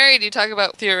get married, you talk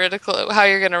about how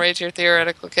you're going to raise your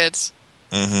theoretical kids.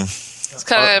 Mm-hmm. It's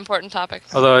kind of an important topic.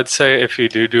 Although I'd say if you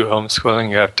do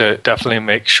homeschooling, you have to definitely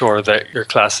make sure that your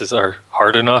classes are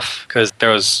hard enough, because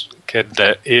there was kid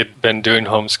that he had been doing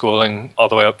homeschooling all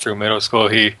the way up through middle school.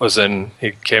 He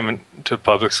came into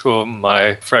public school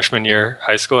my freshman year,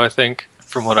 high school, I think.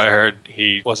 From what I heard,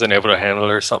 he wasn't able to handle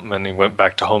it or something, and he went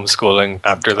back to homeschooling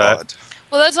after that.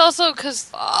 Well, that's also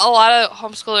because a lot of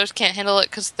homeschoolers can't handle it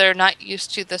because they're not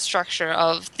used to the structure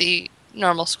of the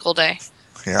normal school day.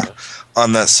 Yeah.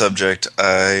 On that subject,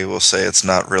 I will say it's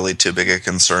not really too big a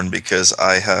concern because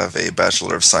I have a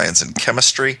Bachelor of Science in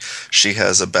Chemistry. She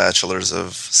has a Bachelor's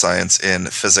of Science in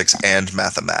Physics and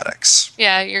Mathematics.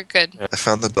 Yeah, you're good. I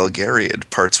found the Bulgarian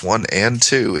Parts 1 and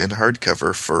 2 in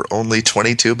hardcover for only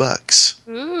 $22.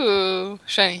 Ooh,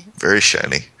 shiny. Very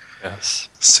shiny. Yes.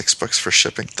 $6 for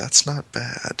shipping. That's not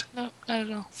bad. No, not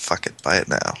at all. Fuck it. Buy it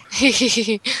now.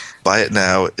 Buy it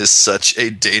now is such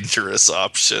a dangerous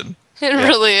option. It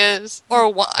really is.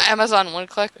 Or Amazon One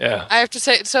Click. Yeah. I have to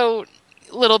say, so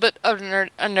a little bit of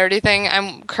a nerdy thing.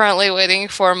 I'm currently waiting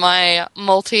for my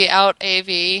multi-out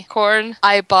AV cord.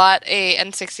 I bought a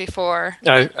N64.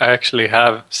 I actually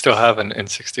still have an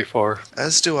N64.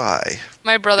 As do I.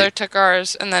 My brother took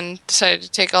ours and then decided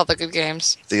to take all the good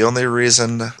games. The only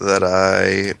reason that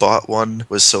I bought one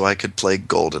was so I could play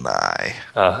GoldenEye.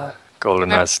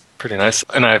 GoldenEye's pretty nice.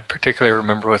 And I particularly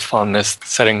remember with fondness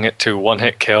setting it to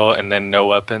one-hit kill and then no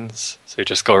weapons. So you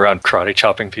just go around karate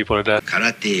chopping people to death.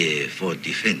 Karate for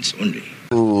defense only.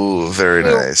 Ooh, very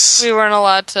nice. We weren't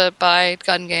allowed to buy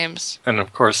gun games. And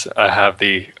of course, I have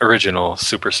the original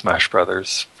Super Smash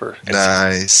Brothers for Instinct.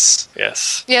 Nice.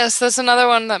 Yes. Yes, that's another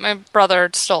one that my brother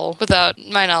stole without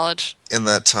my knowledge. In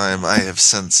that time, I have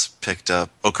since picked up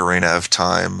Ocarina of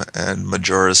Time and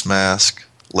Majora's Mask,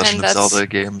 Legend of Zelda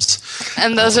games.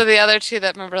 And those are the other two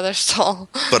that my brother stole.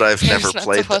 But I've never He's not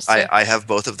played them. supposed to. I have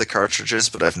both of the cartridges,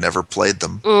 but I've never played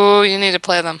them. Ooh, you need to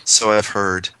play them. So I've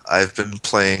heard. I've been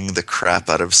playing the crap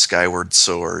out of Skyward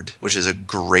Sword, which is a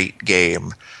great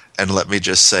game. And let me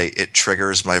just say, it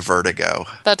triggers my vertigo.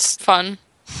 That's fun.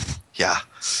 Yeah.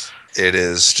 It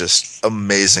is just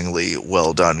amazingly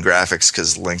well done graphics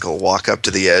because Link will walk up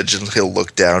to the edge and he'll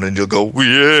look down and you'll go,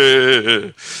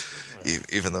 yeah!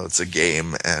 Even though it's a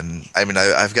game. And I mean,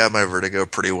 I've got my vertigo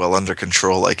pretty well under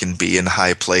control. I can be in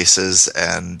high places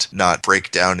and not break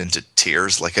down into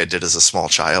tears like I did as a small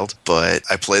child. But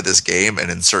I play this game and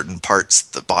in certain parts,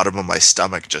 the bottom of my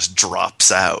stomach just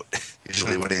drops out.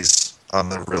 Usually when he's on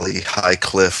the really high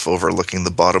cliff overlooking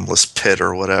the bottomless pit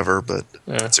or whatever, but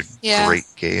it's a great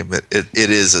game. It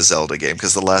is a Zelda game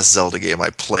because the last Zelda game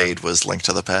I played was Link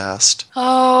to the Past.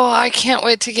 Oh, I can't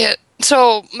wait to get...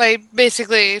 So,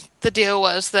 basically, the deal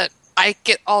was that I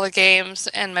get all the games,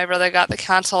 and my brother got the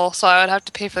console, so I would have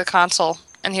to pay for the console,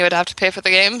 and he would have to pay for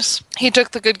the games. He took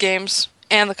the good games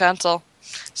and the console.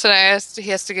 So now he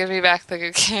has to give me back the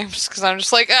good games, because I'm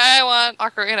just like, I want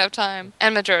Ocarina of Time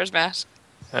and Majora's Mask.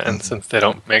 And since they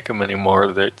don't make them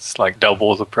anymore, it's like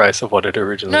double the price of what it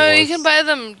originally was. No, you can buy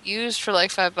them used for like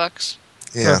 $5.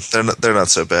 Yeah, they're not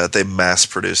so bad. They mass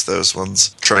produce those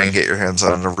ones. Try and get your hands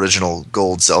on an original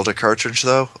gold Zelda cartridge,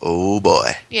 though. Oh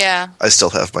boy. Yeah. I still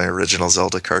have my original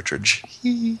Zelda cartridge.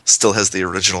 Still has the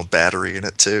original battery in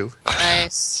it, too.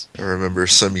 Nice. I remember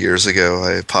some years ago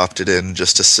I popped it in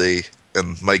just to see,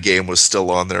 and my game was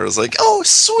still on there. I was like, oh,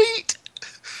 sweet!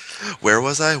 Where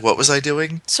was I? What was I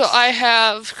doing? So I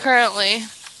have currently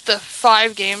the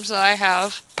 5 games that I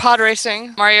have. Pod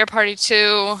Racing, Mario Party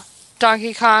 2,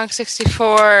 Donkey Kong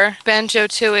 64,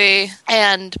 Banjo-Tooie,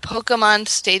 and Pokemon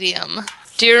Stadium.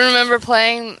 Do you remember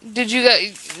playing?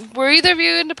 Were either of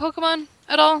you into Pokemon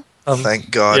at all? Thank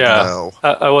God, yeah, no.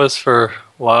 I was for a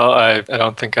while. I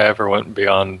don't think I ever went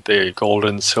beyond the gold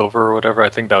and silver or whatever. I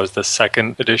think that was the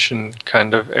second edition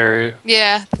kind of area.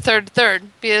 Yeah, third.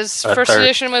 Because first third.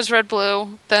 edition was red,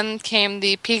 blue. Then came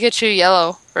the Pikachu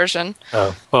yellow version.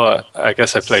 Oh, well, I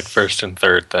guess I played first and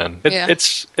third then. Yeah.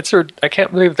 I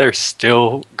can't believe they're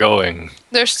still going.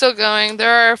 They're still going.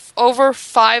 There are over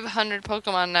 500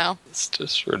 Pokemon now. It's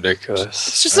just ridiculous.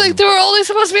 It's just like there were only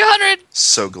supposed to be 100.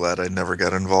 So glad I never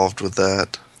got involved with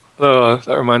that. Oh,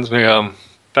 that reminds me,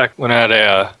 back when I had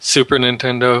a Super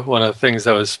Nintendo, one of the things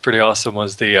that was pretty awesome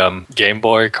was the Game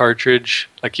Boy cartridge.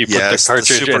 Like you put the cartridge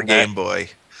the Super in Game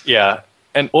Boy. Yeah.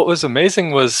 And what was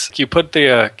amazing was you put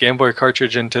the Game Boy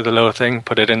cartridge into the little thing,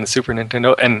 put it in the Super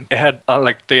Nintendo, and it had,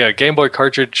 the Game Boy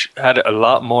cartridge had a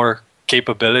lot more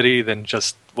capability than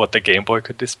just what the Game Boy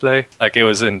could display. Like it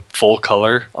was in full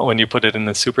color when you put it in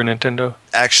the Super Nintendo.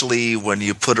 Actually, when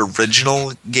you put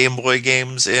original Game Boy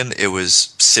games in, it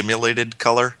was simulated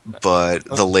color, but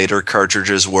the later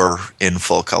cartridges were in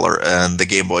full color, and the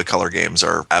Game Boy Color games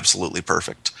are absolutely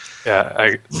perfect. Yeah,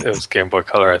 it was Game Boy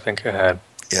Color I think I had.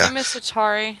 Yeah. I miss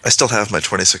Atari. I still have my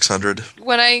 2600.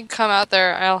 When I come out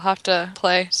there, I'll have to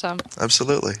play some.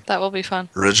 Absolutely. That will be fun.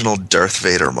 Original Darth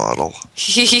Vader model.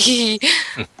 My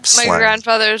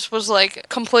grandfather's was like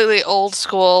completely old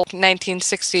school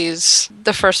 1960s,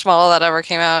 the first model that ever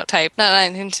came out type. Not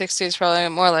 1960s, probably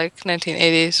more like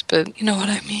 1980s, but you know what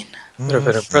I mean. It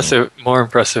would have been more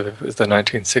impressive if it was the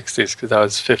 1960s, because that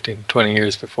was 15, 20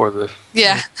 years before the...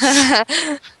 Yeah.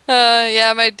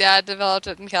 Yeah, my dad developed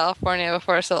it in California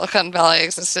before Silicon Valley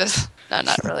existed. No,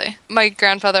 not really. My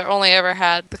grandfather only ever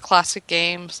had the classic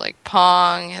games like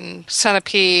Pong and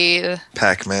Centipede.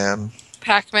 Pac-Man.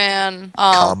 Combat.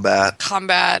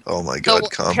 Oh my god,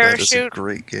 Combat is a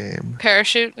great game.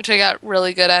 Parachute, which I got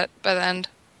really good at by the end.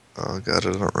 Oh god,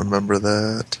 I don't remember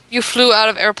that. You flew out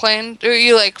of airplane, or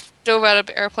you like dove out of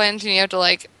airplanes, and you have to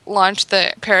like launch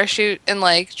the parachute and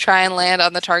like try and land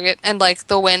on the target, and like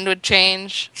the wind would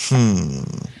change. Do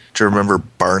you remember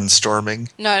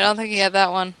Barnstorming? No, I don't think he had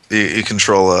that one. You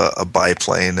control a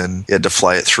biplane and you had to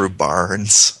fly it through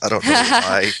barns. I don't know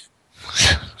why.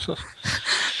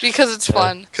 Because it's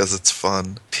fun. Because it's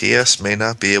fun. PS may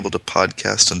not be able to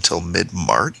podcast until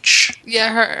mid-March.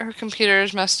 Yeah, her computer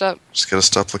is messed up. Just gotta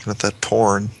stop looking at that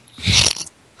porn.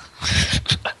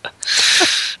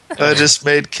 I just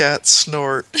made cat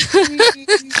snort.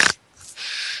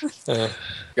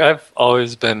 I've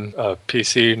always been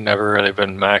PC, never really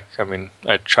been Mac. I mean,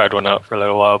 I tried one out for a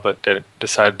little while, but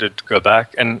decided to go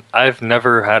back. And I've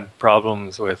never had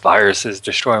problems with viruses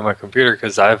destroying my computer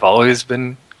because I've always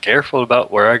been careful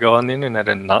about where I go on the internet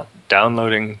and not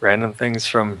downloading random things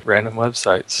from random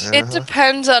websites. It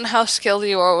depends on how skilled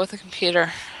you are with a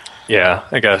computer. Yeah,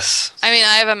 I guess. I mean,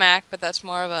 I have a Mac, but that's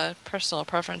more of a personal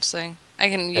preference thing. I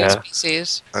can use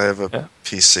PCs. I have a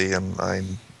PC and I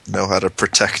know how to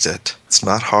protect it. It's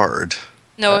not hard.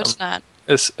 No, it's not.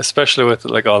 Especially with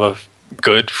like all of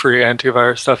good free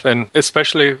antivirus stuff, and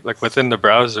especially like within the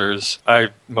browsers, I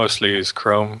mostly use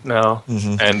Chrome now.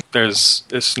 And there's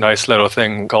this nice little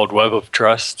thing called Web of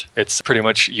Trust. It's pretty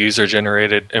much user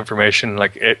generated information.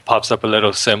 Like it pops up a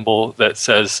little symbol that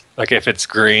says like if it's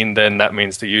green, then that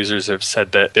means the users have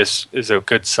said that this is a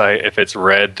good site. If it's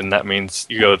red, then that means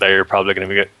you go there, you're probably going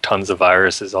to get tons of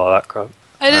viruses, all that crap.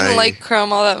 I didn't like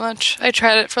Chrome all that much. I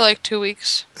tried it for like 2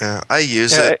 weeks. Yeah, I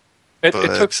use it. It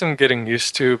took some getting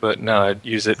used to, but now I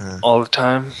use it all the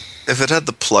time. If it had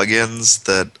the plugins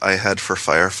that I had for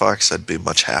Firefox, I'd be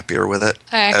much happier with it.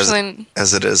 As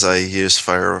it is, I use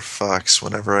Firefox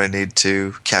whenever I need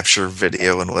to capture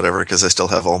video and whatever, because I still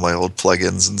have all my old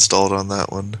plugins installed on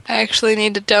that one. I actually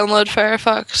need to download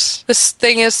Firefox. This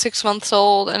thing is 6 months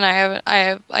old, and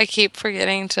I keep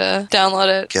forgetting to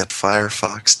download it.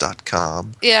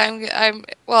 Getfirefox.com. Yeah, I'm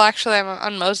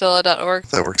on Mozilla.org.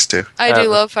 That works too. I do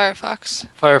love Firefox.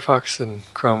 Firefox and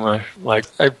Chrome,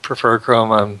 I prefer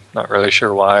Chrome. I'm not really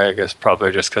sure why. I guess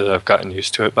probably just because I've gotten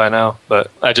used to it by now.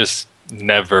 But I just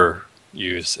never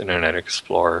use Internet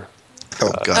Explorer.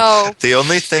 Oh, God. The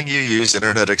only thing you use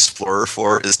Internet Explorer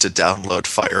for is to download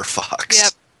Firefox.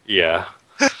 Yep. Yeah.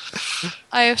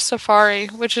 I have Safari,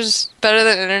 which is better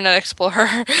than Internet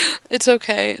Explorer. It's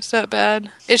okay. It's not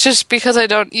bad. It's just because I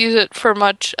don't use it for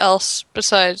much else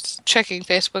besides checking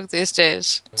Facebook these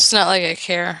days. It's not like I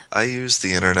care. I use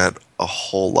the internet a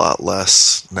whole lot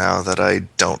less now that I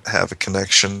don't have a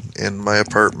connection in my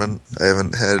apartment. I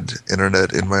haven't had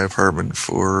internet in my apartment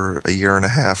for a year and a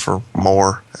half or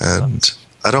more, and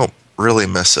I don't really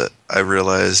miss it. I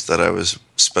realized that I was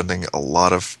spending a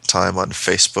lot of time on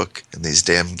Facebook in these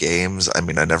damn games. I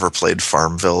mean, I never played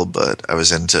Farmville, but I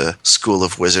was into School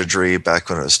of Wizardry back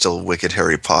when it was still Wicked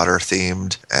Harry Potter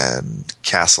themed, and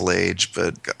Castle Age,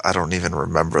 but I don't even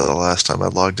remember the last time I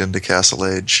logged into Castle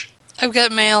Age. I've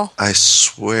got mail. I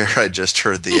swear I just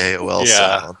heard the AOL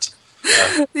sound.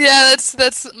 Yeah,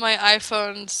 that's my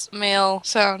iPhone's mail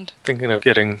sound. Thinking of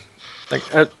getting,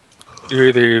 you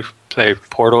either play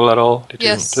Portal at all?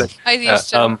 Yes, I used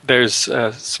to. There's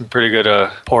some pretty good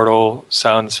Portal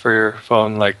sounds for your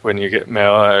phone, like when you get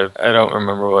mail. I don't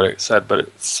remember what it said, but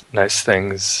it's nice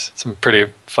things. Some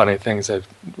pretty funny things. I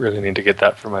really need to get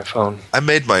that for my phone. I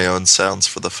made my own sounds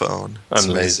for the phone. I'm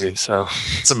lazy, so...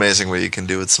 It's amazing what you can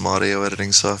do with some audio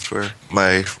editing software.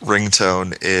 My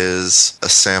ringtone is a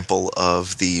sample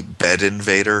of the Bed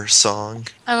Invader song.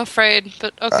 I'm afraid,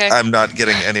 but okay. I'm not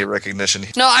getting any recognition.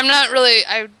 No, I'm not really.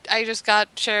 I just got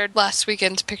shared last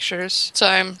weekend's pictures, so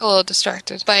I'm a little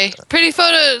distracted by pretty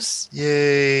photos.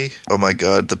 Yay. Oh my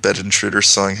god, the Bed Intruder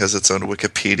song has its own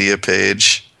Wikipedia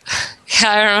page.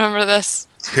 Yeah, I remember this.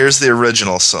 Here's the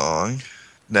original song.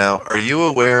 Now, are you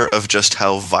aware of just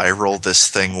how viral this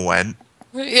thing went?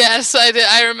 Yes, I did.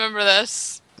 I remember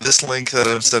this. This link that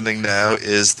I'm sending now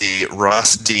is the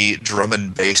Ross D drum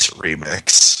and bass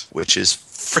remix, which is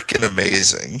freaking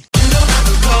amazing.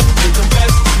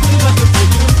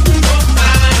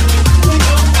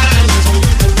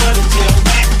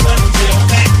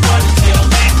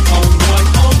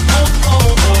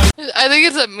 I think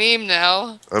it's a meme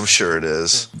now. I'm sure it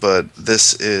is, but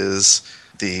this is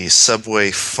the Subway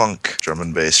Funk drum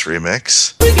and bass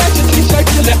remix. We got your t-shirt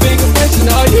to that big impression.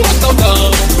 Oh, you are so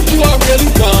dumb. You are really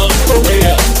dumb, for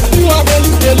real. You are really,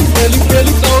 really, really,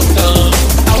 really so dumb.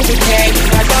 I was a cat,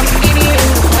 like I'm an idiot.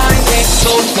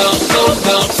 So dumb, so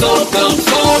dumb, so dumb,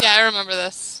 so... Yeah, I remember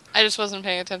this. I just wasn't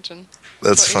paying attention.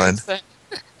 That's fine.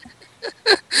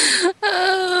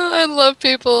 I love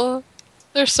people.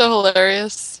 They're so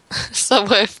hilarious.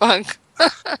 Subway Funk.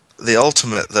 The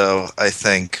ultimate, though, I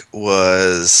think,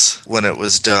 was when it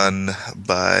was done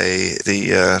by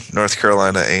the North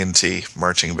Carolina A&T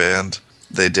marching band.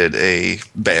 They did a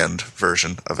band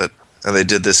version of it, and they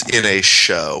did this in a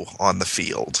show on the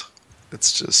field.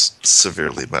 It's just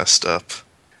severely messed up.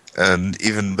 And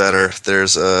even better,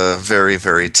 there's a very,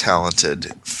 very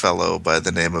talented fellow by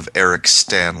the name of Eric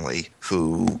Stanley,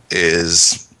 who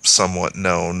is somewhat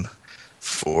known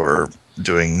for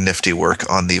doing nifty work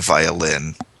on the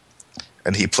violin.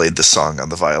 And he played the song on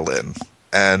the violin.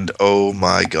 And oh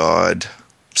my god,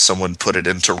 someone put it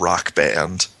into Rock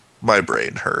Band. My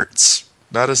brain hurts.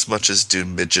 Not as much as do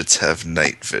midgets have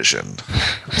night vision.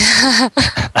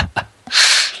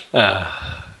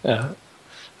 Yeah.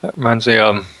 That reminds me,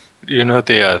 you know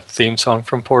the theme song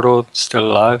from Portal,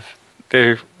 Still Alive?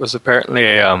 There was apparently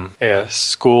a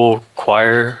school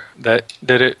choir that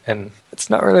did it, and it's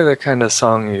not really the kind of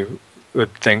song you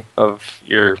would think of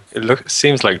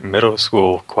seems like middle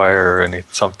school choir or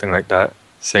something like that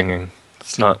singing.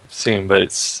 It's not singing, but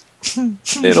it's a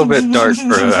little bit dark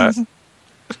for that.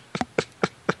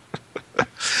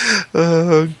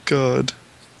 Oh god.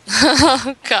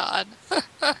 Oh god.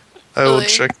 I will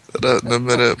check that out in a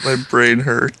minute. My brain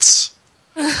hurts.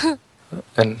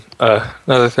 And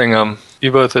another thing,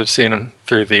 you both have seen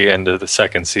through the end of the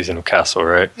second season of Castle,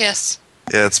 right? Yes.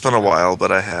 Yeah, it's been a while,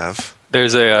 but I have.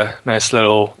 There's a nice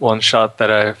little one-shot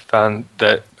that I found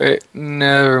that...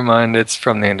 never mind, it's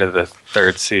from the end of the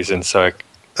third season,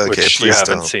 which you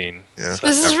haven't seen. Yeah. So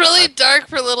This is really dark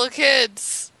for little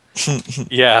kids.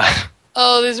 Yeah.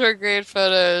 Oh, these were great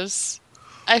photos.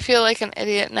 I feel like an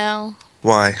idiot now.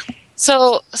 Why?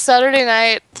 So, Saturday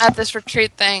night at this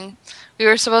retreat thing, we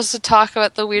were supposed to talk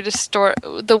about the weirdest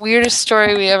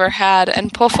story we ever had,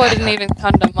 and Poufwa didn't even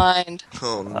come to mind.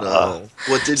 Oh no.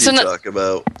 What did you talk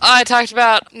about? I talked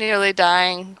about nearly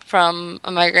dying from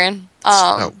a migraine. That's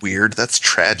not weird, that's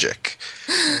tragic.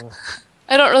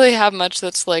 I don't really have much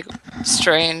that's, like,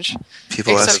 strange.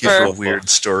 People ask you for weird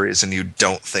stories and you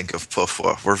don't think of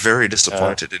Poufwa. We're very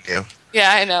disappointed in you.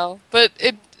 Yeah, I know. But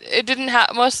it didn't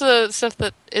happen. Most of the stuff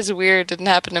that is weird didn't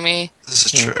happen to me. This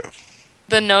is true.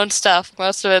 The known stuff,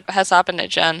 most of it has happened to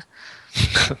Jen.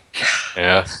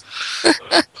 Yeah.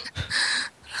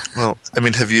 Well, I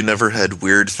mean, have you never had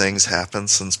weird things happen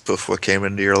since Poufwa came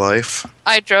into your life?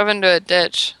 I drove into a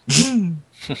ditch.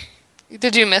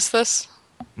 Did you miss this?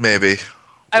 Maybe.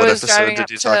 What episode did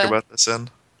you talk about this in?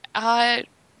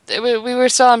 We were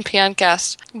still on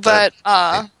Peoncast, but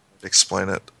explain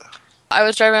it. I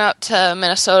was driving up to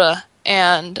Minnesota,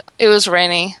 and it was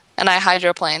rainy, and I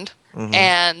hydroplaned. Mm-hmm.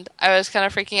 And I was kind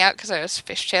of freaking out because I was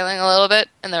fishtailing a little bit,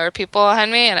 and there were people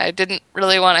behind me, and I didn't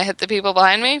really want to hit the people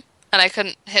behind me, and I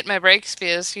couldn't hit my brakes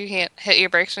because you can't hit your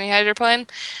brakes when you hydroplane. And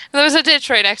there was a ditch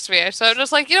right next to me, so I was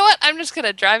just like, you know what? I'm just going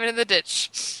to drive into the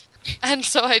ditch. And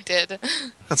so I did.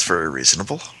 That's very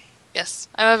reasonable. Yes,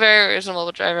 I'm a very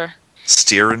reasonable driver.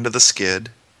 Steer into the skid.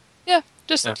 Yeah,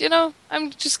 I'm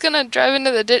just going to drive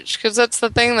into the ditch because that's the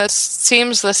thing that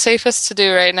seems the safest to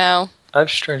do right now.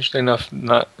 I've strangely enough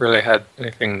not really had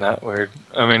anything that weird.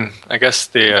 I mean, I guess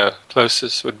the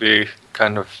closest would be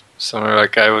kind of similar.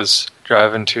 Like I was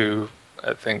driving to,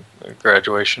 I think, a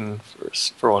graduation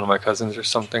for one of my cousins or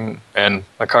something, and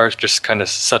my car just kind of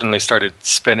suddenly started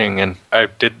spinning, and I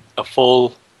did a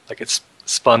full,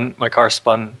 my car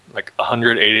spun like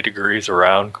 180 degrees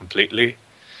around completely.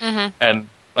 Mm-hmm. And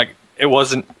like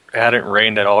it hadn't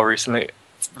rained at all recently.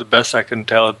 The best I can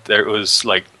tell, there was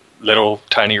like little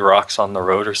tiny rocks on the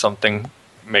road or something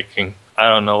I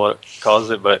don't know what caused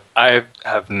it, but I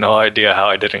have no idea how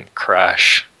I didn't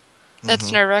crash.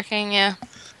 That's nerve-wracking, yeah.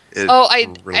 I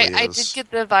did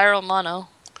get the viral mono.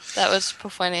 That was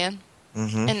Poufwanian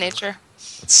in nature.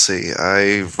 Let's see,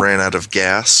 I ran out of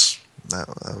gas. That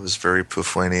was very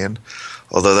Poufwanian.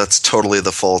 Although that's totally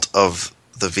the fault of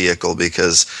the vehicle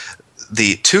because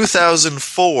the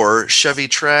 2004 Chevy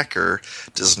Tracker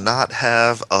does not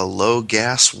have a low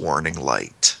gas warning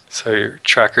light. So your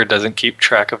tracker doesn't keep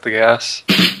track of the gas?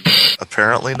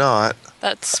 Apparently not.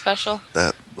 That's special.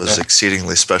 That was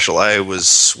exceedingly special. I was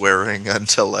swearing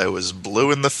until I was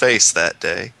blue in the face that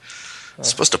day. I was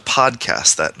supposed to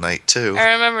podcast that night, too.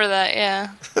 I remember that,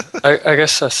 yeah. I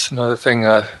guess that's another thing.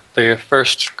 The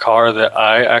first car that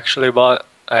I actually bought,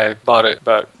 I bought it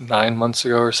about 9 months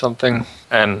ago or something,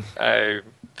 and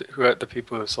the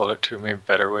people who sold it to me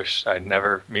better wish I'd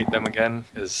never meet them again,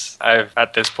 because I've,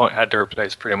 at this point, had to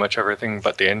replace pretty much everything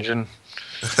but the engine.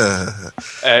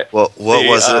 Well, what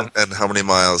was it, and how many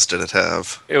miles did it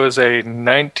have? It was a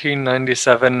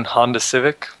 1997 Honda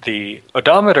Civic. The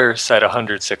odometer said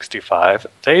 165.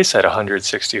 They said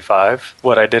 165.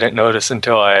 What I didn't notice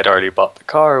until I had already bought the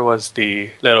car was the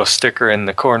little sticker in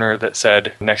the corner that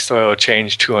said, next oil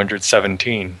change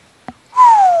 217.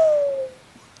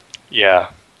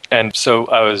 Yeah. And so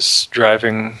I was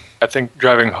driving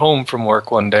home from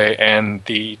work one day, and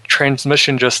the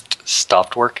transmission just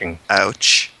stopped working.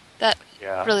 Ouch. That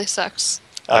really sucks.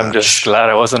 I'm just glad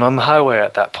I wasn't on the highway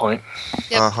at that point.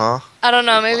 Yep. Uh-huh. I don't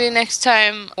know, maybe next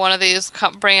time one of these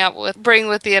bring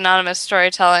with the anonymous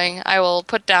storytelling, I will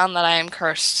put down that I am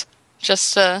cursed.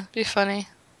 Just to be funny.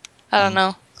 I don't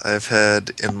know. I've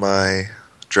had in my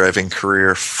driving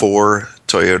career 4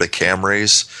 Toyota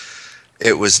Camrys,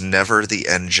 it was never the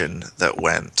engine that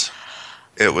went.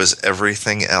 It was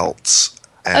everything else.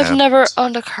 I've And never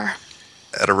owned a car.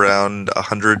 at around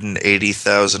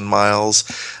 180,000 miles,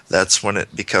 that's when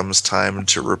it becomes time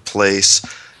to replace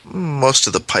most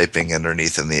of the piping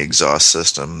underneath in the exhaust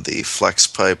system. The flex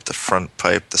pipe, the front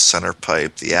pipe, the center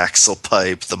pipe, the axle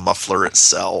pipe, the muffler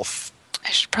itself.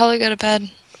 I should probably go to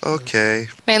bed. Okay.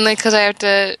 Mainly because I have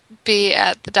to be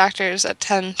at the doctor's at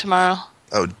 10 tomorrow.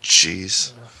 Oh,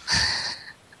 jeez.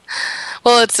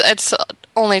 Well, it's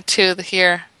only 2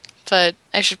 here, but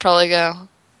I should probably go.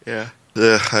 Yeah.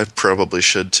 I probably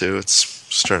should too. It's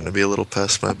starting to be a little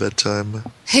past my bedtime.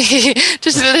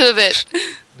 Just a little bit.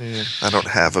 Yeah. I don't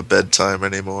have a bedtime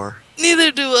anymore.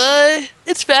 Neither do I.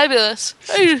 It's fabulous.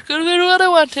 I just go to bed when I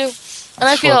want to. And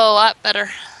I feel a lot better.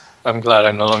 I'm glad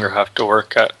I no longer have to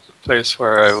work at a place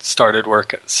where I started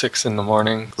work at 6 in the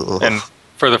morning. Ugh. And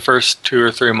for the first 2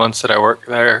 or 3 months that I worked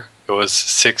there, it was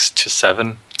 6 to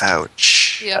 7.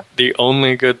 Ouch. Yeah. The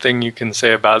only good thing you can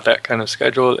say about that kind of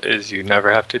schedule is you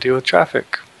never have to deal with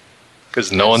traffic.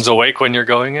 Because no one's awake when you're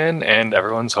going in, and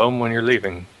everyone's home when you're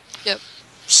leaving. Yep.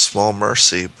 Small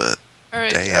mercy, but All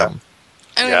right. damn.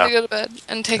 I'm going to go to bed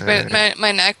and take my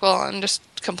NyQuil and just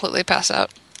completely pass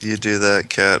out. You do that,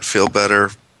 Kat. Feel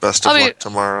better. Best of luck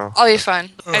tomorrow. I'll be fine.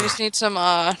 I just need some,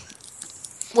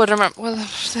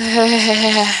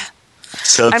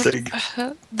 Something.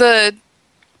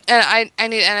 And I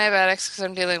need antibiotics because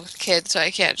I'm dealing with kids, so I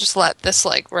can't just let this,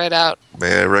 right out.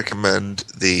 May I recommend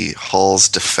the Hall's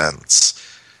Defense?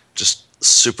 Just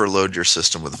superload your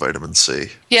system with vitamin C.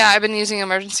 Yeah, I've been using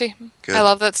Emergency. Good. I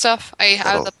love that stuff. I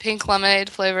have the pink lemonade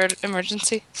flavored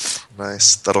Emergency.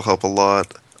 Nice. That'll help a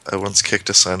lot. I once kicked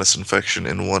a sinus infection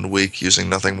in 1 week using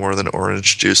nothing more than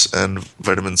orange juice and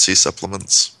vitamin C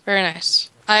supplements. Very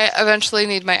nice. I eventually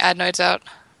need my adenoids out.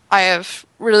 I have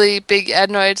really big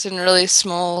adenoids and really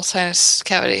small sinus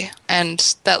cavity,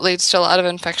 and that leads to a lot of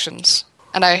infections.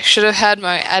 And I should have had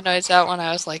my adenoids out when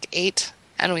I was 8,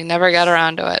 and we never got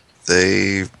around to it.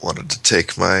 They wanted to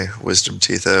take my wisdom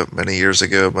teeth out many years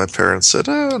ago. My parents said,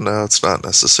 oh, no, it's not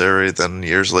necessary. Then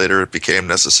years later it became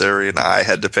necessary, and I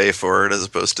had to pay for it as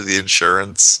opposed to the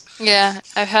insurance. Yeah,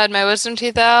 I've had my wisdom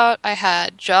teeth out. I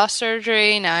had jaw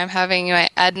surgery. Now I'm having my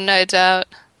adenoids out.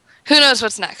 Who knows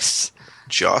what's next?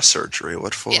 Jaw surgery?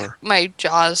 What for? Yeah, my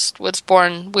jaws was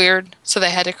born weird, so they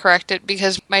had to correct it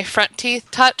because my front teeth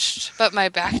touched, but my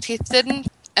back teeth didn't.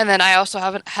 And then I also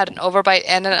haven't had an overbite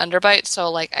and an underbite,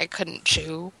 so I couldn't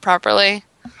chew properly.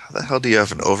 How the hell do you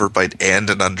have an overbite and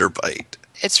an underbite?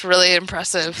 It's really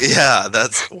impressive. Yeah,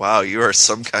 wow, you are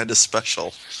some kind of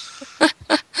special.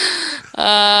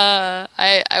 I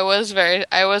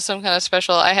was some kind of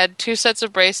special. I had 2 sets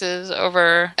of braces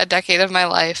over a decade of my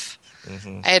life.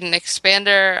 Mm-hmm. I had an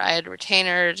expander, I had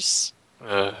retainers.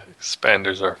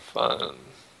 Expanders are fun.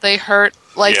 They hurt.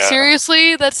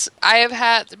 Seriously, I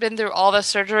have been through all this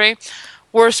surgery.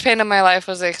 Worst pain of my life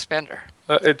was the expander.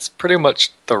 It's pretty much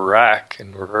the rack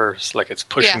in reverse. It's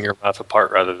pushing your mouth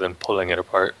apart rather than pulling it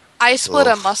apart. I split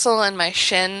a muscle in my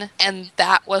shin, and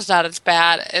that was not as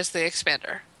bad as the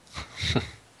expander.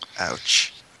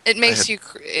 Ouch. It makes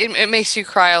it makes you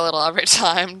cry a little every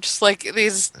time. Just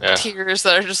these tears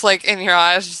that are just in your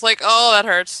eyes. Just oh, that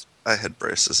hurts. I had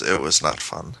braces. It was not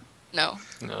fun. No.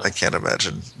 I can't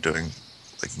imagine doing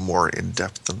more in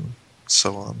depth and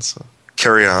so on. So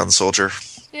carry on, soldier.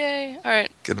 Yay! All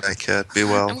right. Good night, Kat. Be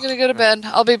well. I'm gonna go to bed.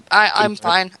 I'm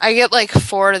fine. I get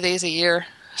 4 of these a year,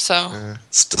 so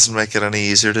this doesn't make it any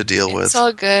easier to deal with. It's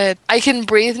all good. I can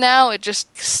breathe now. It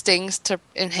just stings to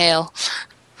inhale.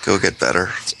 Go get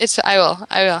better. I will.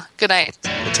 Good night.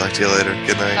 We'll talk to you later.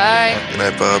 Good night. Bye. Good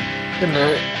night, Bob. Good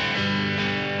night.